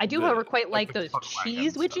 I do, The- however, quite like like the those Chuck Wagon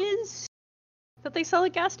cheese stuff. witches that they sell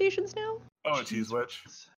at gas stations now. Oh, a cheese witch.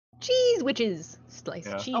 Cheese witches, slice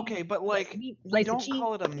Yeah. of cheese. Okay, but like, meat, we slice of don't cheese.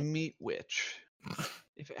 call it a meat witch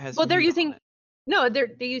if it has. Well, they're meat on using it. no,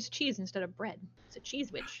 they use cheese instead of bread. It's a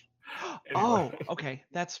cheese witch. Oh, Anyway. okay.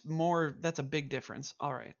 That's a big difference.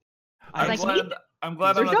 All right. I'm like glad. meat. I'm glad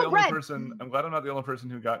I'm There's not no the only bread. person. I'm glad I'm not the only person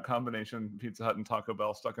who got combination Pizza Hut and Taco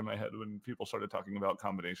Bell stuck in my head when people started talking about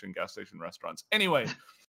combination gas station restaurants. Anyway,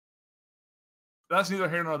 that's neither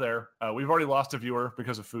here nor there. We've already lost a viewer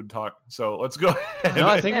because of food talk, so let's go. Ahead. No,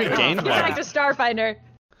 I think we gained Get one. back to Starfinder.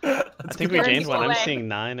 I think we Turn gained people one. I'm away. seeing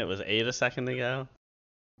 9. It was 8 a second ago.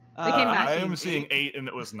 They came back. I am seeing 8, and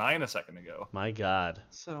it was 9 a second ago. My God.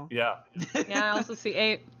 So. Yeah. Yeah, I also see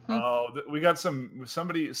 8. Oh, we got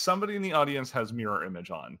somebody in the audience has mirror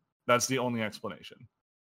image on. That's the only explanation.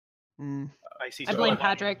 Mm, I see. I so blame many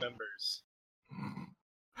Patrick. Members.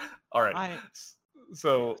 All right. I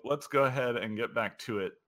So let's go ahead and get back to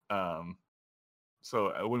it.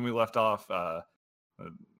 When we left off,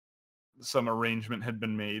 some arrangement had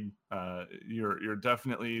been made. You're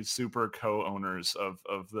definitely super co-owners of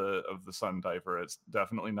the Sun Diver. It's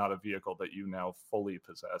definitely not a vehicle that you now fully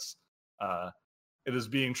possess. It is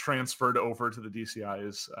being transferred over to the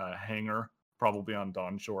DCI's hangar, probably on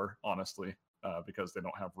Dawn Shore, honestly, because they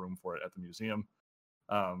don't have room for it at the museum.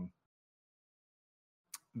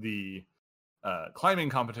 The climbing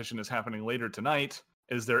competition is happening later tonight.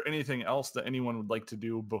 Is there anything else that anyone would like to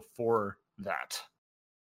do before that?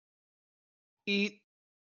 eat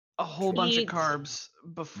a whole bunch of Eat. carbs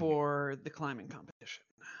before the climbing competition.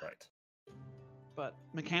 Right. But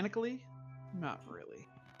mechanically, not really.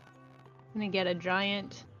 I'm gonna get a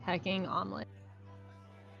giant hecking omelet.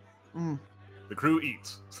 Mm. The crew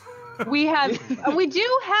eats. We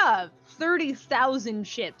do have 30,000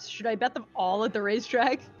 chips. Should I bet them all at the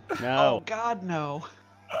racetrack? Oh No. God, no.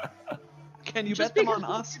 Can you Just bet them on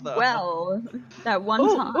because we us did though? Well, that one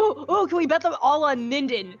time. Oh, can we bet them all on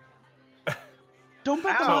Minden? Don't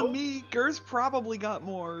bet them Ow. on me. Gers probably got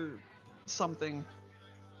more something.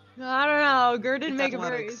 I don't know. Gur didn't It's make a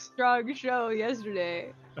very athletics. strong show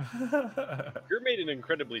yesterday. You're made an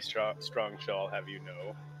incredibly strong show, I'll have you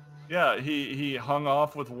know. Yeah, he hung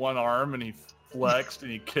off with one arm and he flexed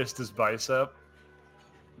and he kissed his bicep.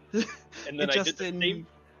 And then It I just did the didn't- same.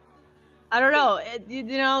 I don't know. You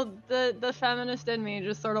know, the feminist in me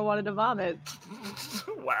just sort of wanted to vomit.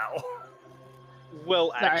 Wow.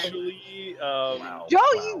 Well, Sorry. actually, Wow. Joe,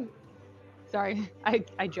 Wow. you. Sorry,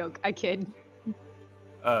 I joke. I kid.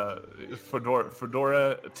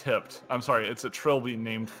 Fedora tipped. I'm sorry, it's a trilby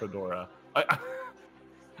named Fedora.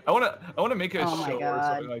 I want to make a Oh my show or God.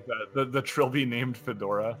 something like that. The trilby named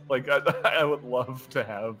Fedora. Like I would love to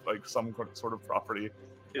have like some sort of property.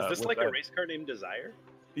 is this with like that. a race car named Desire?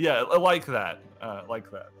 Yeah, like that. Like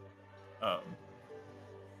that.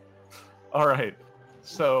 All right.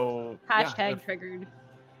 So yeah, Hashtag triggered.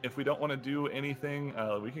 if we don't want to do anything,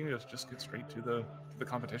 we can just get straight to the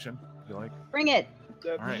competition. If you like. Bring it.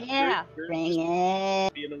 All right. Yeah. You're Bring just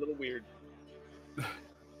it. being a little weird.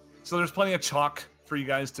 So there's plenty of chalk for you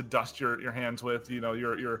guys to dust your hands with. You know,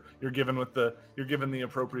 you're given the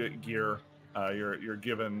appropriate gear. You're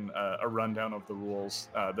given a rundown of the rules.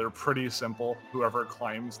 They're pretty simple. Whoever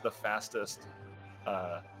climbs the fastest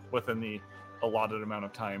within the allotted amount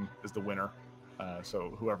of time is the winner.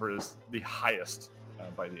 So whoever is the highest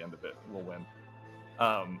by the end of it will win.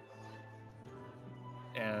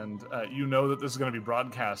 And you know that this is going to be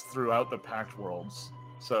broadcast throughout the Pact Worlds.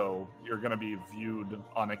 So you're going to be viewed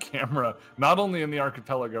on a camera, not only in the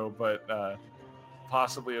archipelago, but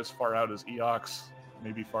possibly as far out as Eox,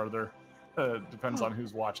 maybe farther. Depends on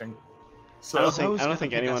who's watching. So I was don't gonna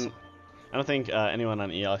think pick us. anyone. I don't think anyone on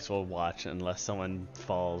Eox will watch unless someone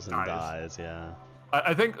falls and Dies. dies. Yeah.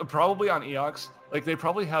 I think probably on Eox, like they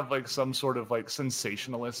probably have like some sort of like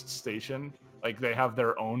sensationalist station. Like they have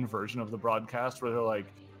their own version of the broadcast where they're like,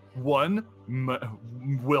 one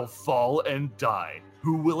will fall and die.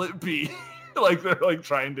 Who will it be? Like they're like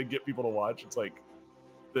trying to get people to watch. It's like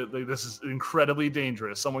this is incredibly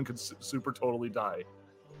dangerous. Someone could super totally die.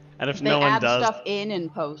 And if They no one add does, stuff in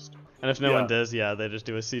and post. and if no Yeah. one does, yeah, they just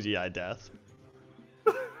do a CGI death.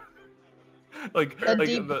 Like A like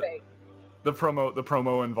deep the, fake. the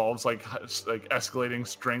promo involves like escalating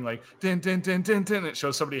string, like din din din din din. It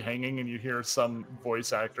shows somebody hanging and you hear some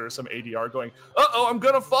voice actor, some ADR going, "Uh-oh, I'm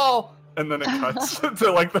gonna fall." And then it cuts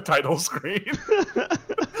to like the title screen.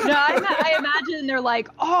 No, I imagine they're like,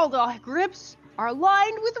 all the grips are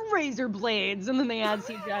lined with razor blades, and then they add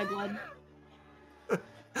CGI blood.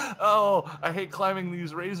 Oh, I hate climbing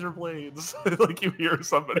these razor blades. Like you hear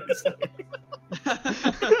somebody say.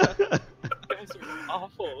 You guys are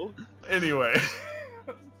awful. Anyway.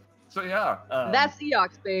 So yeah. That's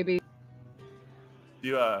Eox, baby.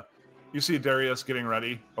 You see Darius getting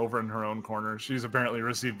ready over in her own corner. She's apparently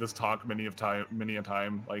received this talk many a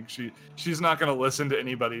time. Like she's not going to listen to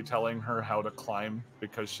anybody telling her how to climb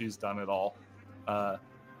because she's done it all.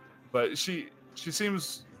 But she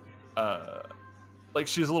seems like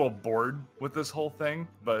she's a little bored with this whole thing.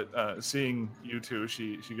 But seeing you two,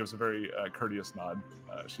 she gives a very courteous nod.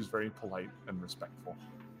 She's very polite and respectful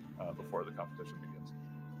before the competition begins.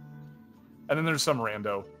 And then there's some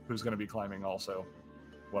rando who's going to be climbing also.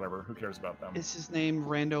 Whatever, who cares about them? Is his name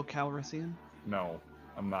Rando Calrissian? No,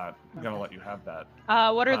 I'm not gonna let you have that.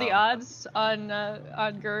 What are the Um, odds on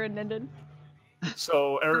Gur and Ninden?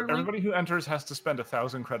 So Currently? everybody who enters has to spend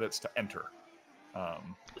 1,000 credits to enter.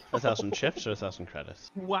 1,000 chips or 1,000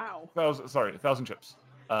 credits? Wow. 1,000 chips.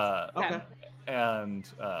 Okay. And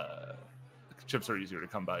chips are easier to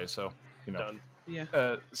come by, so you know. Done.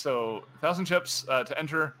 Yeah. So 1,000 chips to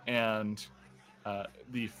enter, and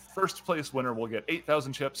the first place winner will get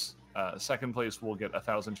 8,000 chips. Second place will get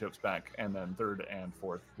 1,000 chips back, and then third and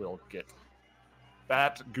fourth will get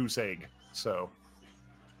that goose egg. So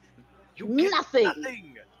You get Nothing.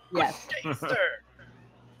 nothing. Yes. Gangster.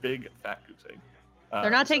 big fat goose egg. They're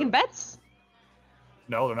not taking bets?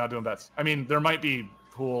 No, they're not doing bets. I mean, there might be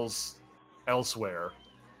pools elsewhere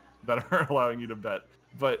that are allowing you to bet,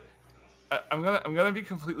 but I'm gonna be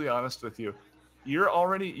completely honest with you.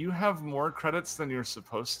 You have more credits than you're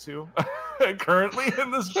supposed to. currently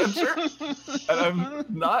in this venture, and I'm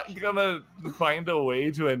not gonna find a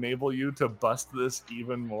way to enable you to bust this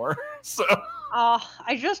even more. So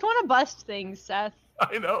I just want to bust things, Seth.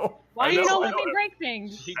 I know. Why I do you know, not I let me know. break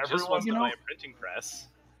things? He Everyone- just wants to you buy know- a printing press.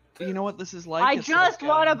 You know what this is like? I It's just like,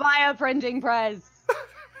 want to buy a printing press.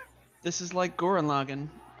 This is like Gurren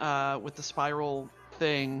Lagann, with the spiral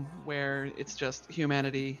thing where it's just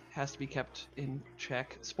humanity has to be kept in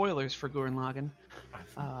check. Spoilers for Gurren Lagann.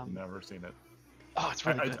 I've never seen it. Oh, it's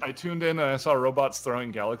really good. I tuned in and I saw robots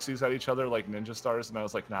throwing galaxies at each other like ninja stars, and I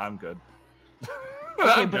was like, nah, I'm good.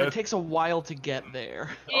 Okay, I'm but good. it takes a while to get there.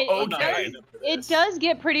 It does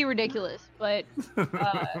get pretty ridiculous, but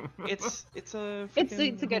It's a it's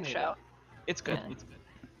freaking a good movie. show. It's good. Yeah. It's good.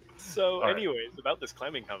 So, All right. anyways, about this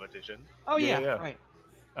climbing competition. Oh Yeah, yeah, yeah. right.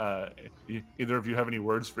 Either of you have any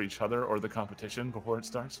words for each other or the competition before it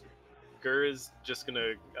starts? Gur is just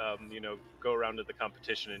gonna, go around to the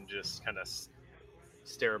competition and just kind of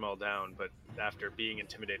stare them all down. But after being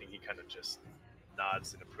intimidating, he kind of just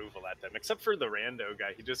nods in approval at them. Except for the rando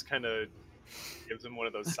guy, he just kind of gives him one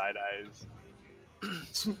of those side eyes.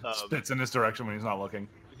 Spits in his direction when he's not looking.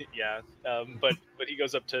 Yeah, but he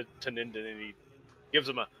goes up to Ninden and he gives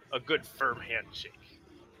him a good firm handshake.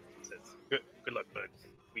 Says, "Good luck, bud.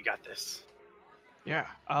 We got this." Yeah,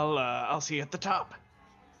 I'll see you at the top.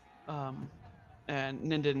 And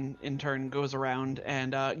Ninden in turn goes around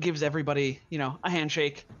and gives everybody, a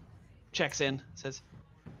handshake, checks in, says,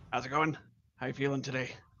 "How's it going? How you feeling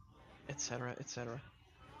today?" Etc. Etc.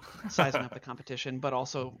 Sizing up the competition, but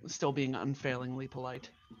also still being unfailingly polite.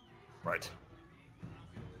 Right.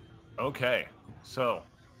 Okay, so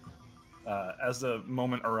as the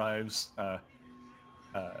moment arrives,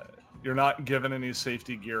 you're not given any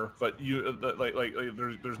safety gear, but you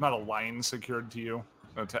there's not a line secured to you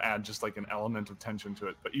to add just like an element of tension to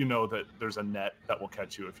it. But you know that there's a net that will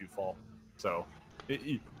catch you if you fall. So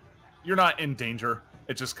you're not in danger.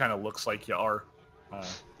 It just kind of looks like you are.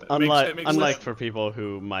 Unlike sense. for people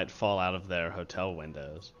who might fall out of their hotel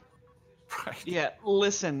windows. Right. Yeah,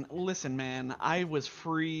 listen, man. I was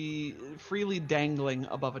freely dangling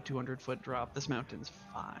above a 200-foot drop. This mountain's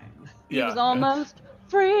fine. He was almost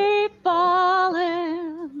free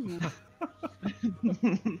falling.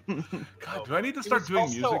 God, do I need to It start was doing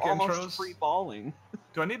also music almost intros? free balling.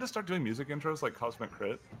 Do I need to start doing music intros like Cosmic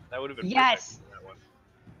Crit? That would have been Yes. perfect for that one.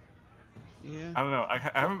 Yeah. I don't know. I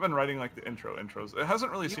haven't been writing like the intros. It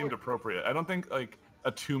hasn't really seemed appropriate. I don't think like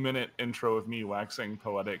a 2-minute intro of me waxing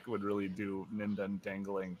poetic would really do Ninden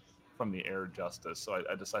dangling from the air justice. So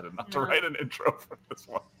I decided not to No. write an intro for this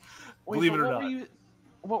one. Wait, Believe but it or what not.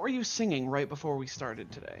 What were you singing right before we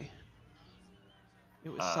started today? It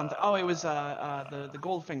was something. Oh, it was the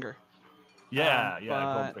Goldfinger, Yeah,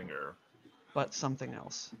 but- Goldfinger. but something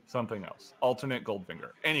else. Something else. Alternate Goldfinger.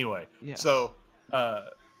 Anyway, Yes. so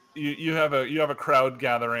you have a crowd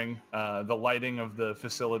gathering. The lighting of the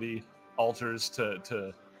facility alters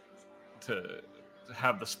to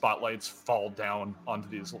have the spotlights fall down onto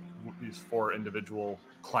these 4 individual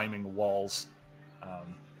climbing walls.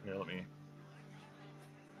 Here, let me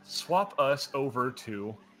swap us over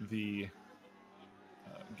to the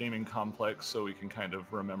gaming complex so we can kind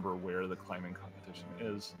of remember where the climbing competition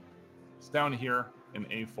is. It's down here in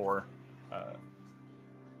A4.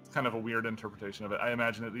 It's kind of a weird interpretation of it. I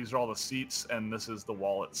imagine that these are all the seats and this is the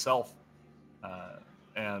wall itself.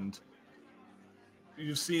 And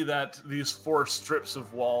you see that these 4 strips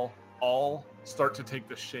of wall all start to take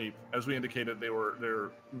the shape. As we indicated,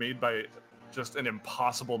 they're made by just an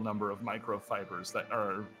impossible number of microfibers that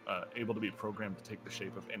are able to be programmed to take the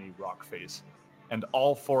shape of any rock face. And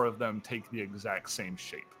all 4 of them take the exact same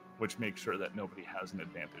shape, which makes sure that nobody has an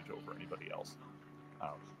advantage over anybody else.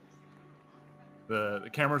 The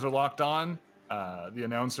cameras are locked on. The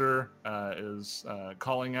announcer is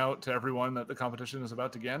calling out to everyone that the competition is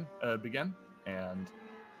about to begin, and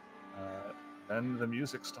then the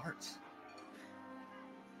music starts.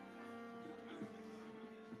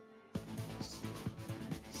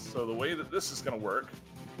 So the way that this is going to work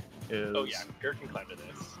is... Oh yeah, Gur can climb to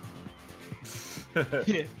this.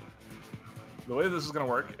 The way this is going to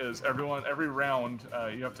work is every round,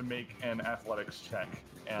 you have to make an athletics check.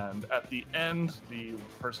 And at the end, the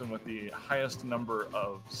person with the highest number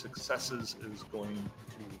of successes is going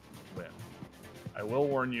to win. I will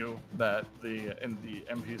warn you that the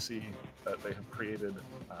NPC that they have created,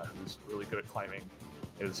 who's really good at climbing,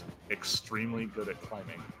 is extremely good at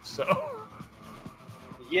climbing. So...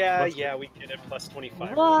 Yeah, we get it plus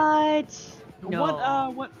 25. What?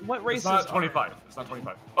 No. What race It's not is 25. It's not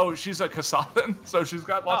 25. Oh, she's a Kasathan, so she's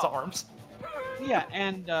got lots of arms. Yeah,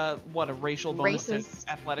 and what a racial bonus to Races.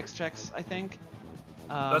 athletics checks, I think.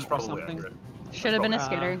 That's or probably something. accurate. Should have been a Uh,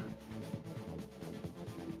 skater.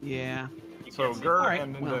 Yeah. You So can't see- Gur Alright,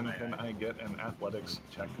 and well. then can I get an athletics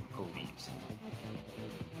check, please?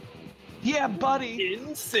 Yeah, buddy.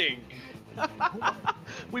 in sync.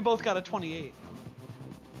 We both got a 28.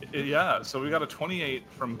 Yeah, so we got a 28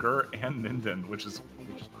 from Gur and Ninden, which is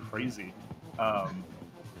crazy.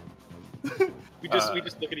 We just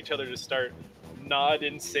look at each other to start, nod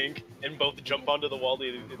in sync, and both jump onto the wall at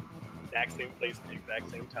the exact same place at the exact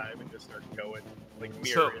same time and just start going like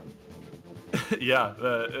mirroring. Yeah,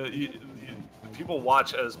 people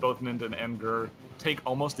watch as both Ninden and Gur take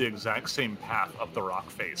almost the exact same path up the rock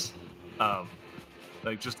face,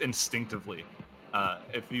 like just instinctively.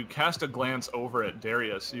 If you cast a glance over at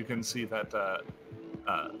Darius, you can see that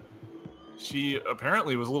she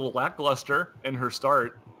apparently was a little lackluster in her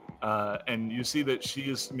start, and you see that she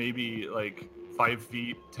is maybe like 5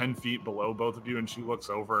 feet, 10 feet below both of you, and she looks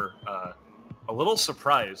over a little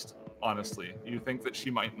surprised. Honestly, you think that she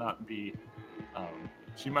might not be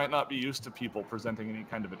used to people presenting any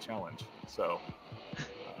kind of a challenge. So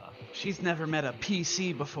She's never met a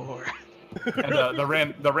PC before. and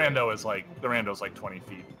the rando's like 20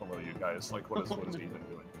 feet below you guys. Like what is he even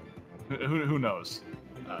doing? Who knows?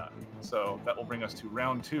 So that will bring us to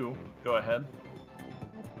round 2. Go ahead.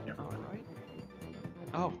 All right.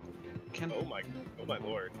 Oh, can Oh my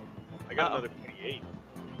lord! I got Uh-oh. another 28.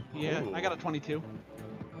 yeah, Ooh. I got a 22.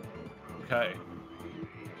 Okay.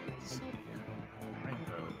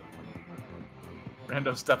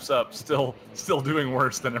 Rando steps up, still doing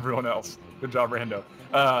worse than everyone else. Good job, Rando.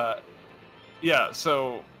 Yeah,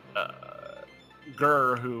 so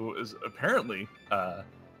Gur, who is apparently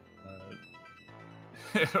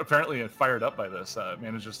apparently fired up by this,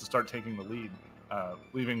 manages to start taking the lead,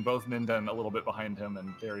 leaving both Ninden a little bit behind him,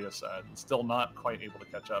 and Darius still not quite able to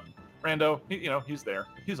catch up. Rando, he's there.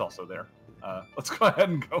 He's also there. Let's go ahead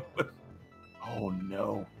and go with. Oh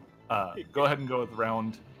no. Go ahead and go with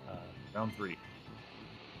round 3.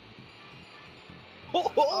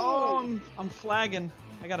 Oh, I'm flagging.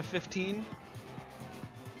 I got a 15.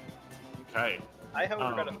 Okay. I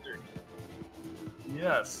however got a Um, 30.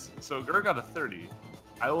 Yes. So Gur got a 30.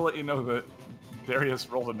 I will let you know that Darius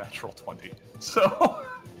rolled a natural 20. So.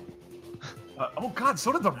 Oh God!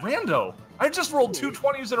 So did the Rando. I just rolled 2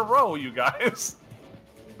 20s in a row, you guys.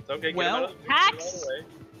 It's okay. Get well, him out of, hacks! get him out of the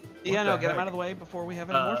way. Yeah, no, the get him heck? out of the way before we have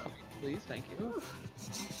any more Uh, fights, please. Thank you.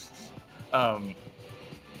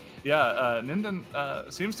 Yeah,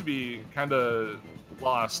 Ninden seems to be kind of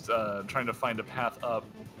lost, trying to find a path up.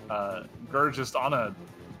 Gur just on a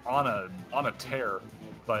tear,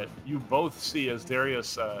 but you both see as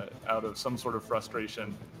Darius, out of some sort of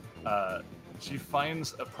frustration, she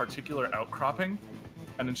finds a particular outcropping,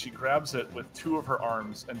 and then she grabs it with 2 of her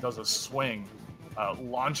arms and does a swing,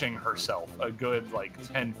 launching herself a good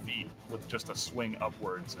 10 feet with just a swing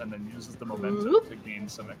upwards, and then uses the momentum Whoop. to gain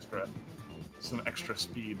some extra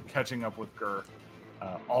speed, catching up with Gur,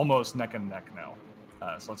 almost neck and neck now.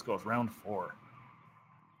 So let's go with round 4.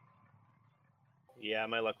 Yeah,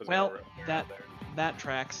 my luck was Well, gonna roll that there. that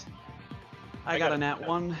tracks. I I got got a a- nat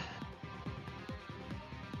 1.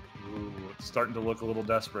 Ooh, it's starting to look a little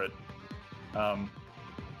desperate.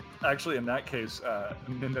 Actually, in that case,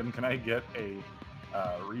 Ninden, can I get a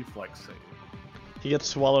reflex save? He gets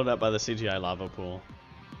swallowed up by the CGI lava pool.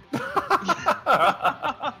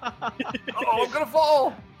 Oh, I'm gonna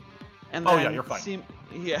fall! And Oh, then yeah, you're fine.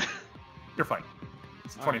 Yeah. You're fine.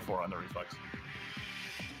 It's All 24 on the reflex.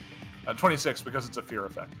 26 because it's a fear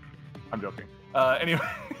effect. I'm joking. Anyway.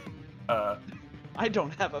 I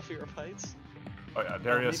don't have a fear of heights. Oh yeah,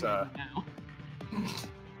 Darius. Well, maybe now.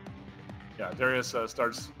 Yeah, Darius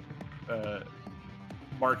starts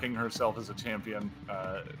marking herself as a champion,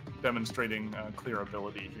 demonstrating clear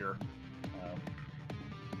ability here.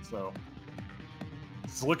 So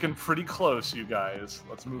it's looking pretty close, you guys.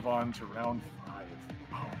 Let's move on to round 5.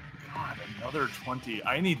 Oh God, another 20.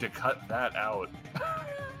 I need to cut that out.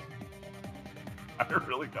 I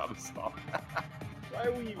really gotta stop. Why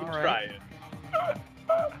are we even All right. trying?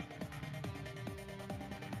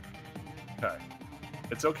 Okay.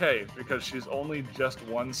 It's okay because she's only just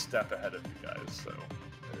 1 step ahead of you guys, so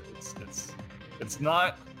it's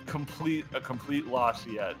not a complete loss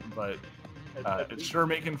yet, but At it's least- sure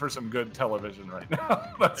making for some good television right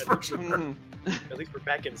now. That's for sure. Mhm. At least we're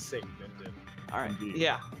back in sync, Ninden. All right. Indeed.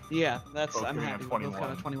 Yeah. That's. Both I'm getting a happy. We both got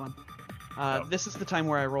 21. a 21. Yep. This is the time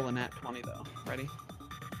where I roll a nat 20, though. Ready?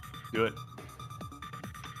 Do it.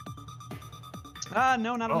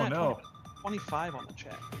 No, not a Oh nat no, 20. 25 on the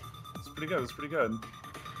check. it's pretty good. It's pretty good.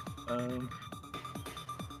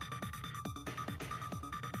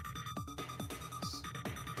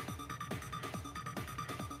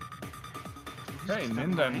 Okay,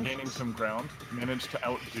 Ninden gaining some ground, managed to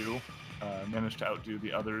outdo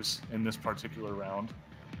the others in this particular round.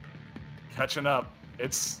 Catching up.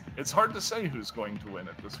 It's hard to say who's going to win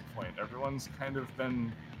at this point. Everyone's kind of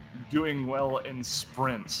been doing well in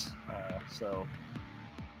sprints, so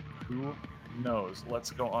who knows? Let's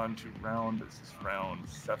go on to this is round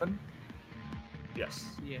 7? Yes.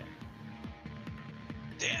 Yeah.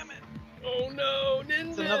 Damn it! Oh no, Ninden!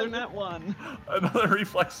 It's another net 1. Another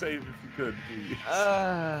reflex save if you could, please.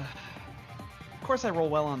 Of course I roll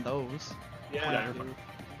well on those. Yeah, you're fine.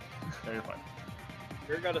 Yeah, you're fine.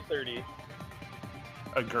 Gur got a 30.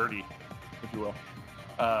 A Gertie, if you will.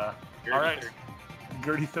 Gertie All right. 30.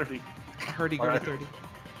 Gertie 30. Hurdy All gurdy right. 30.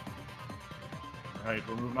 All right,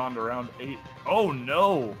 we're moving on to round 8. Oh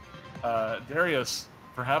no! Darius,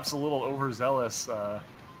 perhaps a little overzealous,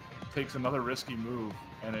 takes another risky move,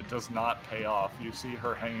 and it does not pay off. You see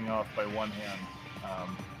her hanging off by one hand,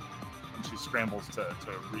 and she scrambles to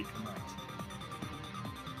reconnect.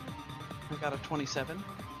 I got a 27. And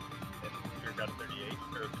Gur got a 38,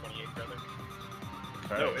 or a 28 rather.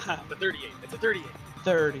 Okay. No, it's a 38. It's a 38.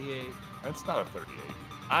 38. That's not a 38.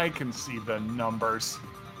 I can see the numbers.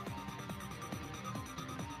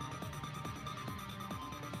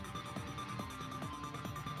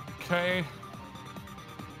 Okay.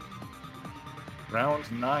 Round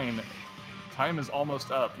 9. Time is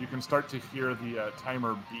almost up. You can start to hear the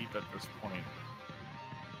timer beep at this point.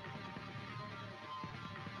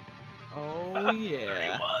 Oh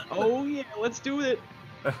yeah. 31. Oh yeah, let's do it.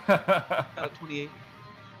 Got a 28.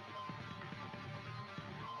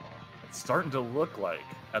 It's starting to look like,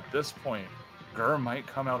 at this point, Gur might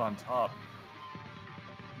come out on top.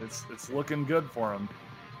 It's looking good for him.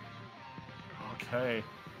 Okay.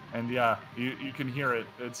 And yeah, you can hear it.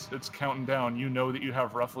 It's counting down. You know that you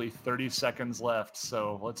have roughly 30 seconds left,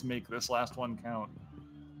 so let's make this last one count.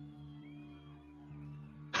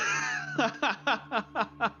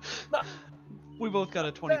 We both got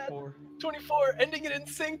a 24. 24, ending it in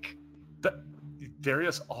sync.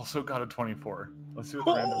 Darius also got a 24. Let's see what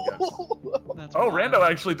the Rando gets. That's Oh, wild. Rando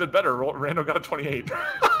actually did better. Rando got a 28.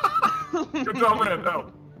 Good job,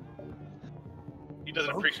 Rando. He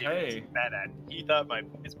doesn't appreciate what Okay. he's bad at. He thought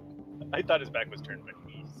I thought his back was turned, but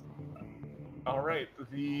he's. All right,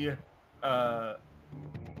 the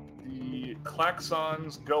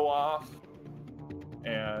klaxons go off,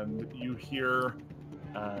 and you hear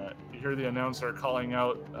the announcer calling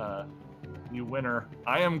out new winner.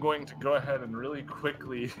 I am going to go ahead and really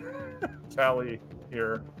quickly tally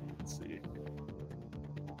here. Let's see.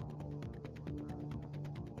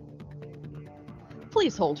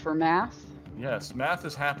 Please hold for math. Yes, math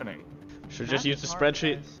is happening. Should just Math use is the hard,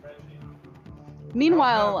 spreadsheet. guys.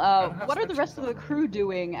 Meanwhile, I don't have what are the rest of the crew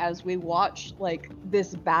doing as we watch like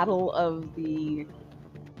this battle of the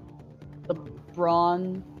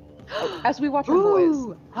brawn? As we watch our boys,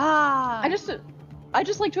 Ooh, ah. I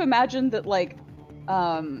just like to imagine that like,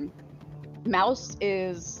 Mouse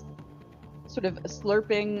is sort of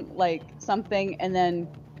slurping like something and then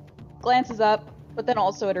glances up, but then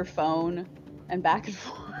also at her phone and back and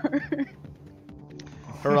forth.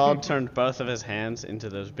 Harald turned both of his hands into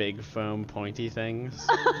those big foam pointy things.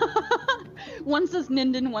 One says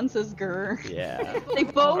Ninden, one says Gur. Yeah. They I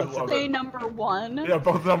both love say it. number 1. Yeah,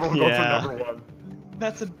 both both Yeah. are number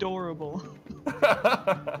That's adorable.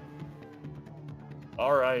 1.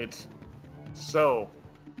 All right. So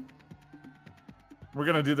we're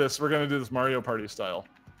gonna do this. We're gonna do this Mario Party style,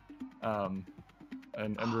 and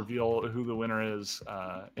reveal who the winner is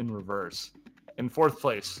in reverse. In 4th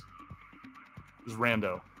place is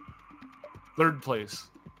Rando. 3rd place,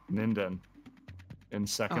 Ninden. In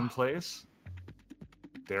 2nd place,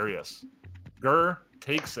 Darius. Gur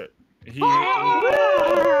takes it. He ends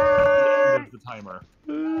the timer.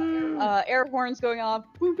 Air horns going off.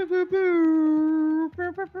 Boo, boo, boo, boo.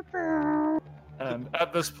 Boo, boo, boo, boo. And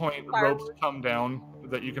at this point, Fireworks. ropes come down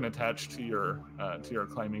that you can attach to your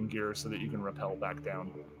climbing gear so that you can rappel back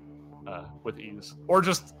down with ease, or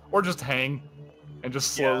just hang and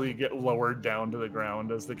just slowly get lowered down to the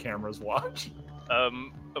ground as the cameras watch.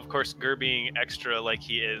 Of course, Gur being extra like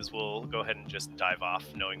he is, will go ahead and just dive off,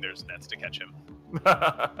 knowing there's nets to catch him.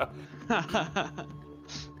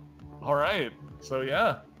 All right, so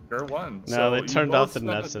yeah, Gur won. No, so they you turned both off the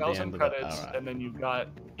spent nets at the 1,000 end of it. credits, All right. and then you got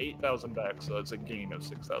 8,000 back, so it's a gain of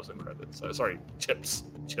 6,000 credits. Sorry, chips.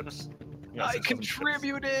 You got I 6,000 chips.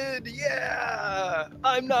 contributed! Yeah!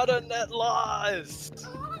 I'm not a net loss!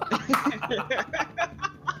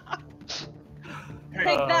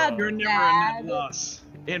 Take that, You're never a Dad. net loss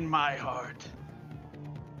in my heart.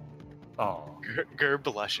 Oh. Gur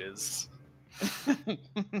blushes.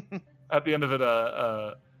 At the end of it,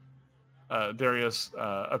 Darius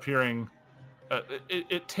appearing.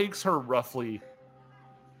 It takes her roughly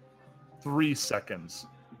 3 seconds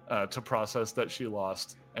to process that she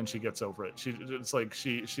lost, and she gets over it. It's like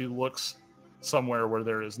she looks somewhere where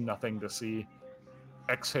there is nothing to see,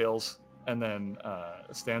 exhales, and then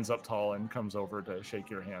stands up tall and comes over to shake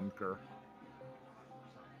your hand, Gur.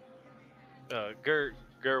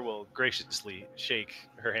 Gur will graciously shake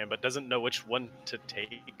her hand, but doesn't know which one to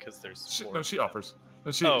take because there's four. No, she offers.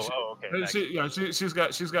 Okay. She's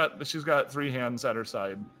got 3 hands at her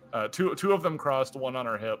side. Two of them crossed, one on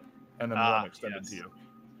her hip, and then one extended to you.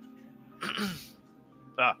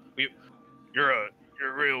 You're a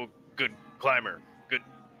real good climber.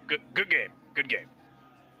 Good game.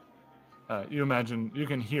 You imagine, you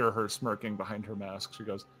can hear her smirking behind her mask. She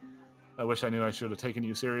goes, "I wish I knew I should have taken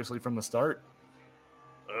you seriously from the start."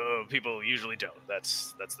 People usually don't.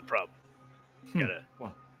 That's the problem.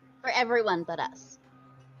 Well, For everyone but us.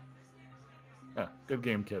 yeah, good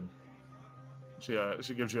game, kid. She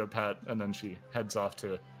gives you a pat, and then she heads off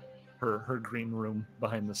to her green room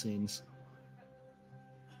behind the scenes.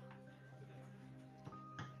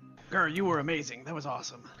 Gur, you were amazing. That was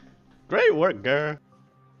awesome. Great work, Gur.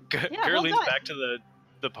 Yeah, Gur well leans done. back to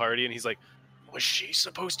the party and he's like, "Was she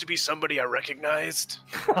supposed to be somebody I recognized?"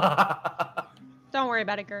 Don't worry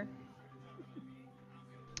about it, Gur.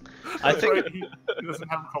 I think he doesn't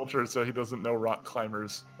have culture, so he doesn't know rock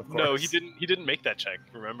climbers. Of course. No, he didn't. He didn't make that check.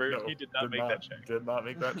 Remember, No, he did not make that check. Did not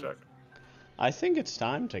make that check. I think it's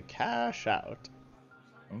time to cash out.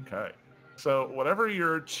 Okay. So whatever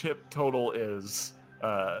your chip total is,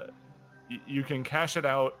 you can cash it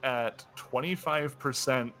out at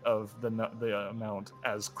 25% of the amount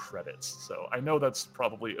as credits. So I know that's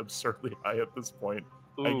probably absurdly high at this point.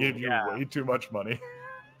 I gave you way too much money.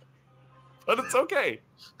 But it's okay.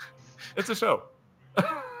 It's a show.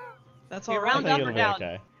 That's We all I round right. think up or it'll be down?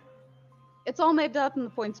 okay. It's all made up and the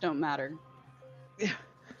points don't matter.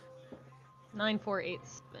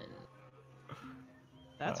 9487.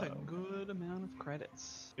 That's a good amount of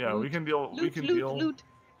credits. Yeah, we can deal. Loot, we can loot, deal. loot.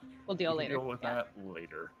 We'll deal we can later. deal with Yeah. that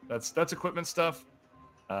later. That's equipment stuff.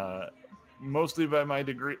 Mostly by my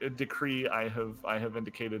decree, I have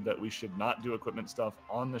indicated that we should not do equipment stuff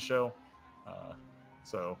on the show.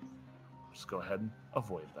 So just go ahead and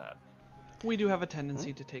avoid that. We do have a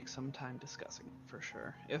tendency to take some time discussing, for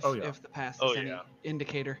sure. If Oh, yeah. if the past Oh, is any yeah.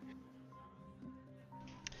 indicator.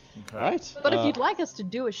 Okay. All right. But if you'd like us to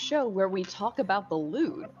do a show where we talk about the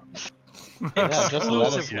loot, yeah, just let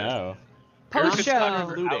us Exclusive. know. Gur Post could talk show.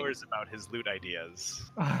 for Looting. hours about his loot ideas.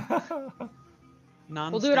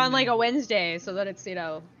 We'll do it on like a Wednesday so that it's,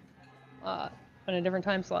 on a different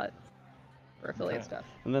time slot for affiliate Okay. stuff.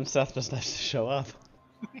 And then Seth just has to show up.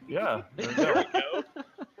 Yeah, there we There go. we go.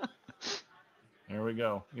 There we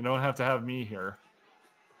go. You don't have to have me here.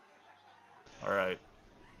 All right.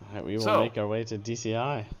 All right, we will So- make our way to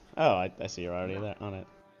DCI. Oh, I see you're already there on it.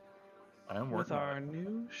 I am with working on our it.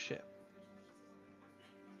 new ship.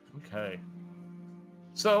 Okay.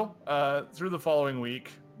 So, through the following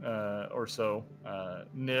week or so,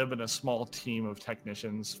 Nib and a small team of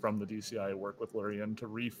technicians from the DCI work with Lurian to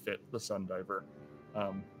refit the Sundiver.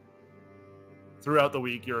 Throughout the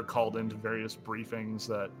week, you're called into various briefings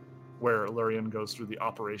where Lurian goes through the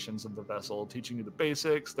operations of the vessel, teaching you the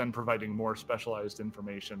basics, then providing more specialized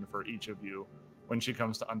information for each of you when she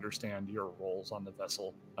comes to understand your roles on the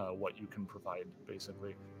vessel, what you can provide,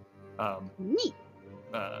 basically. neat.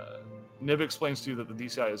 Nib explains to you that the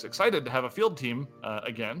DCI is excited to have a field team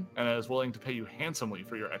again and is willing to pay you handsomely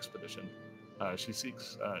for your expedition.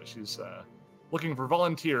 She's looking for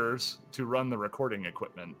volunteers to run the recording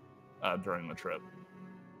equipment during the trip.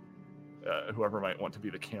 Whoever might want to be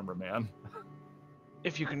the cameraman.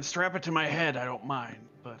 If you can strap it to my head, I don't mind.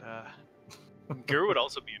 But Gur would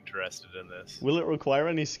also be interested in this. Will it require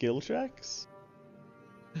any skill checks?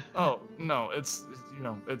 Oh no, it's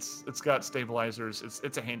got stabilizers.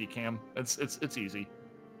 It's a handy cam. It's easy.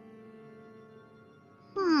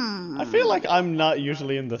 I feel like I'm not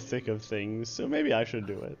usually in the thick of things, so maybe I should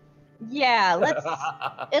do it. Yeah, let's.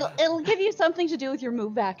 It'll give you something to do with your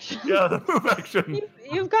move action. Yeah, the move action.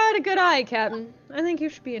 You've got a good eye, Captain. I think you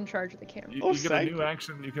should be in charge of the camera. You Oh, get a thank new you.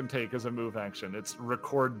 action you can take as a move action. It's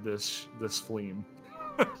record this fleam.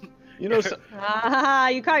 You know, so, Ah,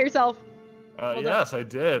 you caught yourself. Well done. Yes, I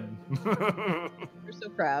did. You're so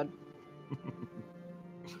proud.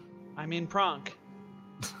 I mean, Pronk.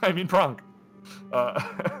 I mean, Pronk.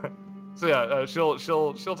 So yeah,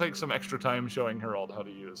 she'll take some extra time showing her all how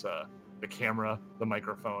to use the camera, the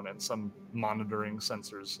microphone, and some monitoring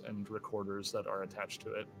sensors and recorders that are attached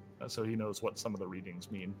to it, so he knows what some of the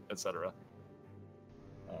readings mean, etc.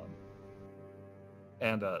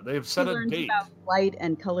 and they've He set a learns date. about light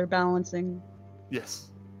and color balancing. Yes.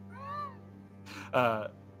 And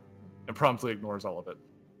promptly ignores all of it.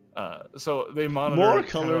 So they monitor. More kinda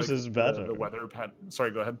colors like is the better. weather pattern.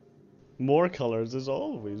 Sorry, go ahead. More colors is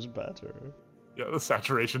always better. Yeah, the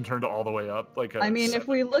saturation turned all the way up. Like I mean, if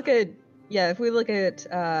we look at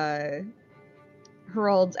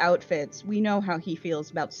Herald's outfits, we know how he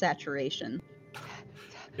feels about saturation.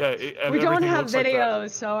 yeah, and We don't everything have looks like that. video,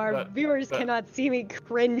 so our that- viewers that- cannot see me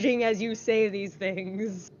cringing as you say these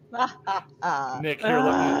things. Nick, here,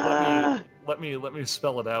 let me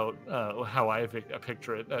spell it out how I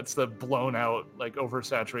picture it. That's the blown out, like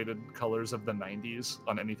oversaturated colors of the '90s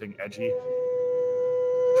on anything edgy.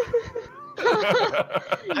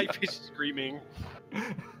 High pitched screaming.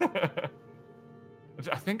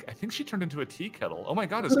 I think she turned into a tea kettle. Oh my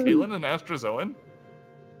god, is Caitlin an Astrozoan?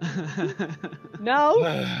 No.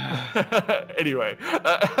 Anyway,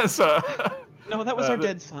 so No, that was our the-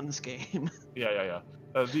 Dead Sons game. yeah.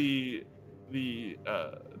 The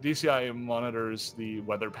DCI monitors the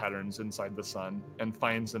weather patterns inside the sun and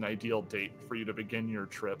finds an ideal date for you to begin your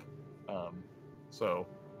trip. So,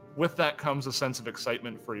 with that comes a sense of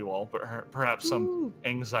excitement for you all, but perhaps some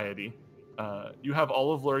anxiety. You have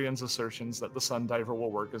all of Lurian's assertions that the Sun Diver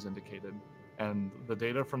will work as indicated, and the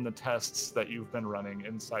data from the tests that you've been running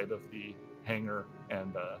inside of the hangar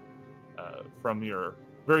and from your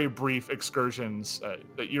very brief excursions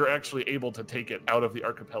that you're actually able to take it out of the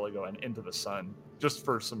archipelago and into the sun just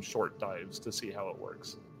for some short dives to see how it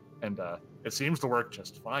works. And it seems to work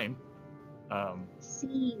just fine.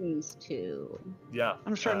 Seems to. Yeah.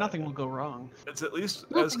 I'm sure nothing will go wrong. It's at least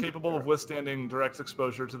as Nothing capable of withstanding direct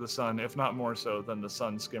exposure to the sun, if not more so, than the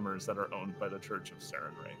sun skimmers that are owned by the Church of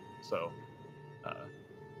Sarenrae. So,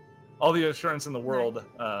 all the assurance in the world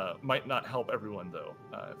might not help everyone, though.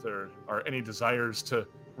 If there are any desires to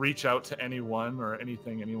reach out to anyone or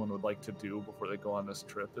anything anyone would like to do before they go on this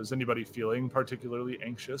trip, is anybody feeling particularly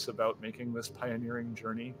anxious about making this pioneering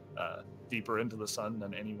journey deeper into the sun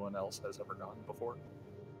than anyone else has ever gone before?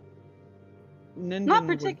 Not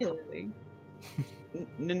particularly.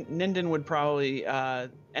 Ninden would probably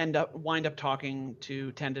wind up talking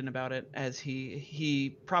to Tendon about it, as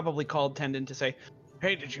he probably called Tendon to say,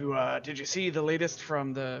 "Hey, did you see the latest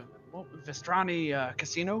from the Vestrani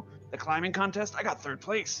casino, the climbing contest? I got 3rd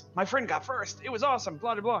place. My friend got 1st. It was awesome.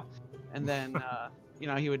 Blah blah blah." And then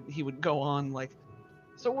he would go on like,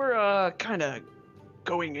 "So we're kind of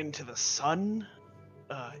going into the sun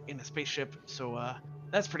in a spaceship. So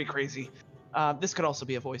that's pretty crazy." This could also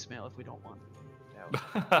be a voicemail if we don't want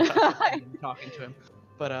talking to him.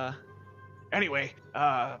 But anyway,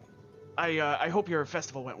 I hope your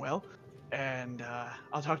festival went well, and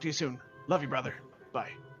I'll talk to you soon. Love you, brother.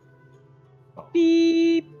 Bye.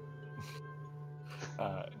 Beep.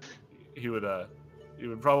 He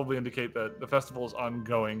would probably indicate that the festival is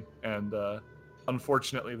ongoing, and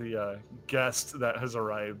unfortunately, the guest that has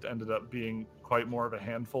arrived ended up being quite more of a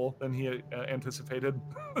handful than he anticipated.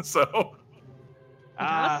 So,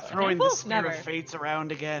 throwing the handful? spear Never. of fates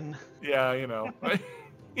around again. yeah,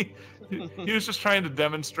 he was just trying to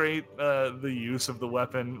demonstrate the use of the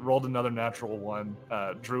weapon. Rolled another natural one.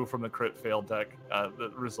 Drew from the crit fail deck.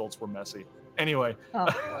 The results were messy. Anyway. Oh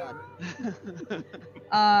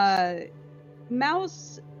god.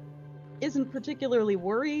 Mouse isn't particularly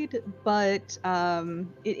worried, but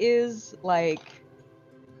it is like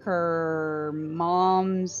her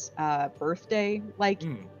mom's birthday, like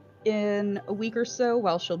in a week or so,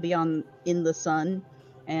 while she'll be in the sun,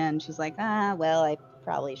 and she's like, well, I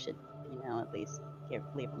probably should, at least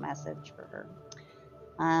leave a message for her.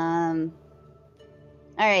 All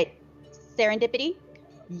right, Serendipity,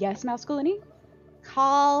 Yes, Mousecalini?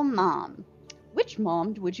 call Mom. Which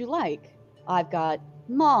mom would you like? I've got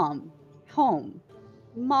Mom, home,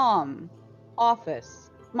 Mom, office.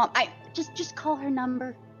 Mom, I just call her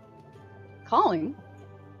number. Calling?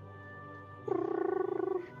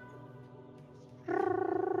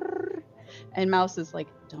 And Mouse is like,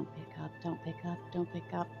 don't pick up, don't pick up, don't pick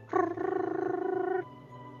up.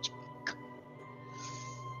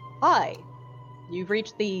 Hi. You have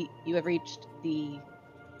reached the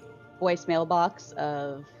voicemail box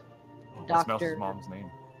of What's Doctor- Mouse's mom's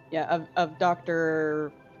name? of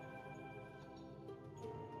Dr.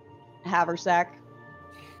 Haversack.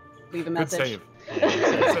 Leave a Good message. save.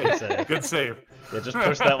 Good save. Good save. Yeah, just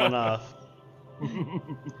push that one off.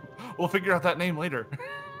 We'll figure out that name later.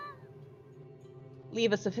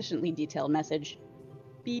 Leave a sufficiently detailed message.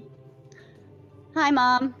 Beep. Hi,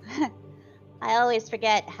 Mom. I always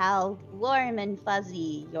forget how warm and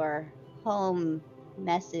fuzzy your home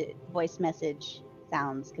voice message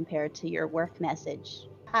sounds compared to your work message.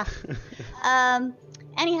 Ha.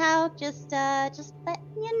 Anyhow, just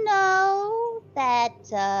letting you know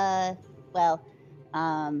that, well,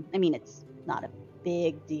 I mean, it's not a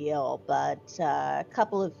big deal, but a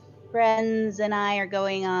couple of friends and I are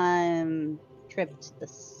going on a trip to the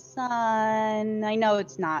sun. I know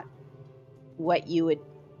it's not what you would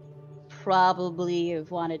probably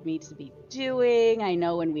have wanted me to be doing. I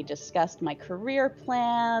know when we discussed my career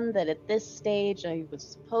plan that at this stage I was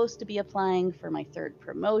supposed to be applying for my 3rd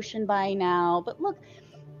promotion by now. But look,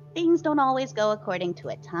 things don't always go according to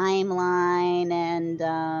a timeline,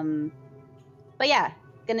 and but yeah,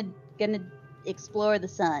 gonna explore the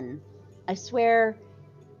sun. I swear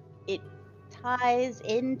it ties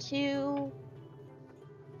into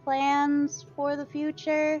plans for the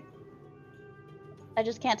future. I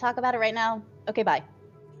just can't talk about it right now. Okay, bye.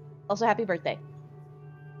 Also, happy birthday.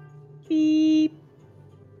 Beep.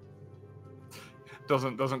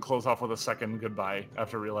 Doesn't close off with a second goodbye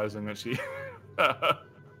after realizing that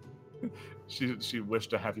she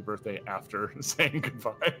wished a happy birthday after saying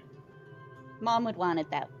goodbye. Mom would want it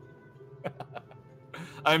though.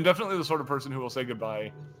 I'm definitely the sort of person who will say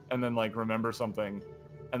goodbye and then like remember something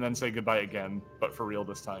and then say goodbye again, but for real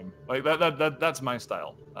this time. Like that's my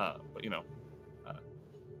style. But you know,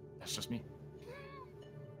 that's just me.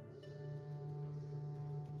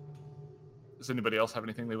 Does anybody else have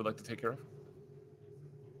anything they would like to take care of?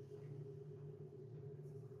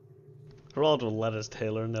 Gerald will let his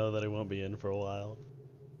tailor know that he won't be in for a while.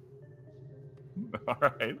 All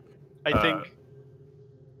right. I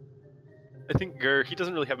think Gur, he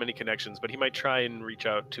doesn't really have many connections, but he might try and reach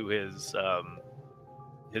out to his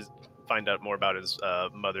find out more about his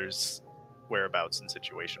mother's whereabouts and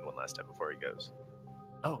situation one last time before he goes.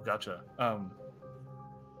 Oh, gotcha.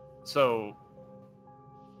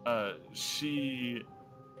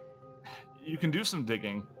 You can do some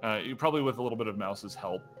digging. You probably with a little bit of Mouse's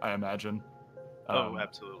help, I imagine. Oh,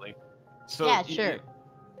 absolutely. So Yeah, sure.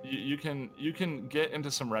 You can get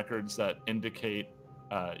into some records that indicate.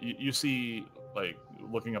 You see, like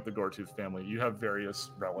looking up the Gortooth family, you have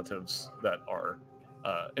various relatives that are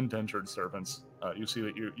indentured servants. You see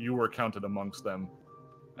that you were counted amongst them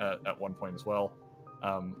at one point as well.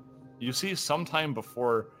 You see, sometime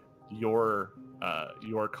before your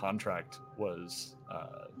contract was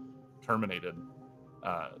terminated,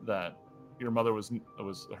 that your mother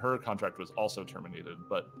her contract was also terminated,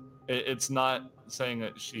 but it's not saying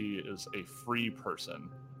that she is a free person.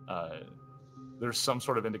 There's some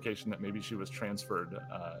sort of indication that maybe she was transferred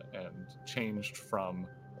and changed from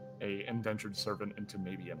a indentured servant into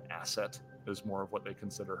maybe an asset is more of what they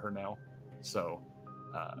consider her now. So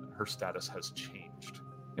her status has changed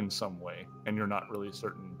in some way, and you're not really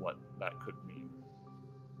certain what that could mean.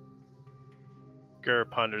 Gur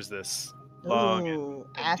ponders this long Ooh,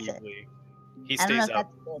 and asset. deeply. He I don't know stays if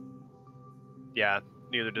up. that's good. Yeah,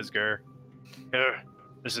 neither does Gur.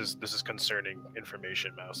 This is concerning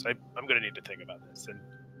information, Mouse. I'm gonna need to think about this, and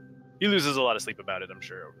he loses a lot of sleep about it, I'm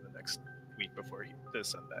sure, over the next week before the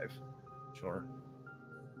sun dive. Sure.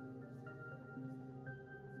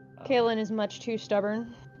 Kaylin is much too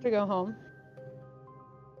stubborn to go home.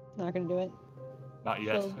 Not gonna do it. Not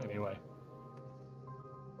yet, So- anyway.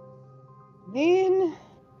 I mean,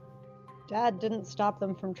 Dad didn't stop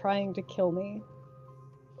them from trying to kill me.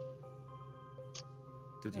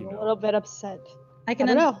 Did I'm you a know? little bit upset. I can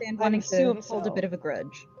I don't know. understand I wanting to assume hold a so. bit of a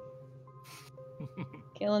grudge.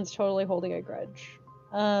 Kaylin's totally holding a grudge.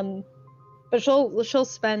 But she'll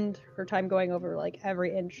spend her time going over like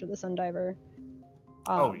every inch of the Sundiver.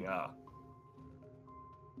 Oh yeah.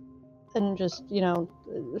 And just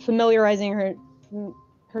familiarizing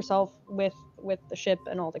herself with the ship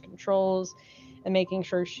and all the controls, and making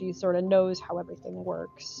sure she sort of knows how everything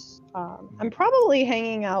works. I'm probably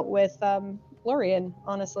hanging out with Lorian,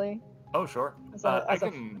 honestly. Oh sure. As I a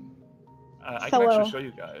can fellow- actually show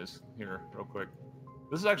you guys here real quick.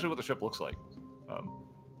 This is actually what the ship looks like.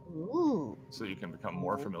 Ooh. So you can become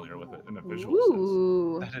more familiar with it in a visual sense.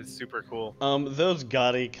 Ooh. That is super cool. Those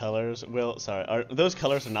gaudy colors, those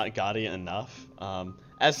colors are not gaudy enough.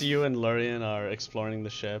 As you and Lurian are exploring the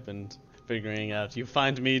ship and figuring out, you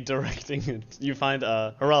find me directing it. You find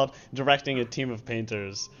Harald directing a team of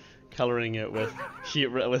painters, coloring it with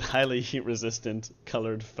with highly heat-resistant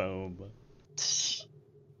colored foam.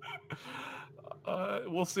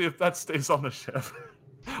 We'll see if that stays on the ship.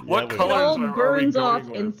 Yeah, What we It colors all are we burns going off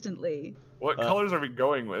with? instantly. What colors are we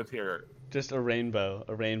going with here? Just a rainbow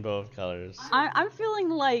of colors. I'm feeling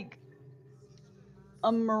like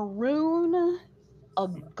a maroon, a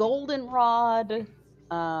goldenrod,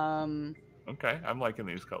 Okay, I'm liking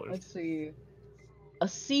these colors. let's see, a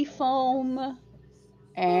sea foam,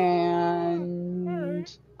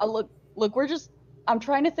 and look, we're just I'm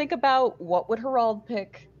trying to think about what would Herald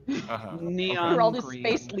pick. Uh-huh. Neon Herald is green.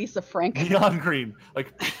 Space Lisa Frank. Neon green,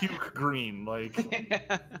 like puke green, like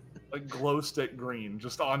glow stick green,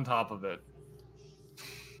 just on top of it.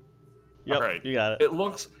 Yep, Alright. you got it.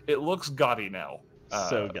 It looks gaudy now.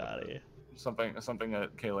 So gaudy. Something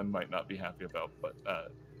that Kaylin might not be happy about, but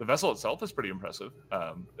the vessel itself is pretty impressive.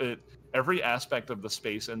 Every aspect of the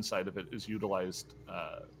space inside of it is utilized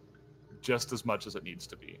just as much as it needs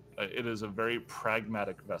to be. It is a very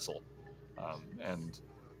pragmatic vessel, and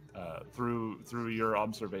through your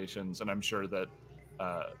observations, and I'm sure that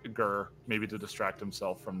Gur, maybe to distract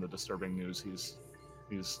himself from the disturbing news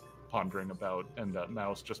he's pondering about, and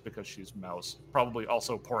Mouse, just because she's Mouse, probably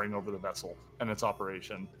also poring over the vessel and its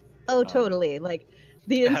operation. Oh, totally. Like,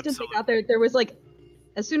 the instant Absolutely. they got there, there was like,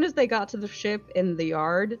 as soon as they got to the ship in the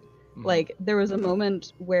yard, like, there was a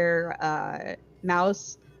moment where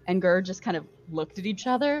Mouse and Gur just kind of looked at each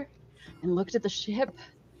other and looked at the ship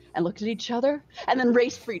and looked at each other and then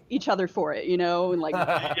raced for each other for it, you know? And like,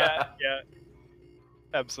 Yeah,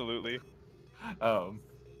 absolutely.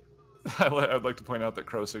 I'd like to point out that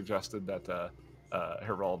Crow suggested that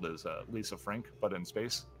Herald is Lisa Frank, but in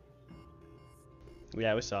space.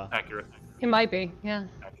 Yeah, we saw. Accurate. It might be, yeah.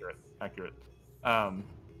 Accurate.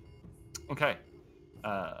 Okay.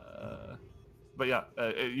 But yeah,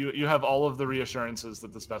 you have all of the reassurances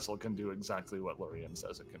that this vessel can do exactly what Lorien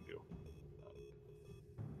says it can do.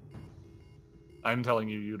 I'm telling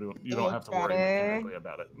you, you don't have to worry mechanically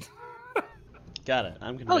about it. Got it.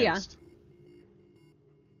 I'm convinced.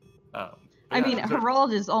 Oh, yeah. But I yeah, mean, so-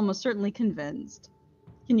 Herald is almost certainly convinced.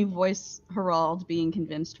 Can you voice Herald being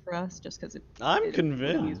convinced for us? Just because it. I'm it-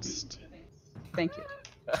 convinced. Thank you.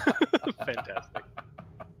 Fantastic.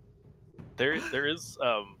 There is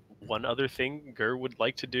one other thing Gur would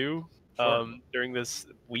like to do during this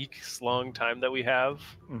weeks-long time that we have.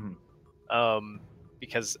 Mhm.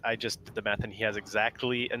 Because I just did the math and he has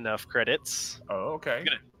exactly enough credits. Oh, okay.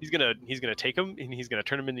 He's gonna take them and he's gonna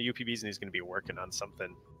turn them into UPBs and he's gonna be working on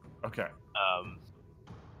something Okay.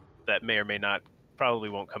 that may or may not, probably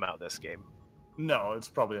won't come out this game. No, it's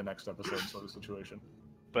probably a next episode sort of situation.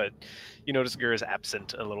 But you notice Gur is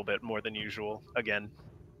absent a little bit more than usual again.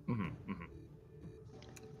 Mm-hmm.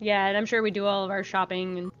 Yeah, and I'm sure we do all of our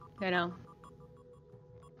shopping and, you know,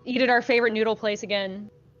 eat at our favorite noodle place again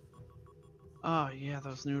Oh yeah,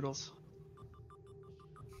 those noodles.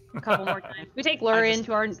 a couple more times. We take Lorien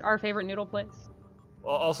to our favorite noodle place.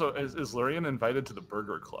 Well, also, is Lorien invited to the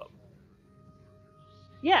Burger Club?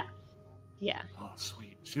 Yeah. Yeah. Oh,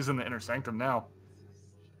 sweet. She's in the inner sanctum now.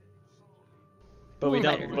 But we We'll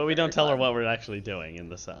don't. invite her to But we the don't tell her club. what we're actually doing in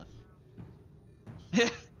the sun.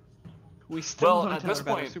 We still Well, don't at tell this her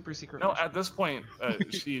about our point- super secret. No, mission. at this point,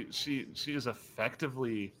 she is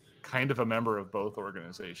effectively kind of a member of both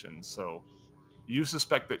organizations. So you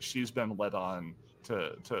suspect that she's been led on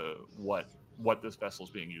to what this vessel's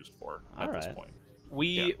being used for at this Alright. point. We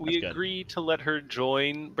Yeah, we good. agree to let her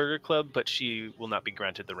join Burger Club, but she will not be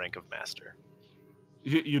granted the rank of master.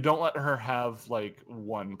 You don't let her have like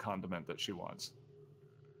one condiment that she wants.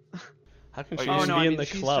 How can Oh, she no, just I be in mean, the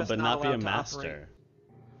she's club just but not not be a allowed to master?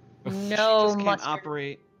 No She just can't mustard.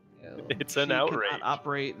 operate. It's She an cannot outrage.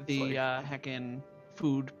 operate the It's heckin'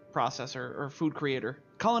 food processor or food creator,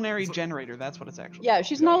 culinary It's- generator. That's what it's actually. Yeah, called.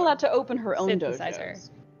 she's not allowed to open her own Synthesizer. dojos.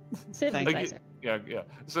 Synthesizer. Yeah.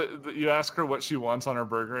 So you ask her what she wants on her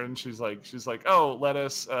burger, and she's like, oh,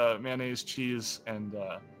 lettuce, mayonnaise, cheese, and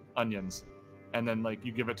onions, and then like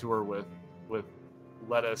you give it to her with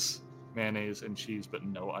lettuce, mayonnaise, and cheese, but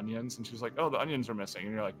no onions, and she's like, oh, the onions are missing,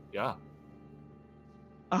 and you're like, yeah,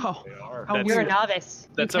 Oh, they are. How That's- You're a weird. novice.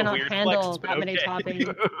 That's you a cannot weird handle flex, but that many okay.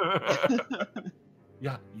 toppings.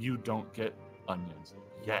 Yeah, you don't get onions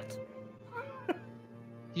yet,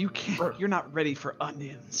 you can't. Burger. You're not ready for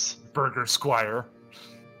onions. Burger Squire.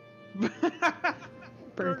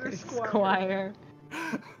 Burger Squire.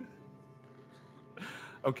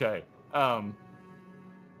 Okay.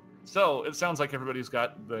 So it sounds like everybody's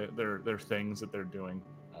got their things that they're doing.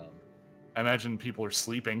 I imagine people are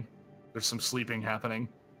sleeping. There's some sleeping happening.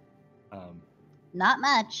 Not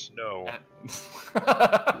much. No.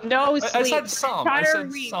 No I sleep. said some. I Try to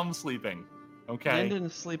said read. some sleeping. Okay. Landon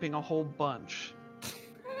is sleeping a whole bunch.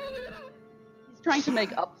 He's trying to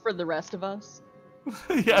make up for the rest of us.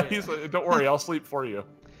 Yeah, he's like, don't worry, I'll sleep for you.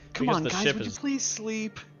 Come Because on, the guys, ship would you is- please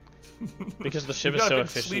sleep? Because the ship You've is got so a big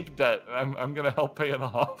efficient. sleep debt. I'm gonna help pay it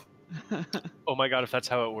off. Oh my god, if that's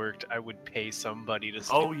how it worked, I would pay somebody to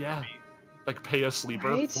sleep. Oh yeah, like pay a sleeper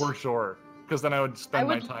Right? for sure. Because then I would I spend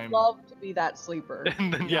would my time. love to be that sleeper.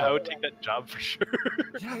 And then yeah, I would take that job for sure.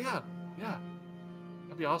 Yeah.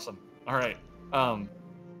 That'd be awesome. All right.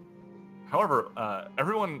 However,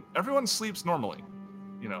 everyone sleeps normally,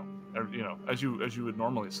 as you would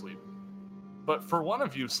normally sleep. But for one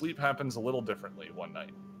of you, sleep happens a little differently one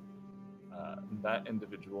night. That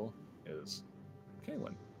individual is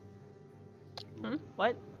Kaylin.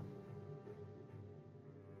 What?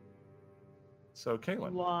 So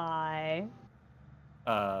Kaylin, Why?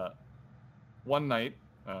 one night,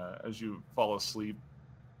 as you fall asleep,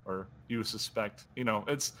 or you suspect,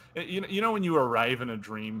 when you arrive in a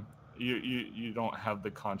dream, you don't have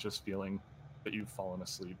the conscious feeling that you've fallen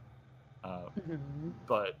asleep,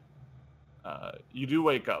 but you do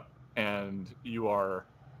wake up and you are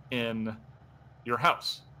in your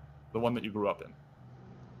house, the one that you grew up in.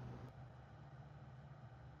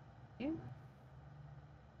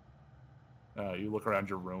 You look around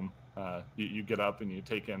your room. You get up and you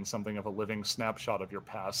take in something of a living snapshot of your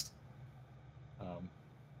past.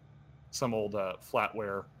 Some old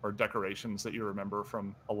flatware or decorations that you remember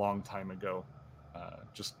from a long time ago,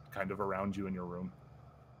 just kind of around you in your room.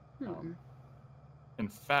 In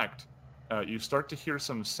fact, you start to hear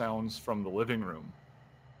some sounds from the living room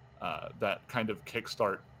that kind of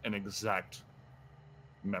kickstart an exact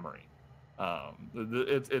memory.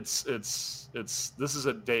 This is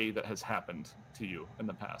a day that has happened to you in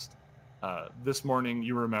the past. This morning,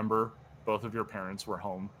 you remember both of your parents were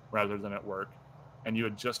home rather than at work, and you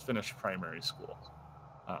had just finished primary school.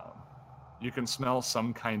 You can smell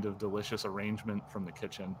some kind of delicious arrangement from the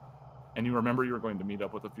kitchen, and you remember you were going to meet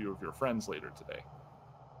up with a few of your friends later today.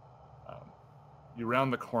 You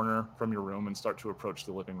round the corner from your room and start to approach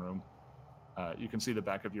the living room. You can see the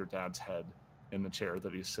back of your dad's head in the chair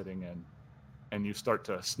that he's sitting in, and you start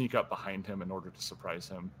to sneak up behind him in order to surprise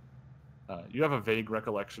him. You have a vague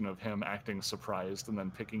recollection of him acting surprised and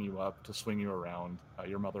then picking you up to swing you around,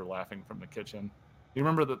 your mother laughing from the kitchen. You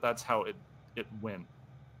remember that that's how it went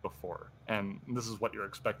before, and this is what you're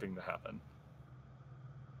expecting to happen.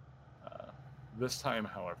 This time,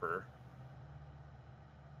 however,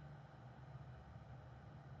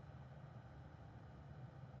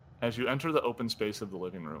 as you enter the open space of the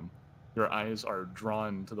living room, your eyes are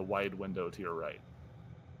drawn to the wide window to your right.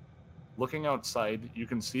 Looking outside, you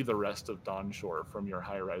can see the rest of Dawnshore from your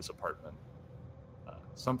high-rise apartment.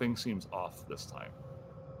 Something seems off this time.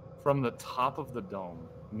 From the top of the dome,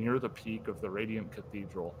 near the peak of the Radiant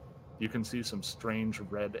Cathedral, you can see some strange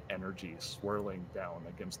red energy swirling down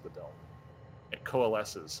against the dome. It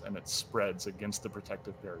coalesces and it spreads against the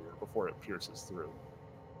protective barrier before it pierces through.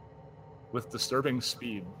 With disturbing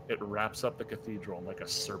speed, it wraps up the cathedral like a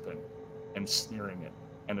serpent, ensnaring it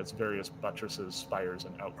and its various buttresses, spires,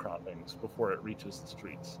 and outcroppings before it reaches the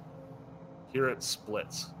streets. Here it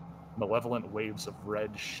splits, malevolent waves of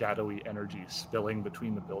red, shadowy energy spilling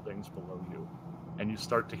between the buildings below you, and you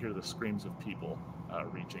start to hear the screams of people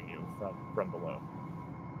reaching you from below.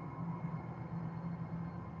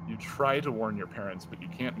 You try to warn your parents, but you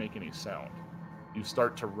can't make any sound. You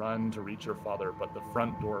start to run to reach your father, but the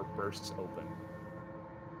front door bursts open.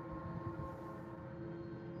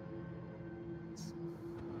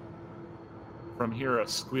 From here, a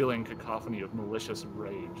squealing cacophony of malicious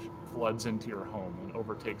rage floods into your home and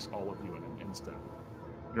overtakes all of you in an instant.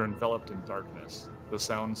 You're enveloped in darkness, the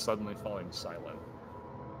sound suddenly falling silent.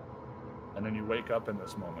 And then you wake up in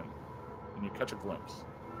this moment, and you catch a glimpse.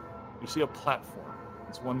 You see a platform.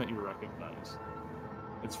 It's one that you recognize.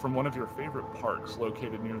 It's from one of your favorite parks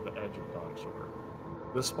located near the edge of Dawnshore.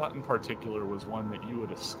 This spot in particular was one that you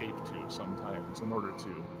would escape to sometimes in order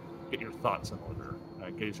to get your thoughts in order,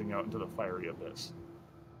 gazing out into the fiery abyss.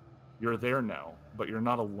 You're there now, but you're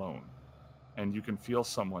not alone, and you can feel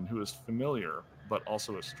someone who is familiar, but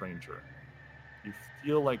also a stranger. You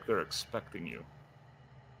feel like they're expecting you,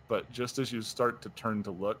 but just as you start to turn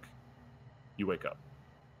to look, you wake up.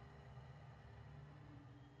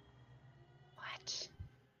 What?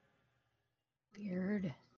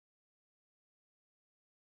 Weird.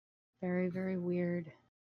 Very, very weird.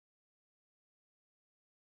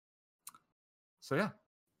 So yeah.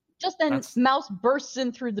 Just then, Mouse bursts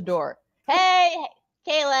in through the door. Hey,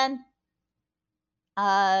 Kaylin.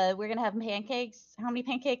 We're gonna have pancakes. How many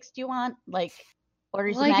pancakes do you want? Like,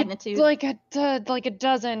 orders of magnitude? Like a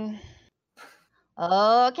dozen.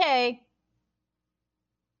 Okay.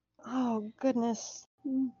 Oh, goodness.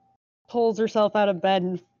 Pulls herself out of bed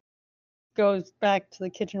and goes back to the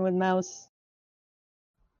kitchen with Mouse.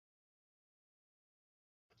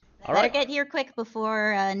 All right. Better get here quick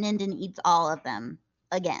before Ninden eats all of them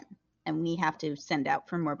again, and we have to send out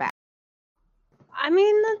for more back. I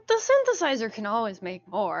mean, the synthesizer can always make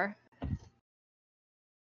more.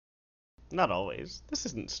 Not always. This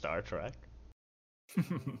isn't Star Trek.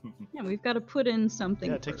 Yeah, we've got to put in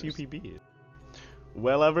something. Yeah, it takes first. UPB.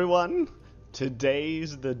 Well, everyone,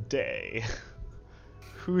 Today's the day.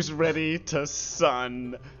 Who's ready to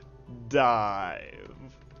sun dive?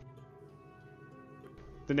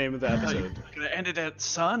 The name of the I thought you episode. were gonna end it at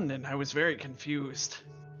sun, and I was very confused.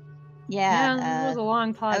 Yeah. it was a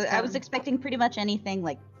long pause. I was expecting pretty much anything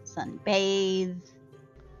like sunbathe.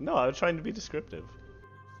 No, I was trying to be descriptive.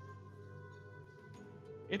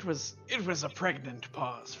 It was a pregnant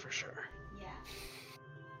pause for sure. Yeah.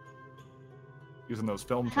 Using those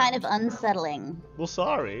film Kind of terms. unsettling. Well,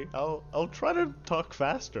 sorry. I'll try to talk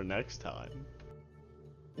faster next time.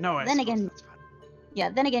 No, I Then suppose again- that's fine. Yeah,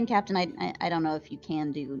 then again, Captain, I don't know if you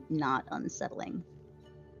can do not unsettling.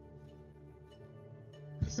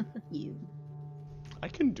 You. I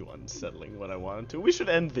can do unsettling when I want to. We should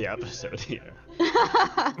end the episode here.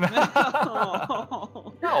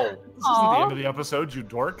 Oh. No, this isn't the end of the episode, you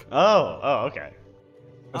dork. Oh, okay.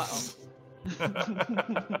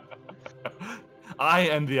 I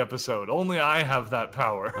end the episode. Only I have that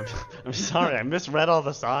power. I'm sorry, I misread all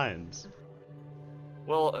the signs.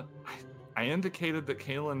 Well, I indicated that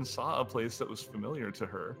Kaylin saw a place that was familiar to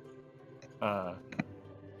her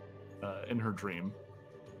in her dream.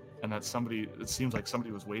 And that it seems like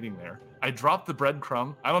somebody was waiting there. I dropped the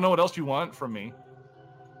breadcrumb. I don't know what else you want from me.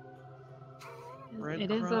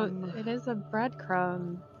 It is a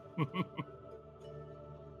breadcrumb.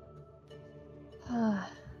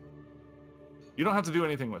 You don't have to do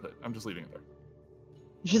anything with it. I'm just leaving it there.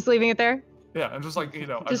 Just leaving it there? Yeah, I'm just like,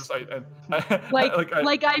 Just- I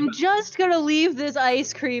Like I'm just gonna leave this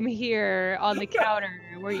ice cream here on the counter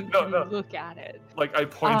where you No, can no. look at it. like I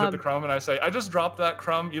point at the Um, crumb and I say, I just dropped that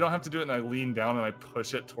crumb. You don't have to do it. And I lean down and I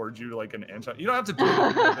push it towards you like an inch. You don't have to do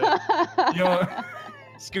anything with it. You know,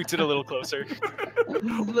 Scoots it a little closer. a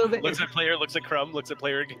little bit. Looks at player, looks at Crumb, looks at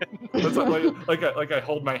player again. it's like I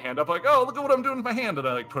hold my hand up, like, oh, look at what I'm doing with my hand, and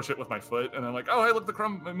I like push it with my foot, and I'm like, oh, hey, look, the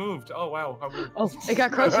crumb moved. Oh, wow, how weird. Oh, it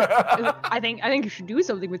got crushed. I think you should do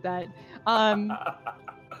something with that. I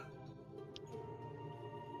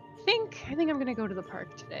think I'm gonna go to the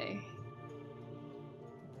park today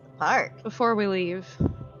Park. before we leave.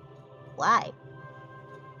 Why?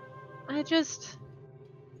 I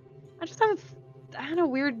had a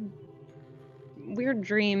weird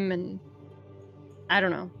dream, and I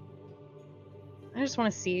don't know. I just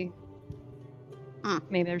want to see.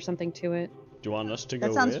 Maybe there's something to it. Do you want us to That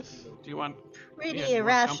go sounds- with? Do you want? Pretty Yeah, do you want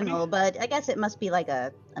irrational, company? but I guess it must be like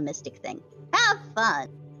a mystic thing. Have fun.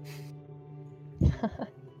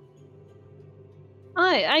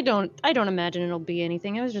 I don't imagine it'll be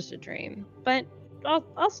anything. It was just a dream, but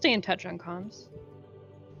I'll stay in touch on comms.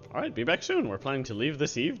 All right, be back soon. We're planning to leave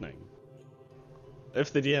this evening,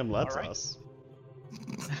 if the DM lets All right. us.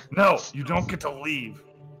 No, you don't get to leave.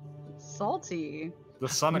 Salty. The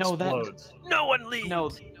sun No, that- explodes. No one leaves. No,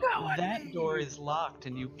 that door is locked,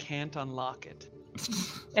 and you can't unlock it.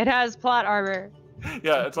 It has plot armor.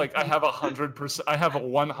 Yeah, it's like I have 100%. I have a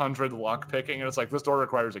 100 lock picking, and it's like this door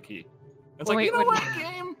requires a key. It's like, Wait, you know wait. what,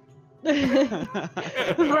 game?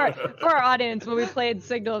 for our audience, when we played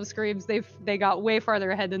Signal of Screams, they got way farther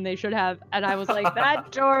ahead than they should have, and I was like,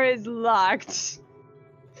 that door is locked.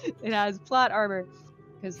 It has plot armor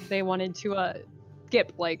because they wanted to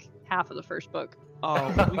skip like half of the first book. Oh,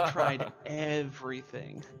 we tried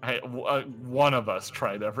everything. One of us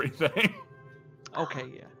tried everything.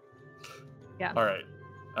 Okay, yeah. All right.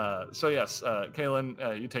 So yes,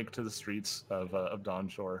 Kaylin, you take to the streets of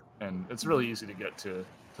Dawnshore, and it's really easy to get to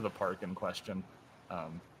the park in question.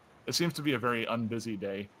 It seems to be a very unbusy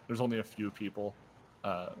day. There's only a few people,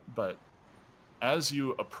 but as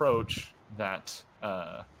you approach that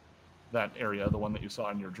area, the one that you saw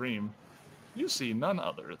in your dream, you see none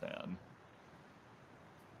other than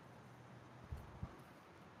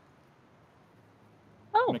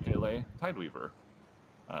Michaela Tideweaver,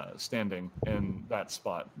 standing in that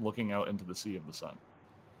spot, looking out into the Sea of the Sun.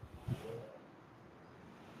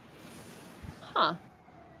 Huh.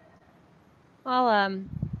 I'll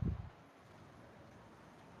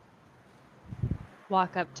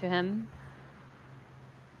walk up to him.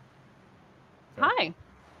 Okay. Hi.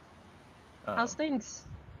 Uh, How's things?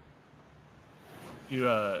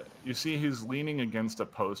 You see he's leaning against a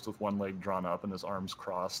post with one leg drawn up and his arms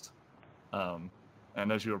crossed. And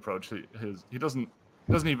as you approach, he doesn't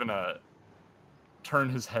even turn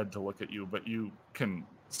his head to look at you, but you can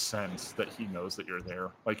sense that he knows that you're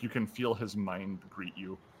there. Like you can feel his mind greet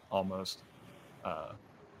you almost.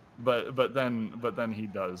 But then he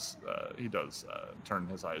does turn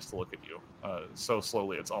his eyes to look at you. So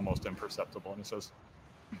slowly it's almost imperceptible, and he says,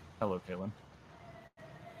 "Hello, Kaylin.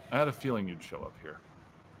 I had a feeling you'd show up here."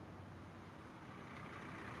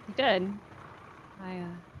 You did.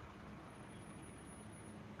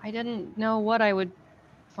 I didn't know what I would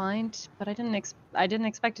find, but I didn't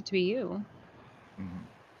expect it to be you. Mhm.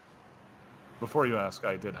 Before you ask,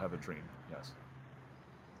 I did have a dream. Yes.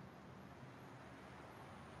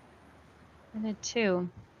 I did too.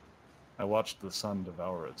 I watched the sun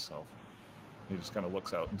devour itself. He just kind of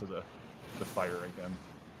looks out into the fire again.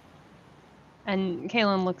 And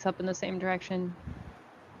Kaylin looks up in the same direction.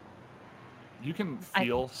 You can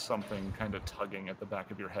feel something kind of tugging at the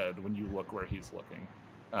back of your head when you look where he's looking.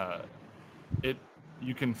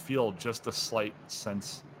 You can feel just a slight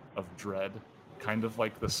sense of dread, kind of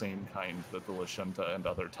like the same kind that the Lashunta and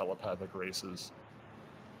other telepathic races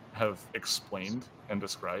have explained and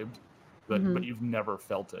described, but you've never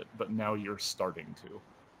felt it, but now you're starting to.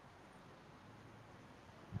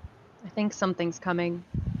 I think something's coming.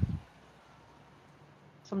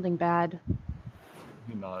 Something bad.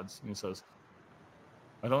 He nods and he says,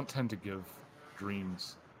 I don't tend to give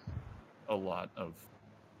dreams a lot of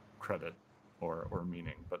credit or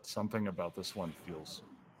meaning, but something about this one feels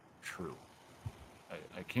true.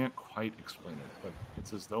 I can't quite explain it, but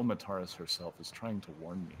it's as though Mataris herself is trying to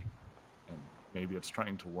warn me, and maybe it's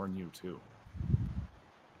trying to warn you too.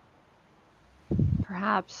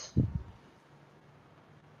 Perhaps.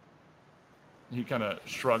 He kind of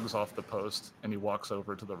shrugs off the post, and he walks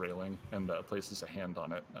over to the railing and places a hand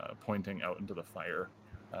on it, pointing out into the fire.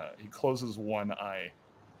 He closes one eye,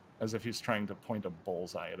 as if he's trying to point a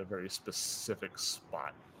bullseye at a very specific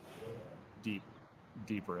spot,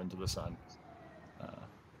 deeper into the sun.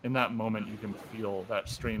 In that moment, you can feel that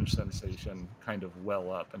strange sensation kind of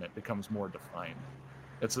well up, and it becomes more defined.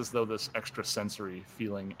 It's as though this extrasensory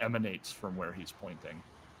feeling emanates from where he's pointing.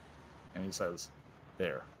 And he says,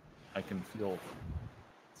 there, I can feel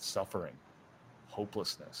suffering,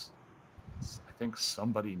 hopelessness. I think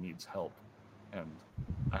somebody needs help. And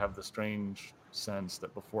I have the strange sense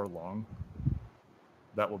that before long,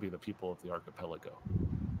 that will be the people of the archipelago.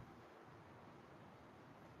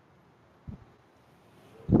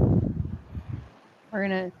 We're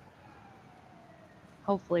gonna...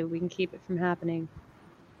 Hopefully we can keep it from happening.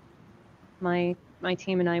 My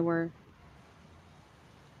team and I we're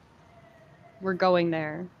going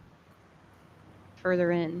there.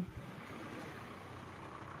 Further in.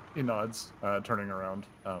 He nods, turning around.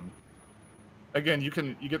 Again, you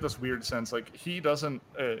get this weird sense, like, he doesn't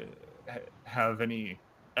have any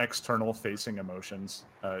external facing emotions,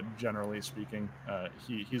 generally speaking.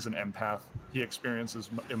 He's an empath. He experiences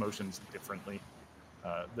emotions differently.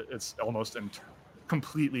 It's almost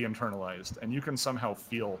completely internalized, and you can somehow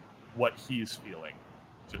feel what he's feeling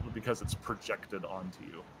because it's projected onto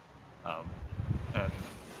you. And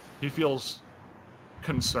he feels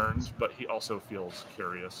concerned, but he also feels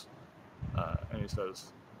curious. And he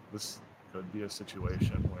says, this could be a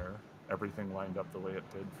situation where everything lined up the way it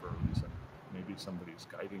did for a reason. Maybe somebody's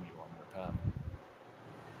guiding you on their path.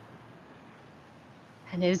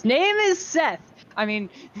 And his name is Seth. I mean...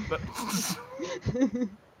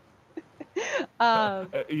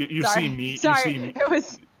 you sorry. see me. Sorry. You see me. It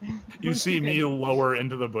was... You see me lower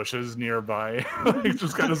into the bushes nearby, like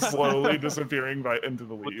just kind of slowly disappearing into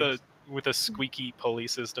the leaves. With a squeaky pulley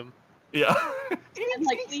system. Yeah. And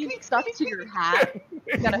like leaves stuck to your hat.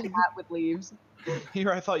 You got a hat with leaves.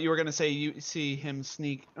 Here, I thought you were gonna say you see him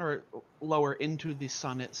sneak or lower into the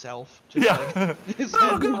sun itself. Just Yeah. like his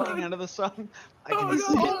head looking out of the sun. I can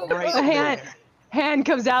see it right A hand, there. hand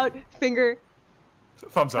comes out, finger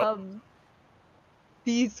Thumbs up.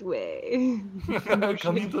 this way.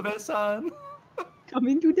 Coming to the sun.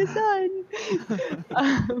 Coming to the sun.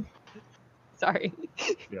 Sorry.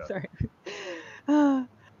 Yeah. Sorry.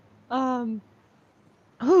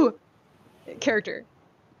 Who? Character.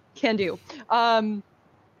 Can do.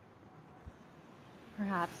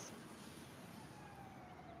 Perhaps.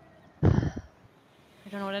 I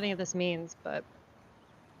don't know what any of this means, but...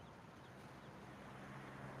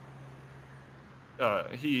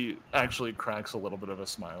 He actually cracks a little bit of a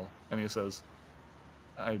smile, and he says,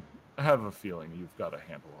 I have a feeling you've got a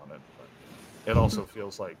handle on it, but it also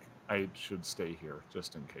feels like I should stay here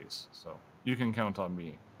just in case. So you can count on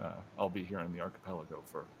me. I'll be here in the archipelago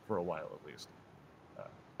for a while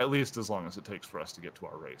at least as long as it takes for us to get to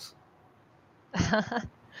our race.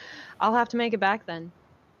 I'll have to make it back then.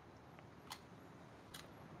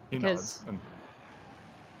 He nods. And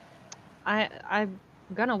I'm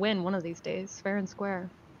gonna win one of these days, fair and square.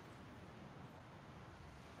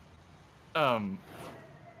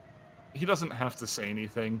 He doesn't have to say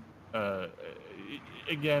anything.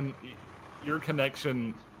 Again, your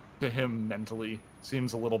connection to him mentally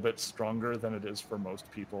seems a little bit stronger than it is for most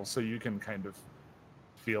people, so you can kind of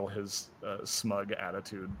feel his smug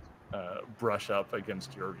attitude brush up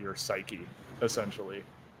against your psyche, essentially.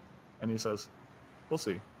 And he says, "We'll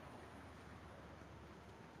see."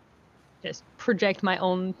 Just project my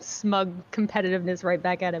own smug competitiveness right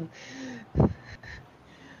back at him.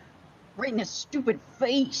 Right in his stupid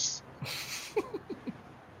face.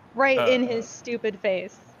 Right in Uh, his stupid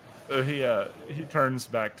face. He turns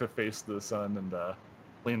back to face the sun and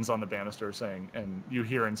leans on the banister, saying, and you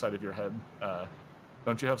hear inside of your head,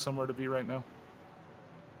 "Don't you have somewhere to be right now?"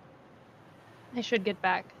 I should get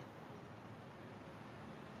back.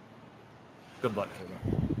 Good luck,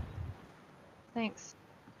 Kayla. Thanks.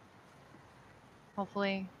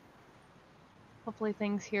 Hopefully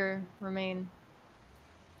things here remain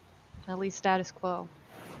at least status quo.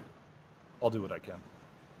 I'll do what I can.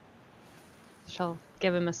 She'll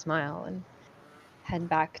give him a smile and head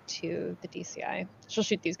back to the DCI. She'll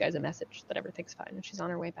shoot these guys a message that everything's fine and she's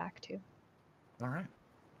on her way back too. All right.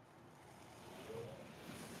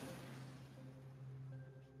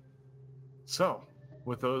 So,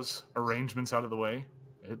 with those arrangements out of the way,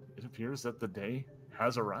 it appears that the day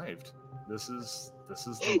has arrived. This is the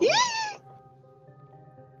moment.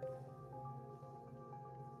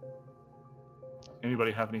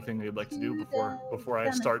 Anybody have anything they'd like to do before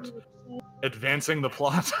I start advancing the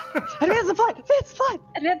plot? Advance the plot! Advance the plot!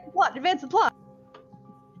 Advance the plot! Advance the plot!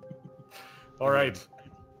 All right.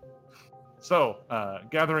 So,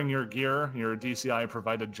 gathering your gear, your DCI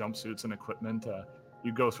provided jumpsuits and equipment,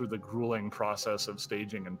 you go through the grueling process of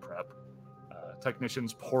staging and prep.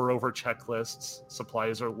 Technicians pour over checklists,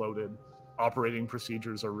 supplies are loaded, operating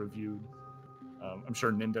procedures are reviewed. I'm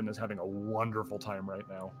sure Ninden is having a wonderful time right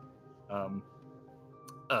now.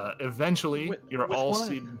 Eventually, you're all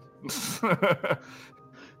seated.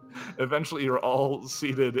 Eventually, you're all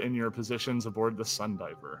seated in your positions aboard the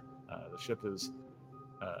Sundiver. The ship is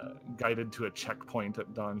guided to a checkpoint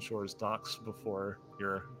at Dawn Shore's docks before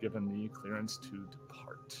you're given the clearance to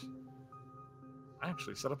depart. I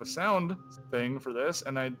actually set up a sound thing for this,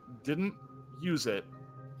 and I didn't use it.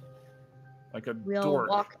 Like a We'll dork.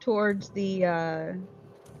 walk towards the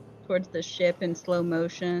ship in slow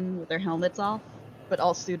motion with their helmets off, but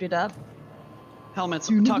all suited up. Helmets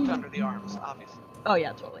tucked under the arms, obviously. Oh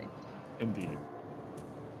yeah, totally. Indeed.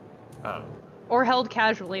 Or held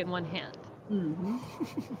casually in one hand. Mm-hmm.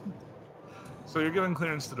 So you're given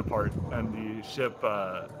clearance to depart, and the ship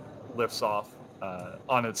lifts off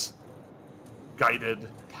on its guided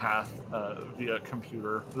path via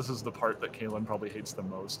computer. This is the part that Kaylin probably hates the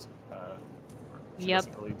most. She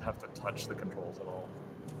doesn't really have to touch the controls at all.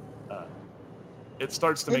 It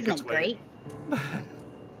starts to make its way.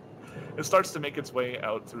 It starts to make its way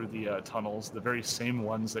out through the tunnels, the very same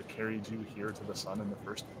ones that carried you here to the sun in the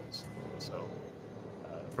first place. So,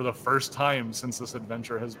 for the first time since this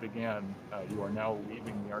adventure has began, you are now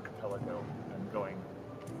leaving the archipelago and going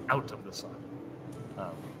out of the sun.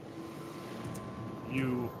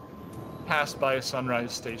 You pass by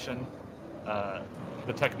Sunrise Station,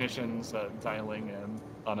 the technicians dialing in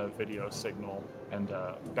on a video signal and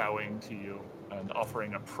bowing to you and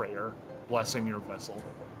offering a prayer, blessing your vessel.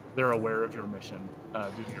 They're aware of your mission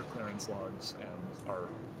due to your clearance logs and are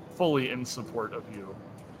fully in support of you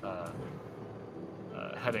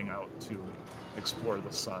heading out to explore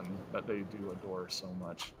the sun that they do adore so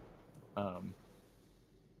much.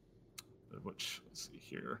 Which, let's see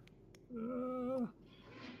here.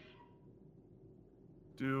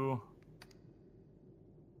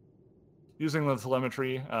 Using the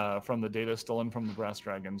telemetry from the data stolen from the Brass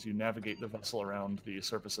Dragons, you navigate the vessel around the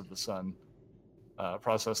surface of the sun, a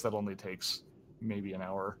process that only takes maybe an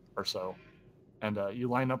hour or so. And you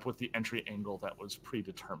line up with the entry angle that was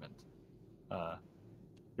predetermined.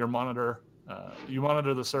 You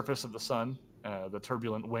monitor the surface of the sun, the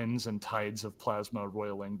turbulent winds and tides of plasma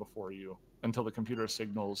roiling before you until the computer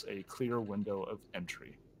signals a clear window of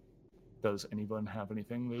entry. Does anyone have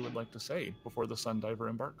anything they would like to say before the Sundiver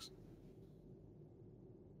embarks?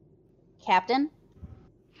 Captain?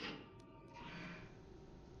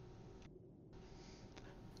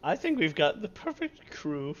 I think we've got the perfect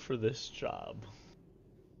crew for this job.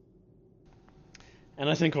 And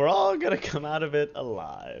I think we're all gonna come out of it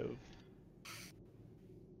alive.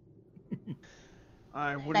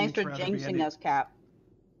 I wouldn't Thanks for rather be jinxing us, Cap.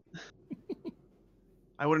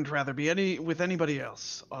 I wouldn't rather be with anybody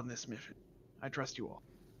else on this mission. I trust you all.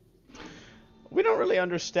 We don't really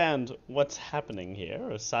understand what's happening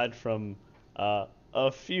here, aside from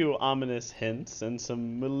a few ominous hints and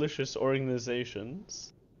some malicious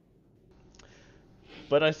organizations.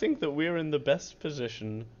 But I think that we're in the best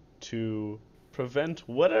position to prevent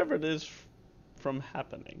whatever it is from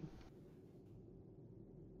happening.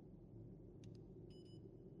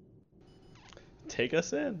 Take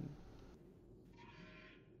us in.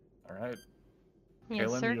 All right. Yes,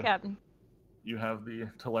 Kaylin, sir, Captain. you have the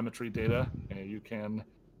telemetry data, and you can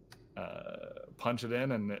punch it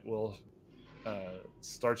in, and it will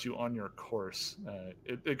start you on your course.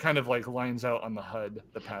 It kind of like lines out on the HUD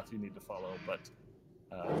the path you need to follow, but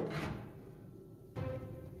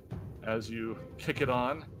as you kick it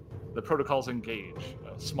on, the protocols engage.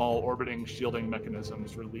 Small orbiting shielding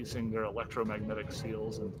mechanisms releasing their electromagnetic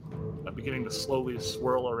seals and beginning to slowly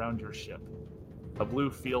swirl around your ship. A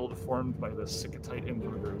blue field formed by the Sikatite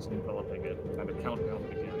inverters enveloping it, and a countdown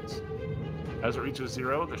begins. As it reaches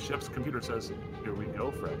 0, the ship's computer says, "Here we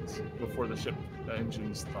go, friends," before the ship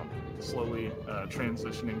engines thump, slowly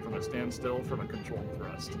transitioning from a standstill from a controlled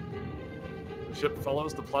thrust. The ship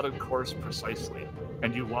follows the plotted course precisely,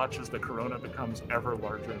 and you watch as the corona becomes ever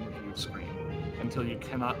larger in the view screen, until you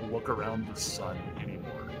cannot look around the sun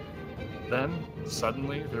anymore. Then,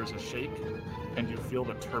 suddenly, there's a shake, and you feel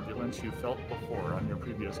the turbulence you felt before on your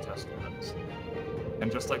previous test runs. And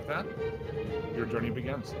just like that, your journey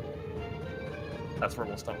begins. That's where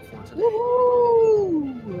we'll stop for today.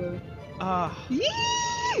 Woo! How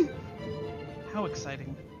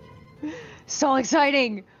exciting. So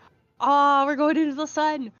exciting! Oh, we're going into the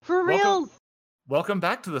sun for real. Welcome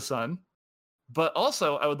back to the sun. But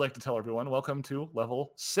also, I would like to tell everyone, welcome to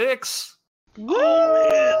level 6.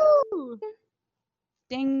 Woo!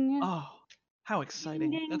 Ding. Oh, how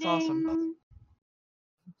exciting. Ding, That's ding. awesome.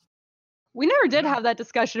 We never did have that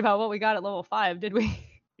discussion about what we got at level 5, did we?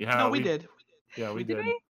 Yeah, No, we did. Yeah, we Did did.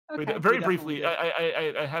 we? We Okay. did. Very We briefly,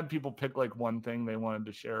 definitely I had people pick like one thing they wanted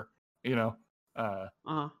to share, you know,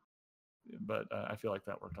 Uh-huh. but I feel like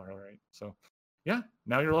that worked all right. So, yeah,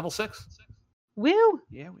 now you're level 6. Woo!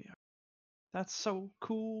 Yeah, we are. That's so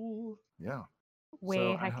cool. Yeah. Way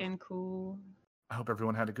So I heckin' cool. I hope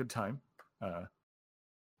everyone had a good time.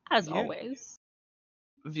 As Yeah. always.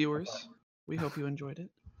 Viewers, we hope you enjoyed it.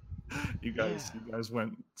 You guys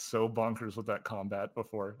went so bonkers with that combat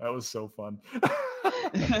before. That was so fun.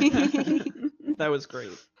 That was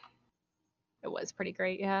great. It was pretty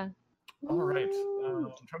great, yeah. All right.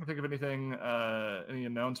 I'm trying to think of anything, any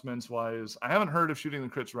announcements wise. I haven't heard of Shooting the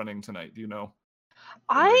Crits running tonight. Do you know?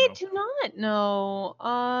 I know. do not know.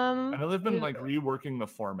 I know they've been like reworking the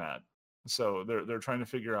format, so they're trying to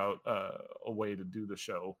figure out a way to do the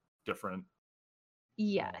show different.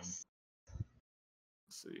 Yes.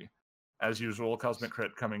 Let's see. As usual, Cosmic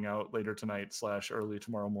Crit coming out later tonight / early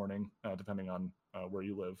tomorrow morning, depending on where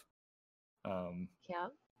you live. Yeah.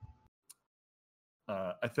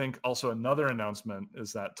 I think also another announcement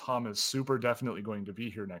is that Tom is super definitely going to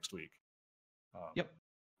be here next week. Yep.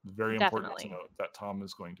 Very important to Definitely. note that Tom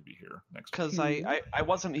is going to be here next week. Because I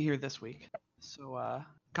wasn't here this week. So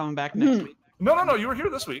coming back next week. No, you were here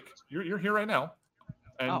this week. You're here right now.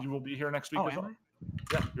 And Oh. you will be here next week Oh, as am well.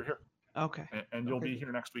 Yeah, you're here. Okay. And you'll Okay. be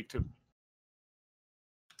here next week too.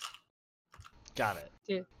 Got it.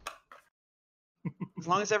 As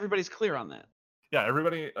long as everybody's clear on that. Yeah,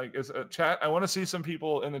 everybody, like, is a chat. I want to see some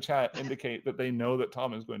people in the chat indicate that they know that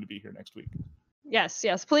Tom is going to be here next week. Yes,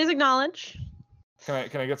 yes. Please acknowledge. Can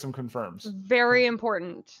I get some confirms? Very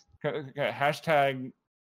important. Hashtag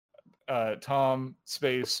Tom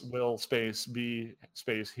space Will space B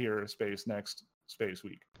space here space next space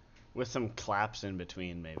week. With some claps in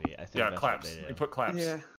between, maybe. I think Yeah, that's claps. What they You do. put claps.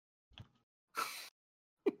 Yeah.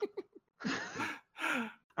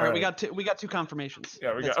 All right, we got two confirmations.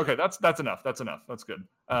 Yeah, we That's got. Okay, that's enough. That's enough. That's good.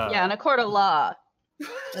 Yeah, in a court of law.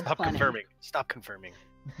 That's Stop plenty. confirming. Stop confirming.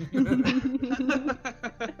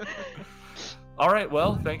 All right.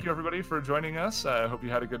 Well, thank you everybody for joining us. I hope you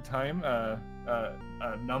had a good time.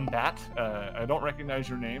 Numbat, I don't recognize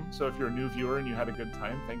your name, so if you're a new viewer and you had a good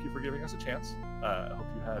time, thank you for giving us a chance. I hope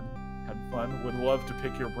you had fun. Would love to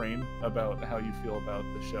pick your brain about how you feel about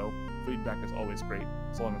the show. Feedback is always great,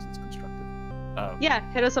 as long as it's constructive. Yeah,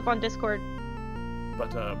 hit us up on Discord.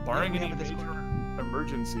 But barring we any have a major Discord.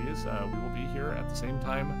 emergencies, we will be here at the same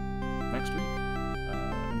time next week.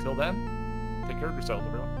 Until then, take care of yourselves,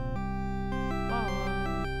 everyone.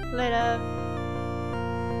 Later.